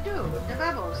know what to do with the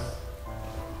babbles.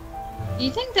 Do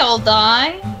you think they'll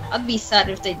die? I'd be sad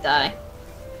if they die.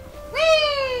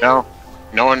 Whee! No.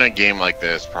 No in a game like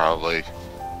this, probably.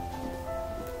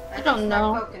 I don't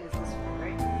know. Poking is this one,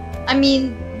 right? I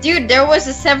mean, dude, there was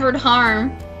a severed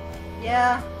arm,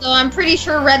 Yeah. so I'm pretty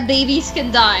sure red babies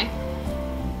can die.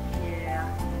 Yeah.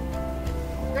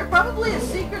 They're probably a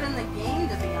secret in the game,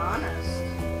 to be honest.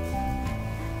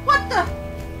 What the?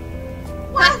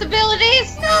 What?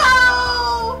 Possibilities?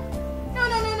 No! No,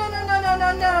 no, no, no, no, no, no,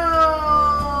 no, no!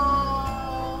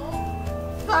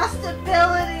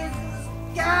 Possibilities is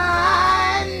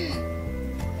gone!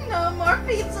 No more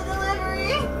pizza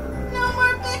delivery! No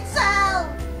more pizza!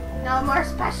 No more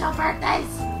special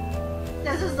birthdays!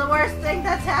 This is the worst thing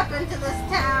that's happened to this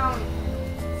town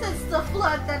since the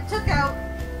flood that took out...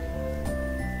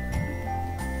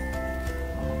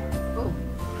 Ooh.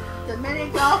 The mini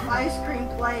golf ice cream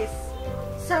place.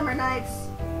 Summer nights,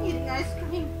 eating ice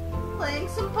cream, playing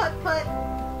some putt-putt,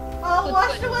 all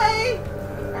washed away!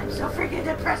 I'm so freaking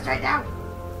depressed right now!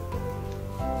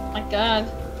 My god.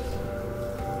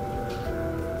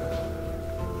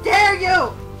 Dare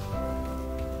you!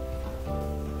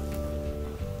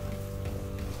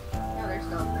 No, they're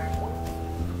still up there.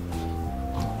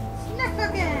 Snack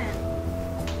again!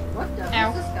 What the?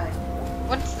 Ow. Who's this guy?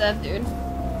 What's that, dude?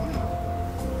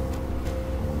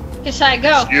 Kashai,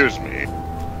 go! Excuse me.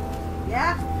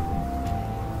 Yeah?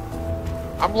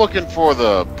 I'm looking for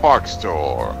the park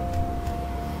store.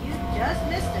 You just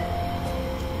missed it.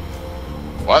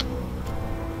 What?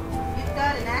 You've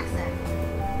got an accent.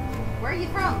 Where are you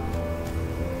from?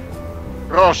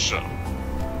 Russia.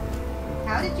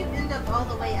 How did you end up all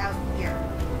the way out here?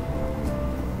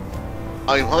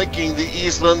 I'm hiking the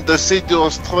Island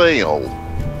Deciduous Trail.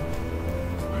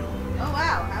 Oh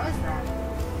wow, how is that?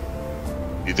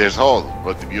 It is hot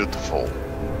but beautiful.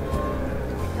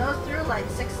 It goes through like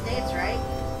 6 states, right?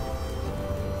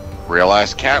 Real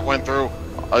ass cat went through.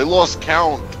 I lost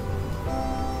count. I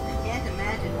can't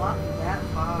imagine walking that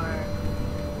far.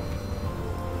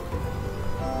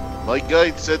 My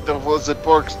guide said there was a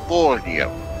park store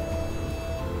here.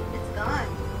 It's gone.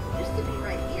 It used to be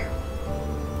right here.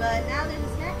 But now there's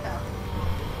a snack shop.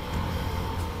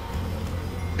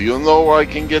 Do you know where I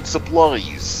can get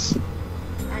supplies?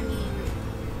 I mean,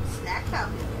 snack shop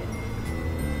is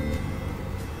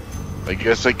good. I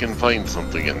guess I can find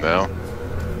something in there.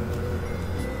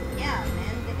 Yeah,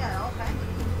 man, they got all kinds of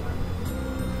good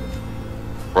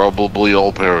stuff. Probably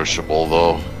all perishable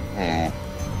though.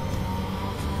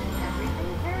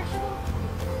 Everything perishable?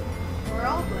 We're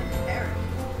all going to perish.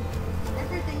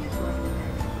 Everything is going to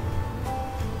perish.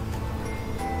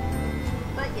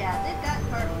 But yeah, they've got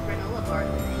granola bar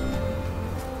thing.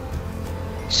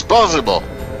 Spazable.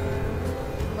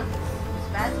 What's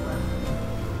spasma?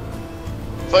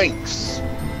 Thanks.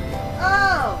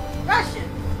 Oh, Russian!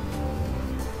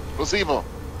 Spasibo.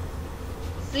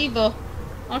 Sibo.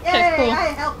 Okay, Yay, cool.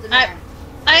 I helped a man.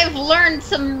 I've learned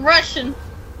some Russian.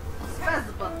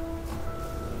 Spasma.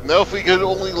 Now if we could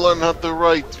only learn how to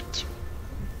write it.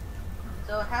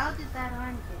 So how did that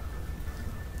arm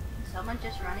get? Someone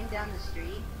just running down the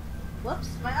street? Whoops,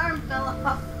 my arm fell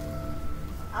off.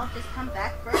 I'll just come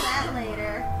back for that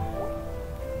later.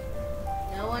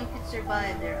 No one could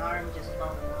survive their arm just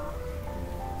falling off.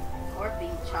 Or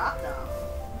being chopped off.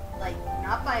 Like,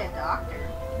 not by a doctor.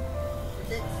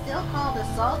 Is it still called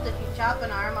assault if you chop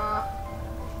an arm off?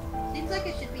 Seems like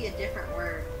it should be a different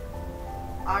word.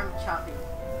 Arm chopping.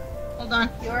 Hold on.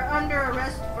 You're under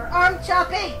arrest for arm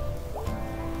chopping!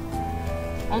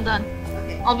 Hold on.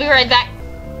 Okay. I'll be right back.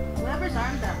 Whoever whose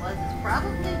arm that was is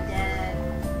probably dead.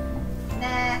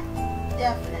 Nah,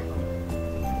 definitely.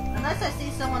 Unless I see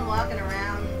someone walking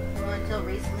around who until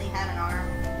recently had an arm.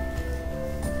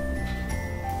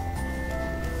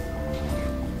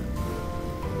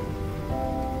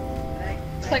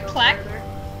 Click, clack.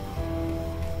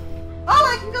 Oh,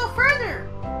 I can go further!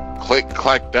 Click,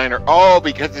 clack, diner. Oh,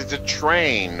 because it's a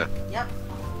train. Yep.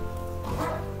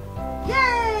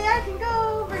 Yay! I can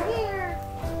go over here!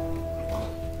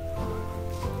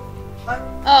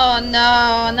 Oh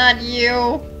no, not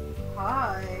you.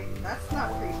 Hi. That's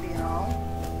not creepy at all.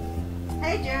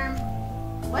 Hey, Germ.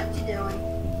 What you doing?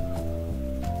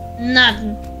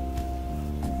 Nothing.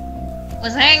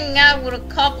 Was hanging out with a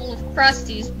couple of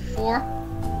crusties before.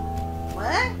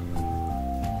 What?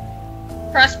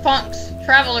 Crust punks,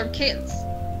 traveler kids.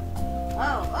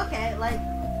 Oh, okay. Like,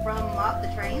 from off the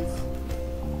trains?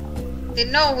 They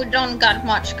know we don't got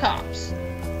much cops.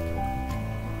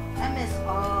 I miss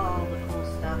all the cool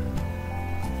stuff.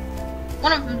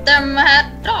 One of them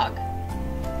had a dog.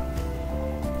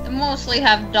 They mostly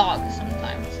have dogs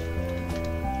sometimes.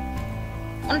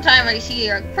 One time I see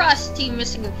a crusty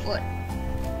missing a foot.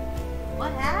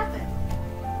 What happened?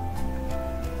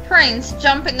 Trains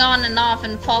jumping on and off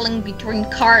and falling between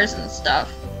cars and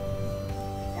stuff.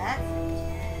 That's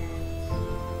intense.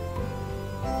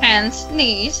 Hands,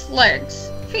 knees, legs,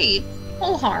 feet,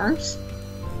 whole arms.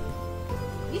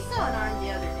 You saw an arm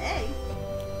the other day.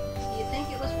 Do you think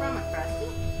it was from a crusty?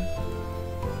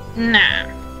 Nah.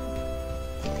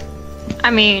 I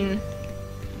mean,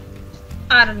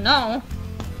 I don't know.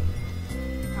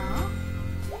 Huh?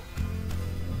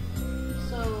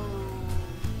 So...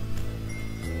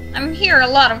 I'm here a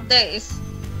lot of days.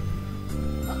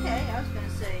 Okay, I was gonna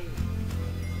say...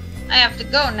 I have to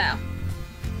go now.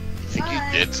 You think you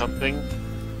Bye. did something?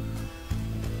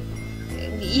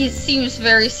 He seems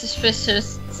very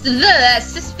suspicious.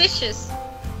 Suspicious.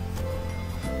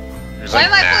 He's Why like,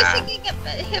 am I nah. voicing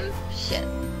him? Shit.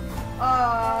 I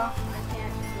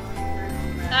can't go any further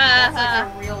than that. That's like a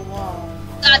real wall.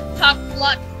 Not talk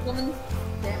luck, woman.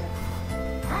 Damn it.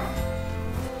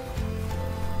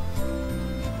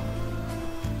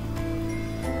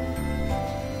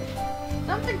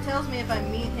 Something tells me if I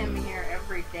meet him here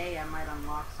every day, I might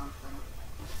unlock something.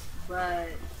 But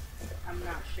I'm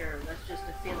not sure. That's just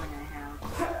a feeling I have.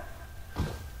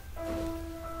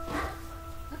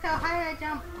 Look how high I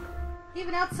jump.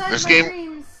 Even outside This my game-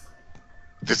 dreams.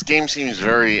 This game seems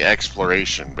very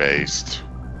exploration based.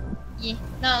 Yeah.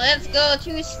 No, let's go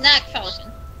to Snack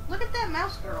Falcon. Look at that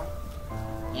mouse girl.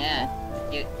 Yeah.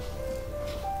 Cute.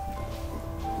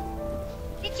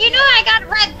 Did you know I got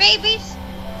rat babies?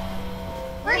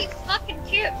 Pretty fucking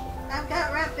cute. I've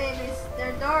got rat babies.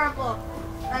 They're adorable.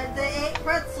 They ate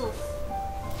pretzels.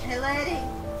 Hey lady.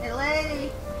 Hey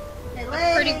lady. Hey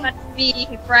lady. Pretty much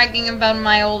me bragging about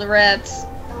my old rats.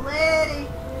 A lady,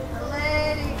 a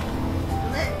lady,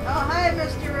 oh hi,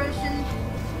 Mr. Russian.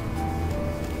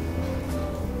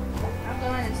 I'm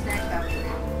going and snack Falcon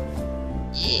now.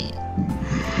 Yeah.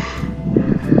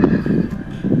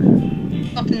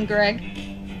 Fucking Greg.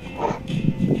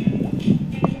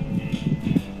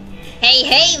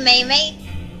 Hey, May.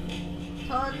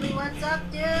 Totally, what's up,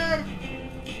 dude?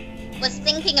 Was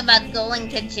thinking about going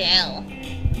to jail.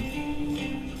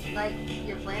 Like,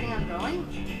 you're planning on going?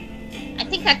 I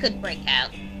think I could break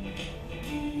out.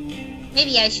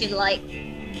 Maybe I should, like,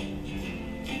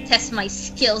 test my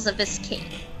skills of escape.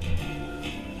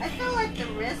 I feel like the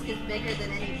risk is bigger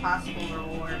than any possible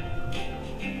reward.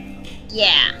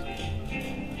 Yeah.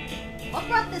 What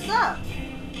brought this up?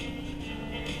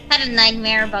 Had a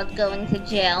nightmare about going to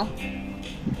jail.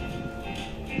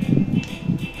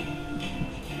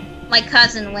 My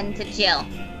cousin went to jail.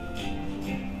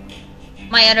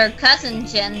 My other cousin,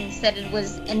 Jen, said it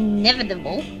was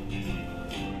inevitable.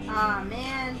 Aw,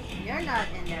 man, you're not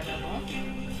inevitable.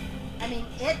 I mean,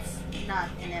 it's not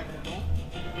inevitable.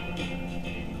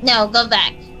 No, go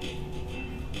back.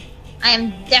 I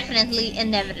am definitely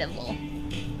inevitable.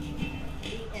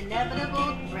 The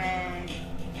inevitable Greg.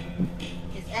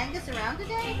 Is Angus around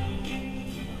today?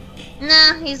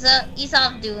 Nah, he's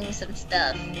off doing some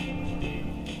stuff.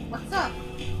 What's up?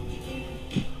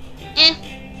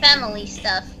 Family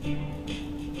stuff.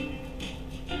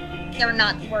 They're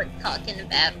not worth talking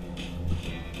about.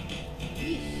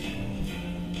 Yeesh.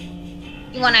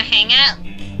 You wanna hang out?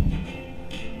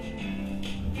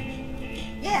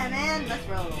 Yeah, man, let's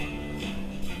roll.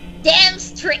 Damn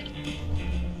straight.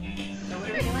 So what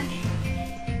are we doing?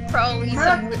 Probably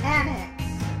some... Mechanics.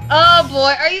 Oh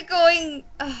boy, are you going...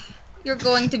 you're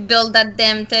going to build that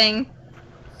damn thing.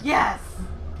 Yes.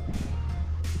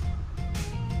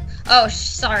 Oh,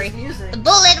 sorry. This music. The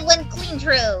bullet went clean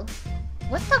through.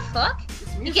 What the fuck?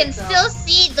 This You music, can though. still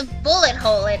see the bullet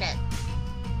hole in it.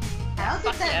 How did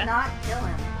Fuck that yeah. not kill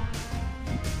him?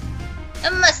 I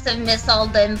must have missed all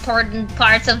the important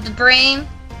parts of the brain.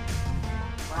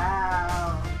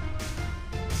 Wow.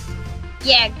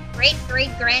 Yeah,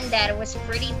 great-great-granddad was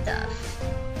pretty tough.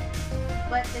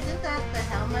 But isn't that the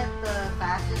helmet the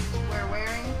fascists were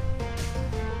wearing?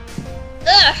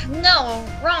 Ugh, no,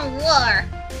 wrong war.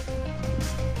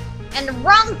 And the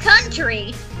wrong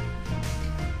country.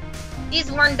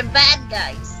 These weren't the bad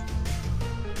guys.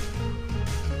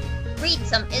 Read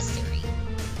some history.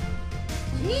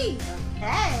 Gee,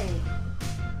 okay.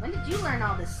 When did you learn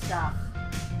all this stuff?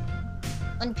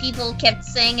 When people kept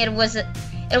saying it was a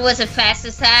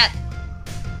fascist hat.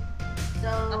 So,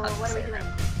 have to what are we say doing?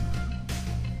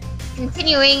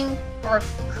 Continuing our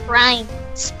crime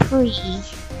spree.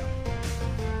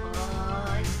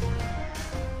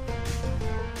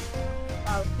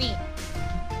 Oh, me.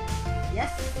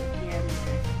 Yes, yeah.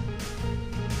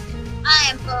 I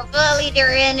am both a leader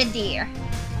and a deer.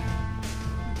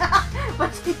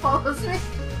 But he follows me.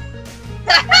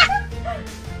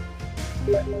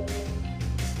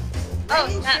 Oh,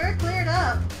 Rain snap. sure cleared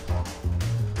up.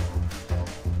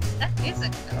 That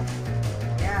music though.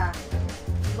 Yeah.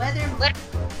 Weather. What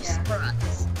Yeah. for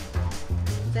us?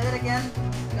 Say that again.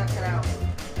 Got cut out.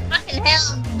 Fucking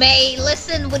hell, May,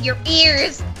 listen with your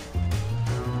ears.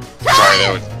 Sorry,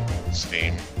 that was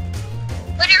Steam.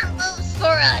 What are moves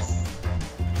for us?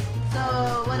 So,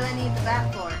 what do I need the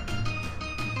bat for?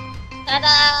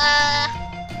 Ta-da!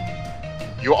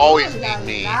 You always Ooh need la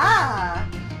me. la.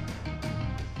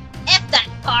 F that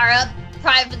car up,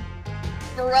 Private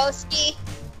Borowski.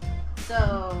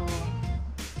 So,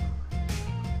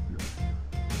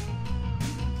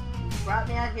 you brought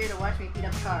me out here to watch me beat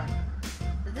up a car.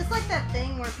 Is this like that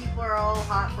thing where people are all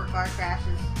hot for car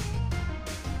crashes?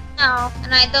 No,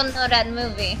 and I don't know that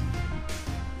movie.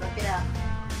 Look it up.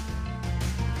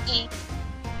 Eh.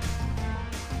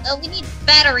 Oh, we need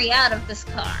battery out of this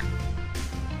car.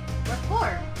 What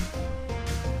for?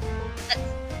 That's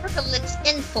privileged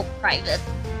info, Private.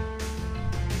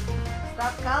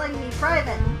 Stop calling me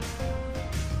private.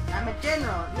 I'm a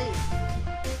general, at least.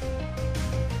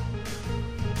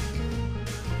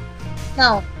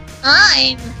 No,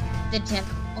 I'm the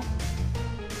general.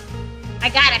 I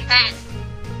got a hat.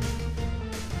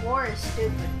 War is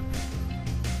stupid.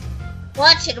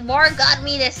 Watch it, War got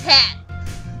me this hat.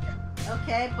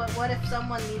 Okay, but what if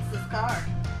someone needs this car?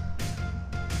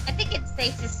 I think it's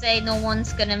safe to say no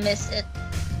one's gonna miss it.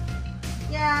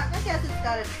 Yeah, I guess it's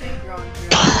got a tree growing through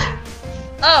it.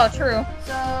 Oh, true.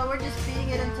 So, we're just beating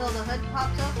it until the hood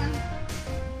pops open?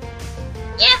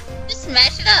 Yeah, just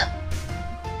smash it up.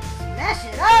 Smash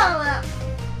it all up!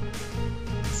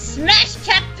 Smash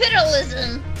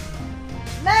capitalism.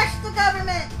 Smash the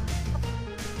government!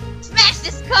 Smash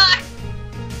this car.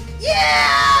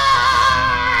 Yeah!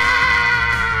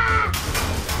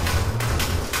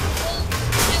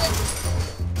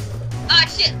 Oh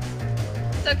shit.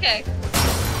 It's okay.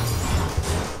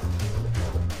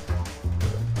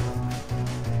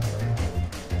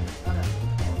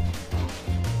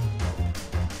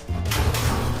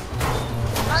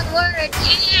 Onward,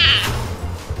 yeah!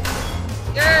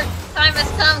 Your time has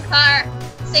come, car.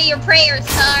 Say your prayers,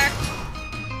 car.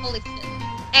 Holy shit.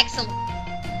 Excellent.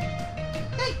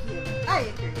 Thank you. I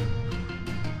agree.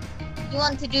 You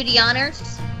want to do the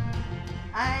honors?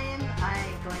 Am I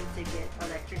going to get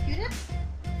electrocuted?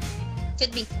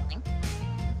 Should be fine.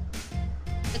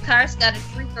 The car's got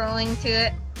a tree growing to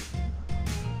it.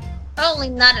 Probably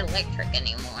not electric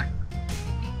anymore.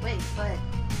 Wait, but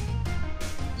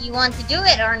You want to do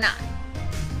it or not?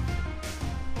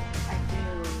 I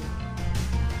do.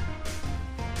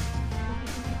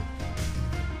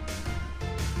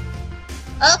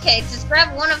 Okay, just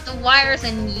grab one of the wires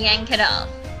and yank it off.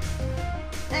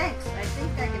 Thanks, I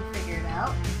think I can figure it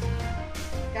out.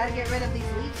 Gotta get rid of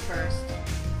these leaves first.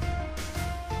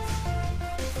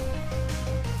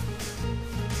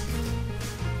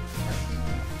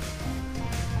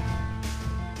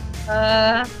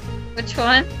 Which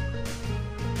one?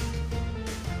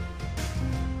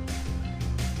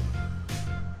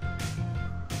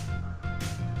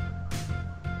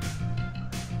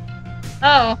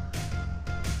 Oh.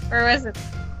 Where was it?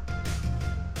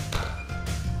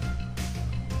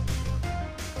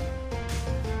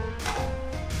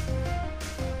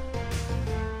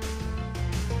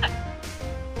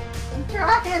 I'm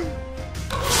trying!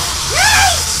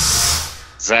 Yay!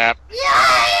 Zap.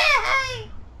 Yay!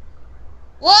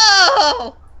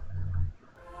 Whoa!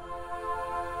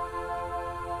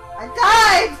 I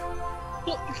died!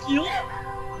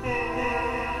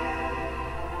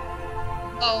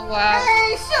 Oh wow.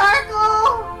 Hey,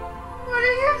 Sharkle! What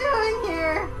are you doing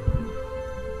here?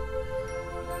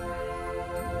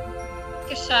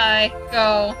 Shy,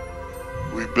 go.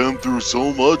 We've been through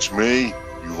so much, May.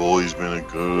 You've always been a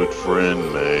good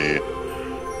friend, May.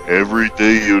 Every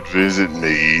day you'd visit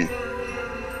me.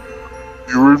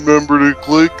 You remember to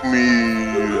click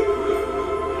me.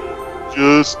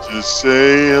 Just to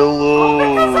say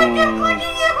hello. Because I kept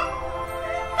clicking you!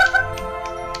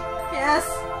 Yes,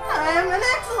 I am an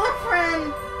excellent friend,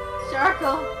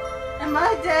 Sharkle. Am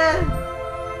I dead?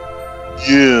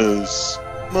 Yes.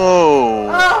 No.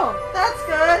 Oh, that's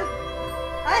good.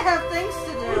 I have things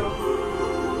to do.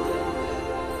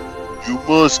 You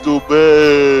must go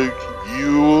back.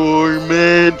 You are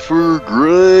meant for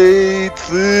great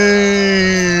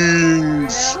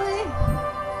things. Really?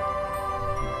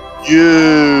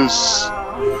 Yes.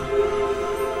 Wow.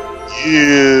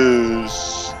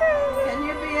 Yes. Can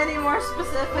you be any more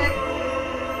specific?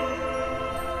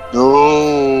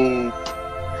 No.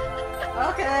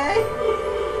 Okay.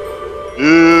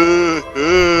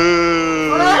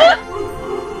 What?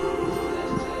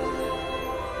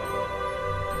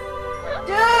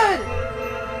 Dude!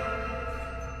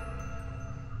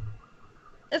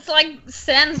 It's like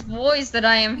Sans voice that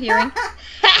I am hearing.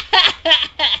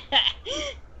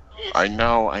 I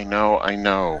know.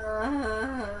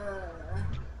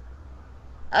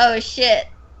 Oh shit.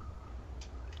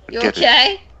 You Get it.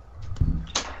 okay?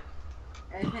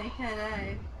 I think I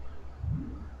died.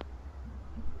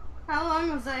 How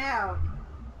long was I out?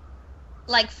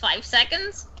 Like 5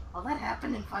 seconds? Oh, that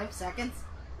happened in 5 seconds?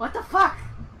 What the fuck?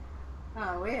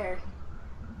 Oh, weird.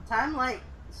 Time, like,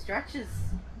 stretches.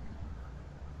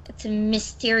 It's a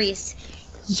mysterious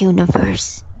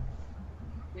universe.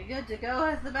 We good to go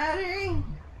with the battery?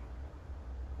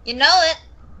 You know it.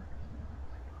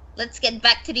 Let's get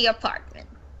back to the apartment.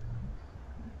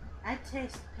 I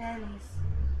taste pennies.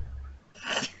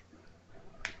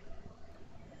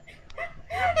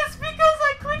 It's because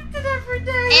I clicked it every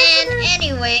day. And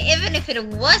anyway, even if it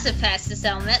was a fastest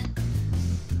helmet,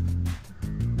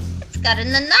 it's got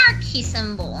an anarchy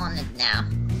symbol on it now.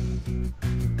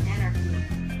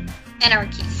 Anarchy.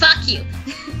 Anarchy. Fuck you.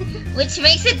 Which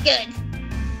makes it good.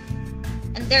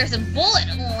 And there's a bullet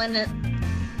hole in it.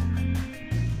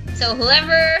 So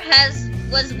whoever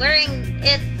was wearing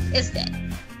it is dead.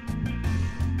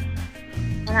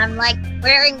 And I'm like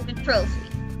wearing the trophy.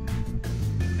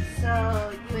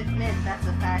 So, you admit that's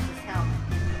a fascist helmet?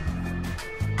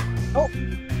 Oh.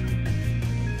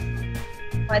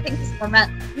 I think this format.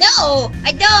 No,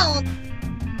 I don't.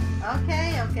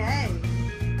 Okay, okay.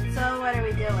 So, what are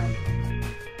we doing?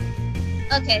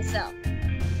 Okay, so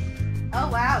Oh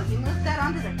wow, you moved that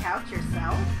onto the couch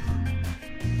yourself?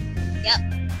 yep,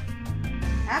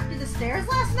 After the stairs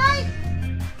last night?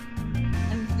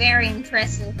 I'm very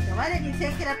impressive. So why didn't you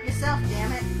take it up yourself,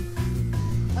 damn it?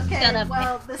 Okay, Shut up,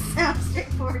 well, this sounds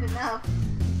straightforward enough.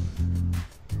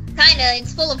 Kinda,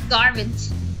 it's full of garbage.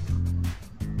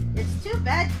 It's too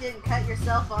bad you didn't cut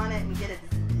yourself on it and get a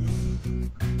disease.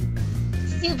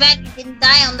 It's too bad you didn't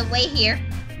die on the way here.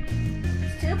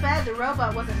 It's too bad the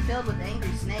robot wasn't filled with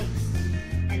angry snakes.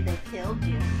 And they killed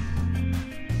you.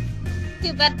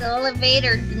 Too bad the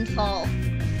elevator didn't fall.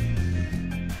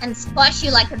 And squash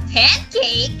you like a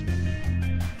pancake.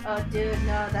 Oh dude,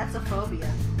 no, that's a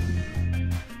phobia.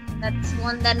 That's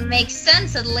one that makes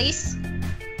sense at least.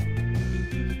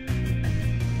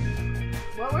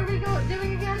 What were we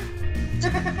doing again? It's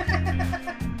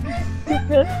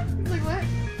like, what?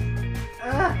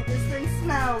 Ugh, this thing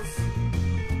smells.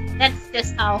 That's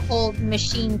just how whole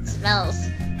machine smells.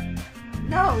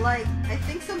 No, like, I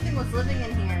think something was living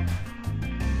in here.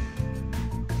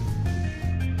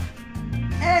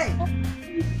 Hey!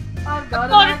 Oh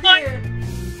god, I'm right here!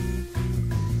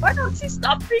 Why don't you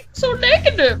stop being so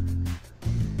negative?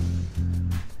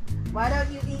 Why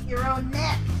don't you eat your own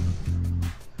neck?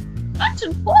 That's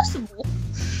impossible.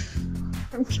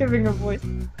 I'm giving a voice.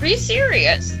 Be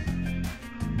serious.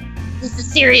 This is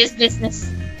serious business.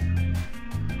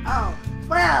 Oh,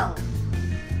 well!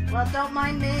 Well, don't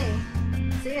mind me.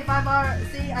 See, I've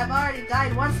already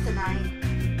died once tonight.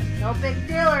 No big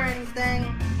deal or anything.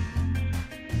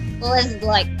 What is it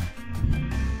like?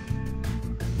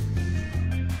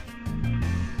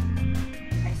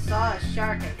 I saw a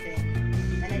shark, I think,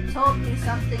 and it told me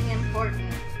something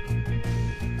important.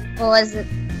 What was it?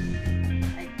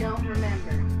 I don't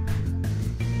remember.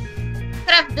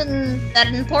 Could have been that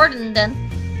important then.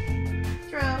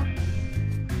 True.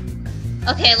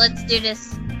 Okay, let's do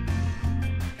this.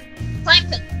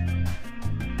 Climb it.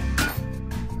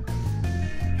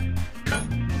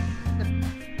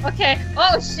 Okay.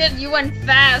 Oh shit, you went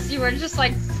fast. You were just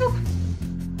like, phew.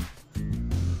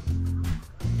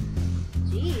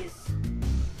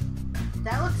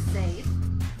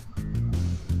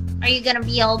 Are you gonna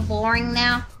be all boring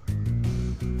now?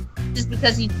 Just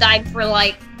because you died for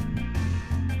like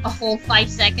a whole 5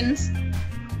 seconds?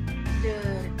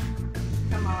 Dude,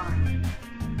 come on.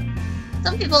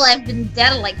 Some people have been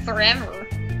dead like forever.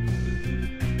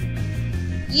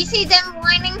 You see them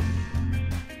whining?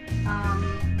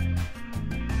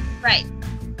 Right.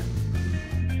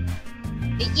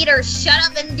 They either shut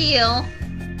up and deal,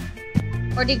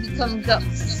 or they become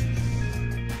ghosts.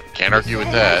 Can't argue with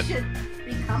Hey, that. I should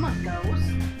become a ghost.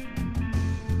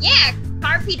 Yeah,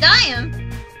 carpe diem.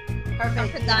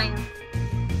 Carpe diem.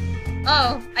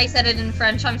 Oh, I said it in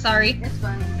French, I'm sorry. It's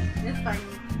funny. It's funny.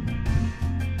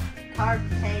 Carpe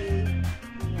diem.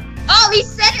 Oh, he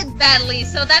said it badly,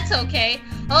 so that's okay.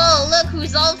 Oh, look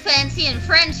who's all fancy in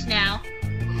French now.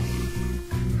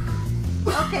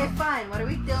 Okay, fine. What are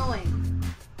we doing?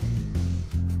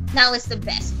 Now is the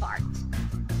best part.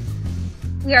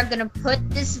 We are gonna put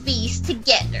this beast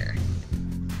together.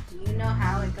 Do you know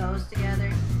how it goes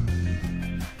together?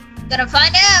 Gonna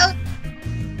find out!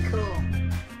 Cool.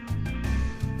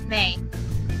 May.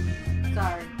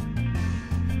 Sorry.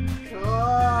 Cool. Woo!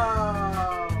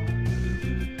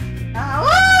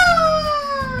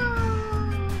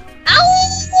 Ow!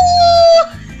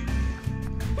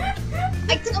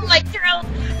 I took my throat!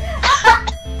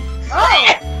 Oh!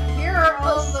 Here are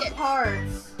all Oh, the shit.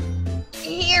 parts.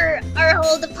 Here are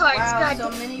all the parts. Wow, God, so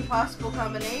many possible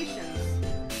combinations.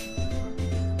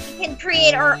 we can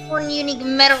create our own unique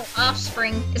metal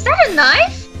offspring. Is that a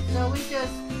knife? So we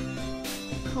just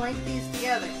clink these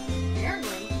together.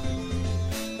 Apparently.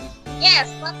 Yes,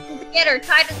 slap them together,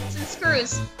 tied to some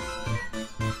screws.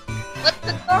 What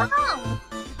could go wrong?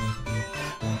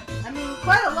 I mean,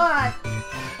 quite a lot.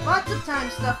 Lots of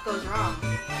times stuff goes wrong.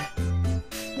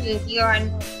 Dude, you are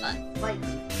no fun. Like,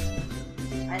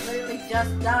 I literally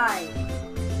just died.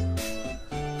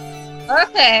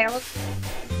 Okay, let's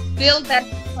build that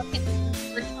fucking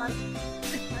retard.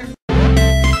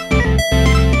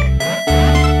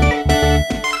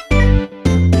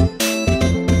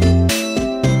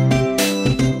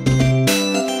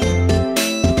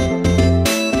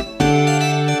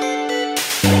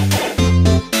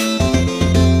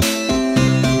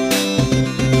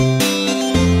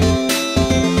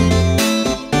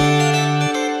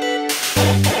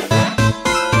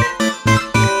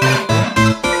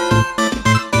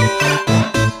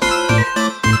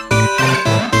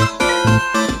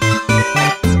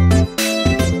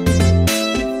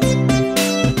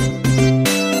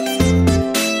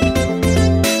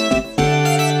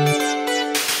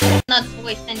 Not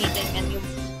voice anything and you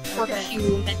work Okay.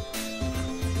 human.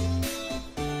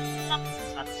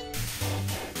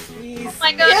 He's Oh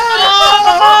my god!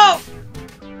 beautiful! Oh!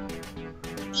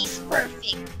 He's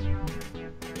perfect.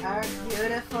 Our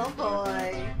beautiful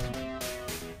boy.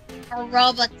 Our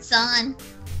robot son.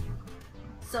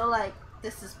 So, like,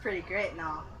 this is pretty great and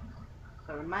all.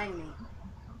 But remind me,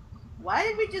 why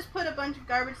did we just put a bunch of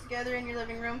garbage together in your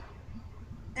living room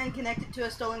and connect it to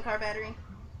a stolen car battery?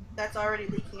 That's already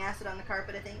leaking acid on the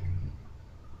carpet, I think.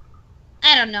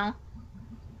 I don't know.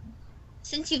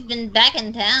 Since you've been back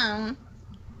in town,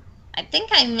 I think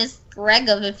I missed Greg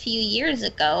of a few years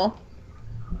ago.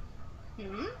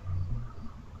 Hmm?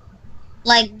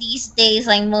 Like, these days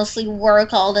I mostly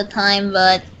work all the time,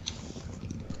 but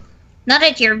now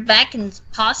that you're back in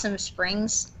Possum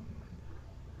Springs,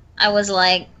 I was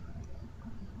like,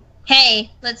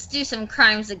 hey, let's do some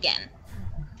crimes again.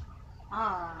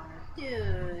 Aw,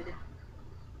 dude.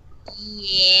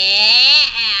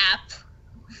 Yep.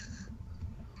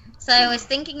 So I was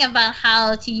thinking about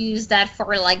how to use that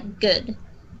for, like, good.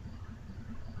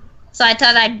 So I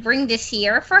thought I'd bring this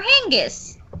here for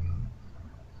Hengis.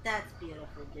 That's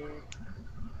beautiful, dude.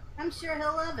 I'm sure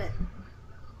he'll love it.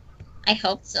 I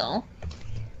hope so.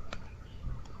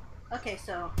 Okay,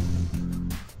 so,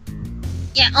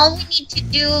 Yeah, all we need to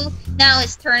do now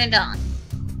is turn it on.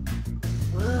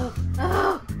 ooh,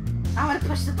 oh, I want to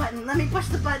push the button. Let me push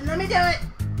the button. Let me do it.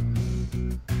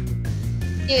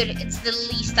 Dude, it's the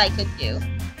least I could do.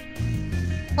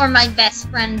 For my best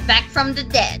friend back from the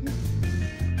dead.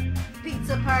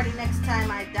 Pizza party next time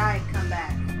I die. Come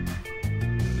back.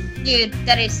 Dude,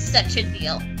 that is such a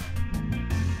deal.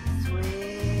 Sweet.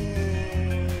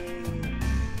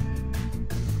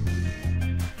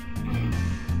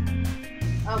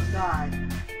 Oh god.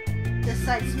 This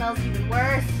site smells even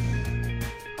worse.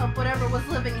 Hope whatever was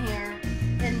living here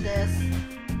in this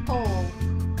hole.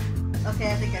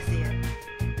 Okay, I think I see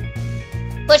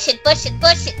it. Push it, push it,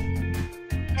 push it!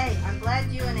 Hey, I'm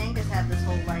glad you and Angus have this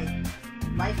whole life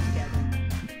together.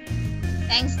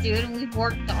 Thanks, dude, we've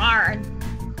worked hard.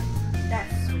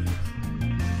 That's sweet.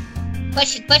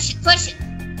 Push it, push it, push it!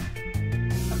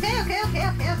 Okay,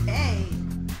 Okay.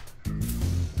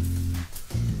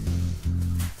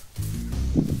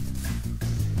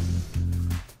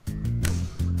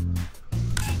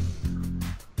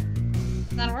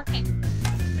 It's not working.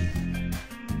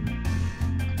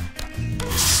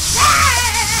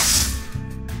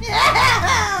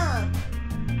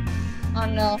 Oh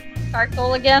no.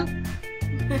 Charcoal again?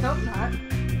 I hope not.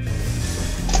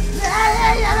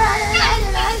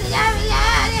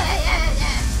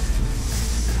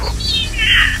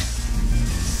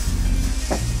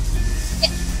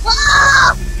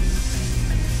 Whoa!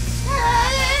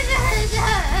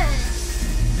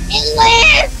 It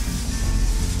lives!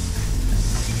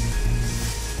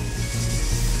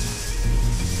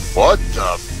 What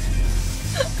the?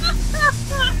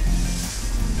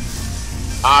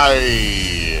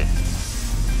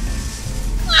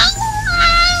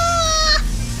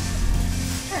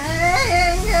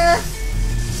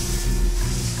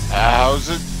 How's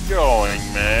it going,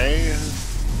 May?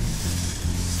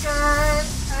 Good.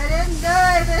 I didn't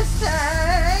die this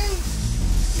time.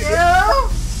 You?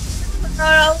 I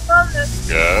love this.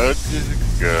 Good,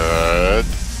 good.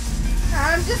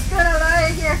 I'm just gonna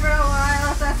lie here for a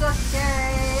while if that's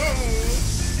okay.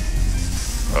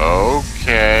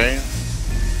 Okay.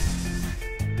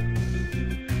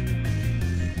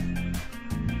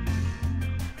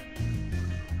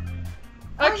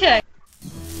 Okay.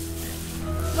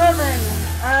 Well then,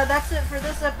 that's it for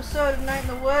this episode of Night in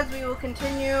the Woods. We will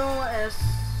continue as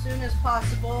soon as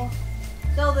possible.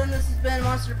 Till then, this has been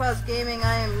Monster Pause Gaming.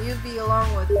 I am Yuvi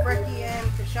along with Brecky and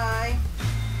Kashai.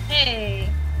 Hey.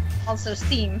 Also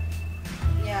Steam.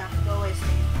 Yeah, go away,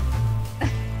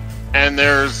 Steve. And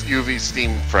there's UV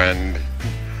Steam friend.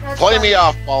 That's Play fine. me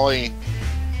off, Molly.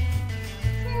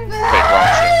 Wait, wrong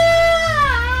shit.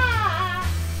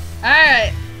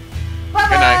 Alright.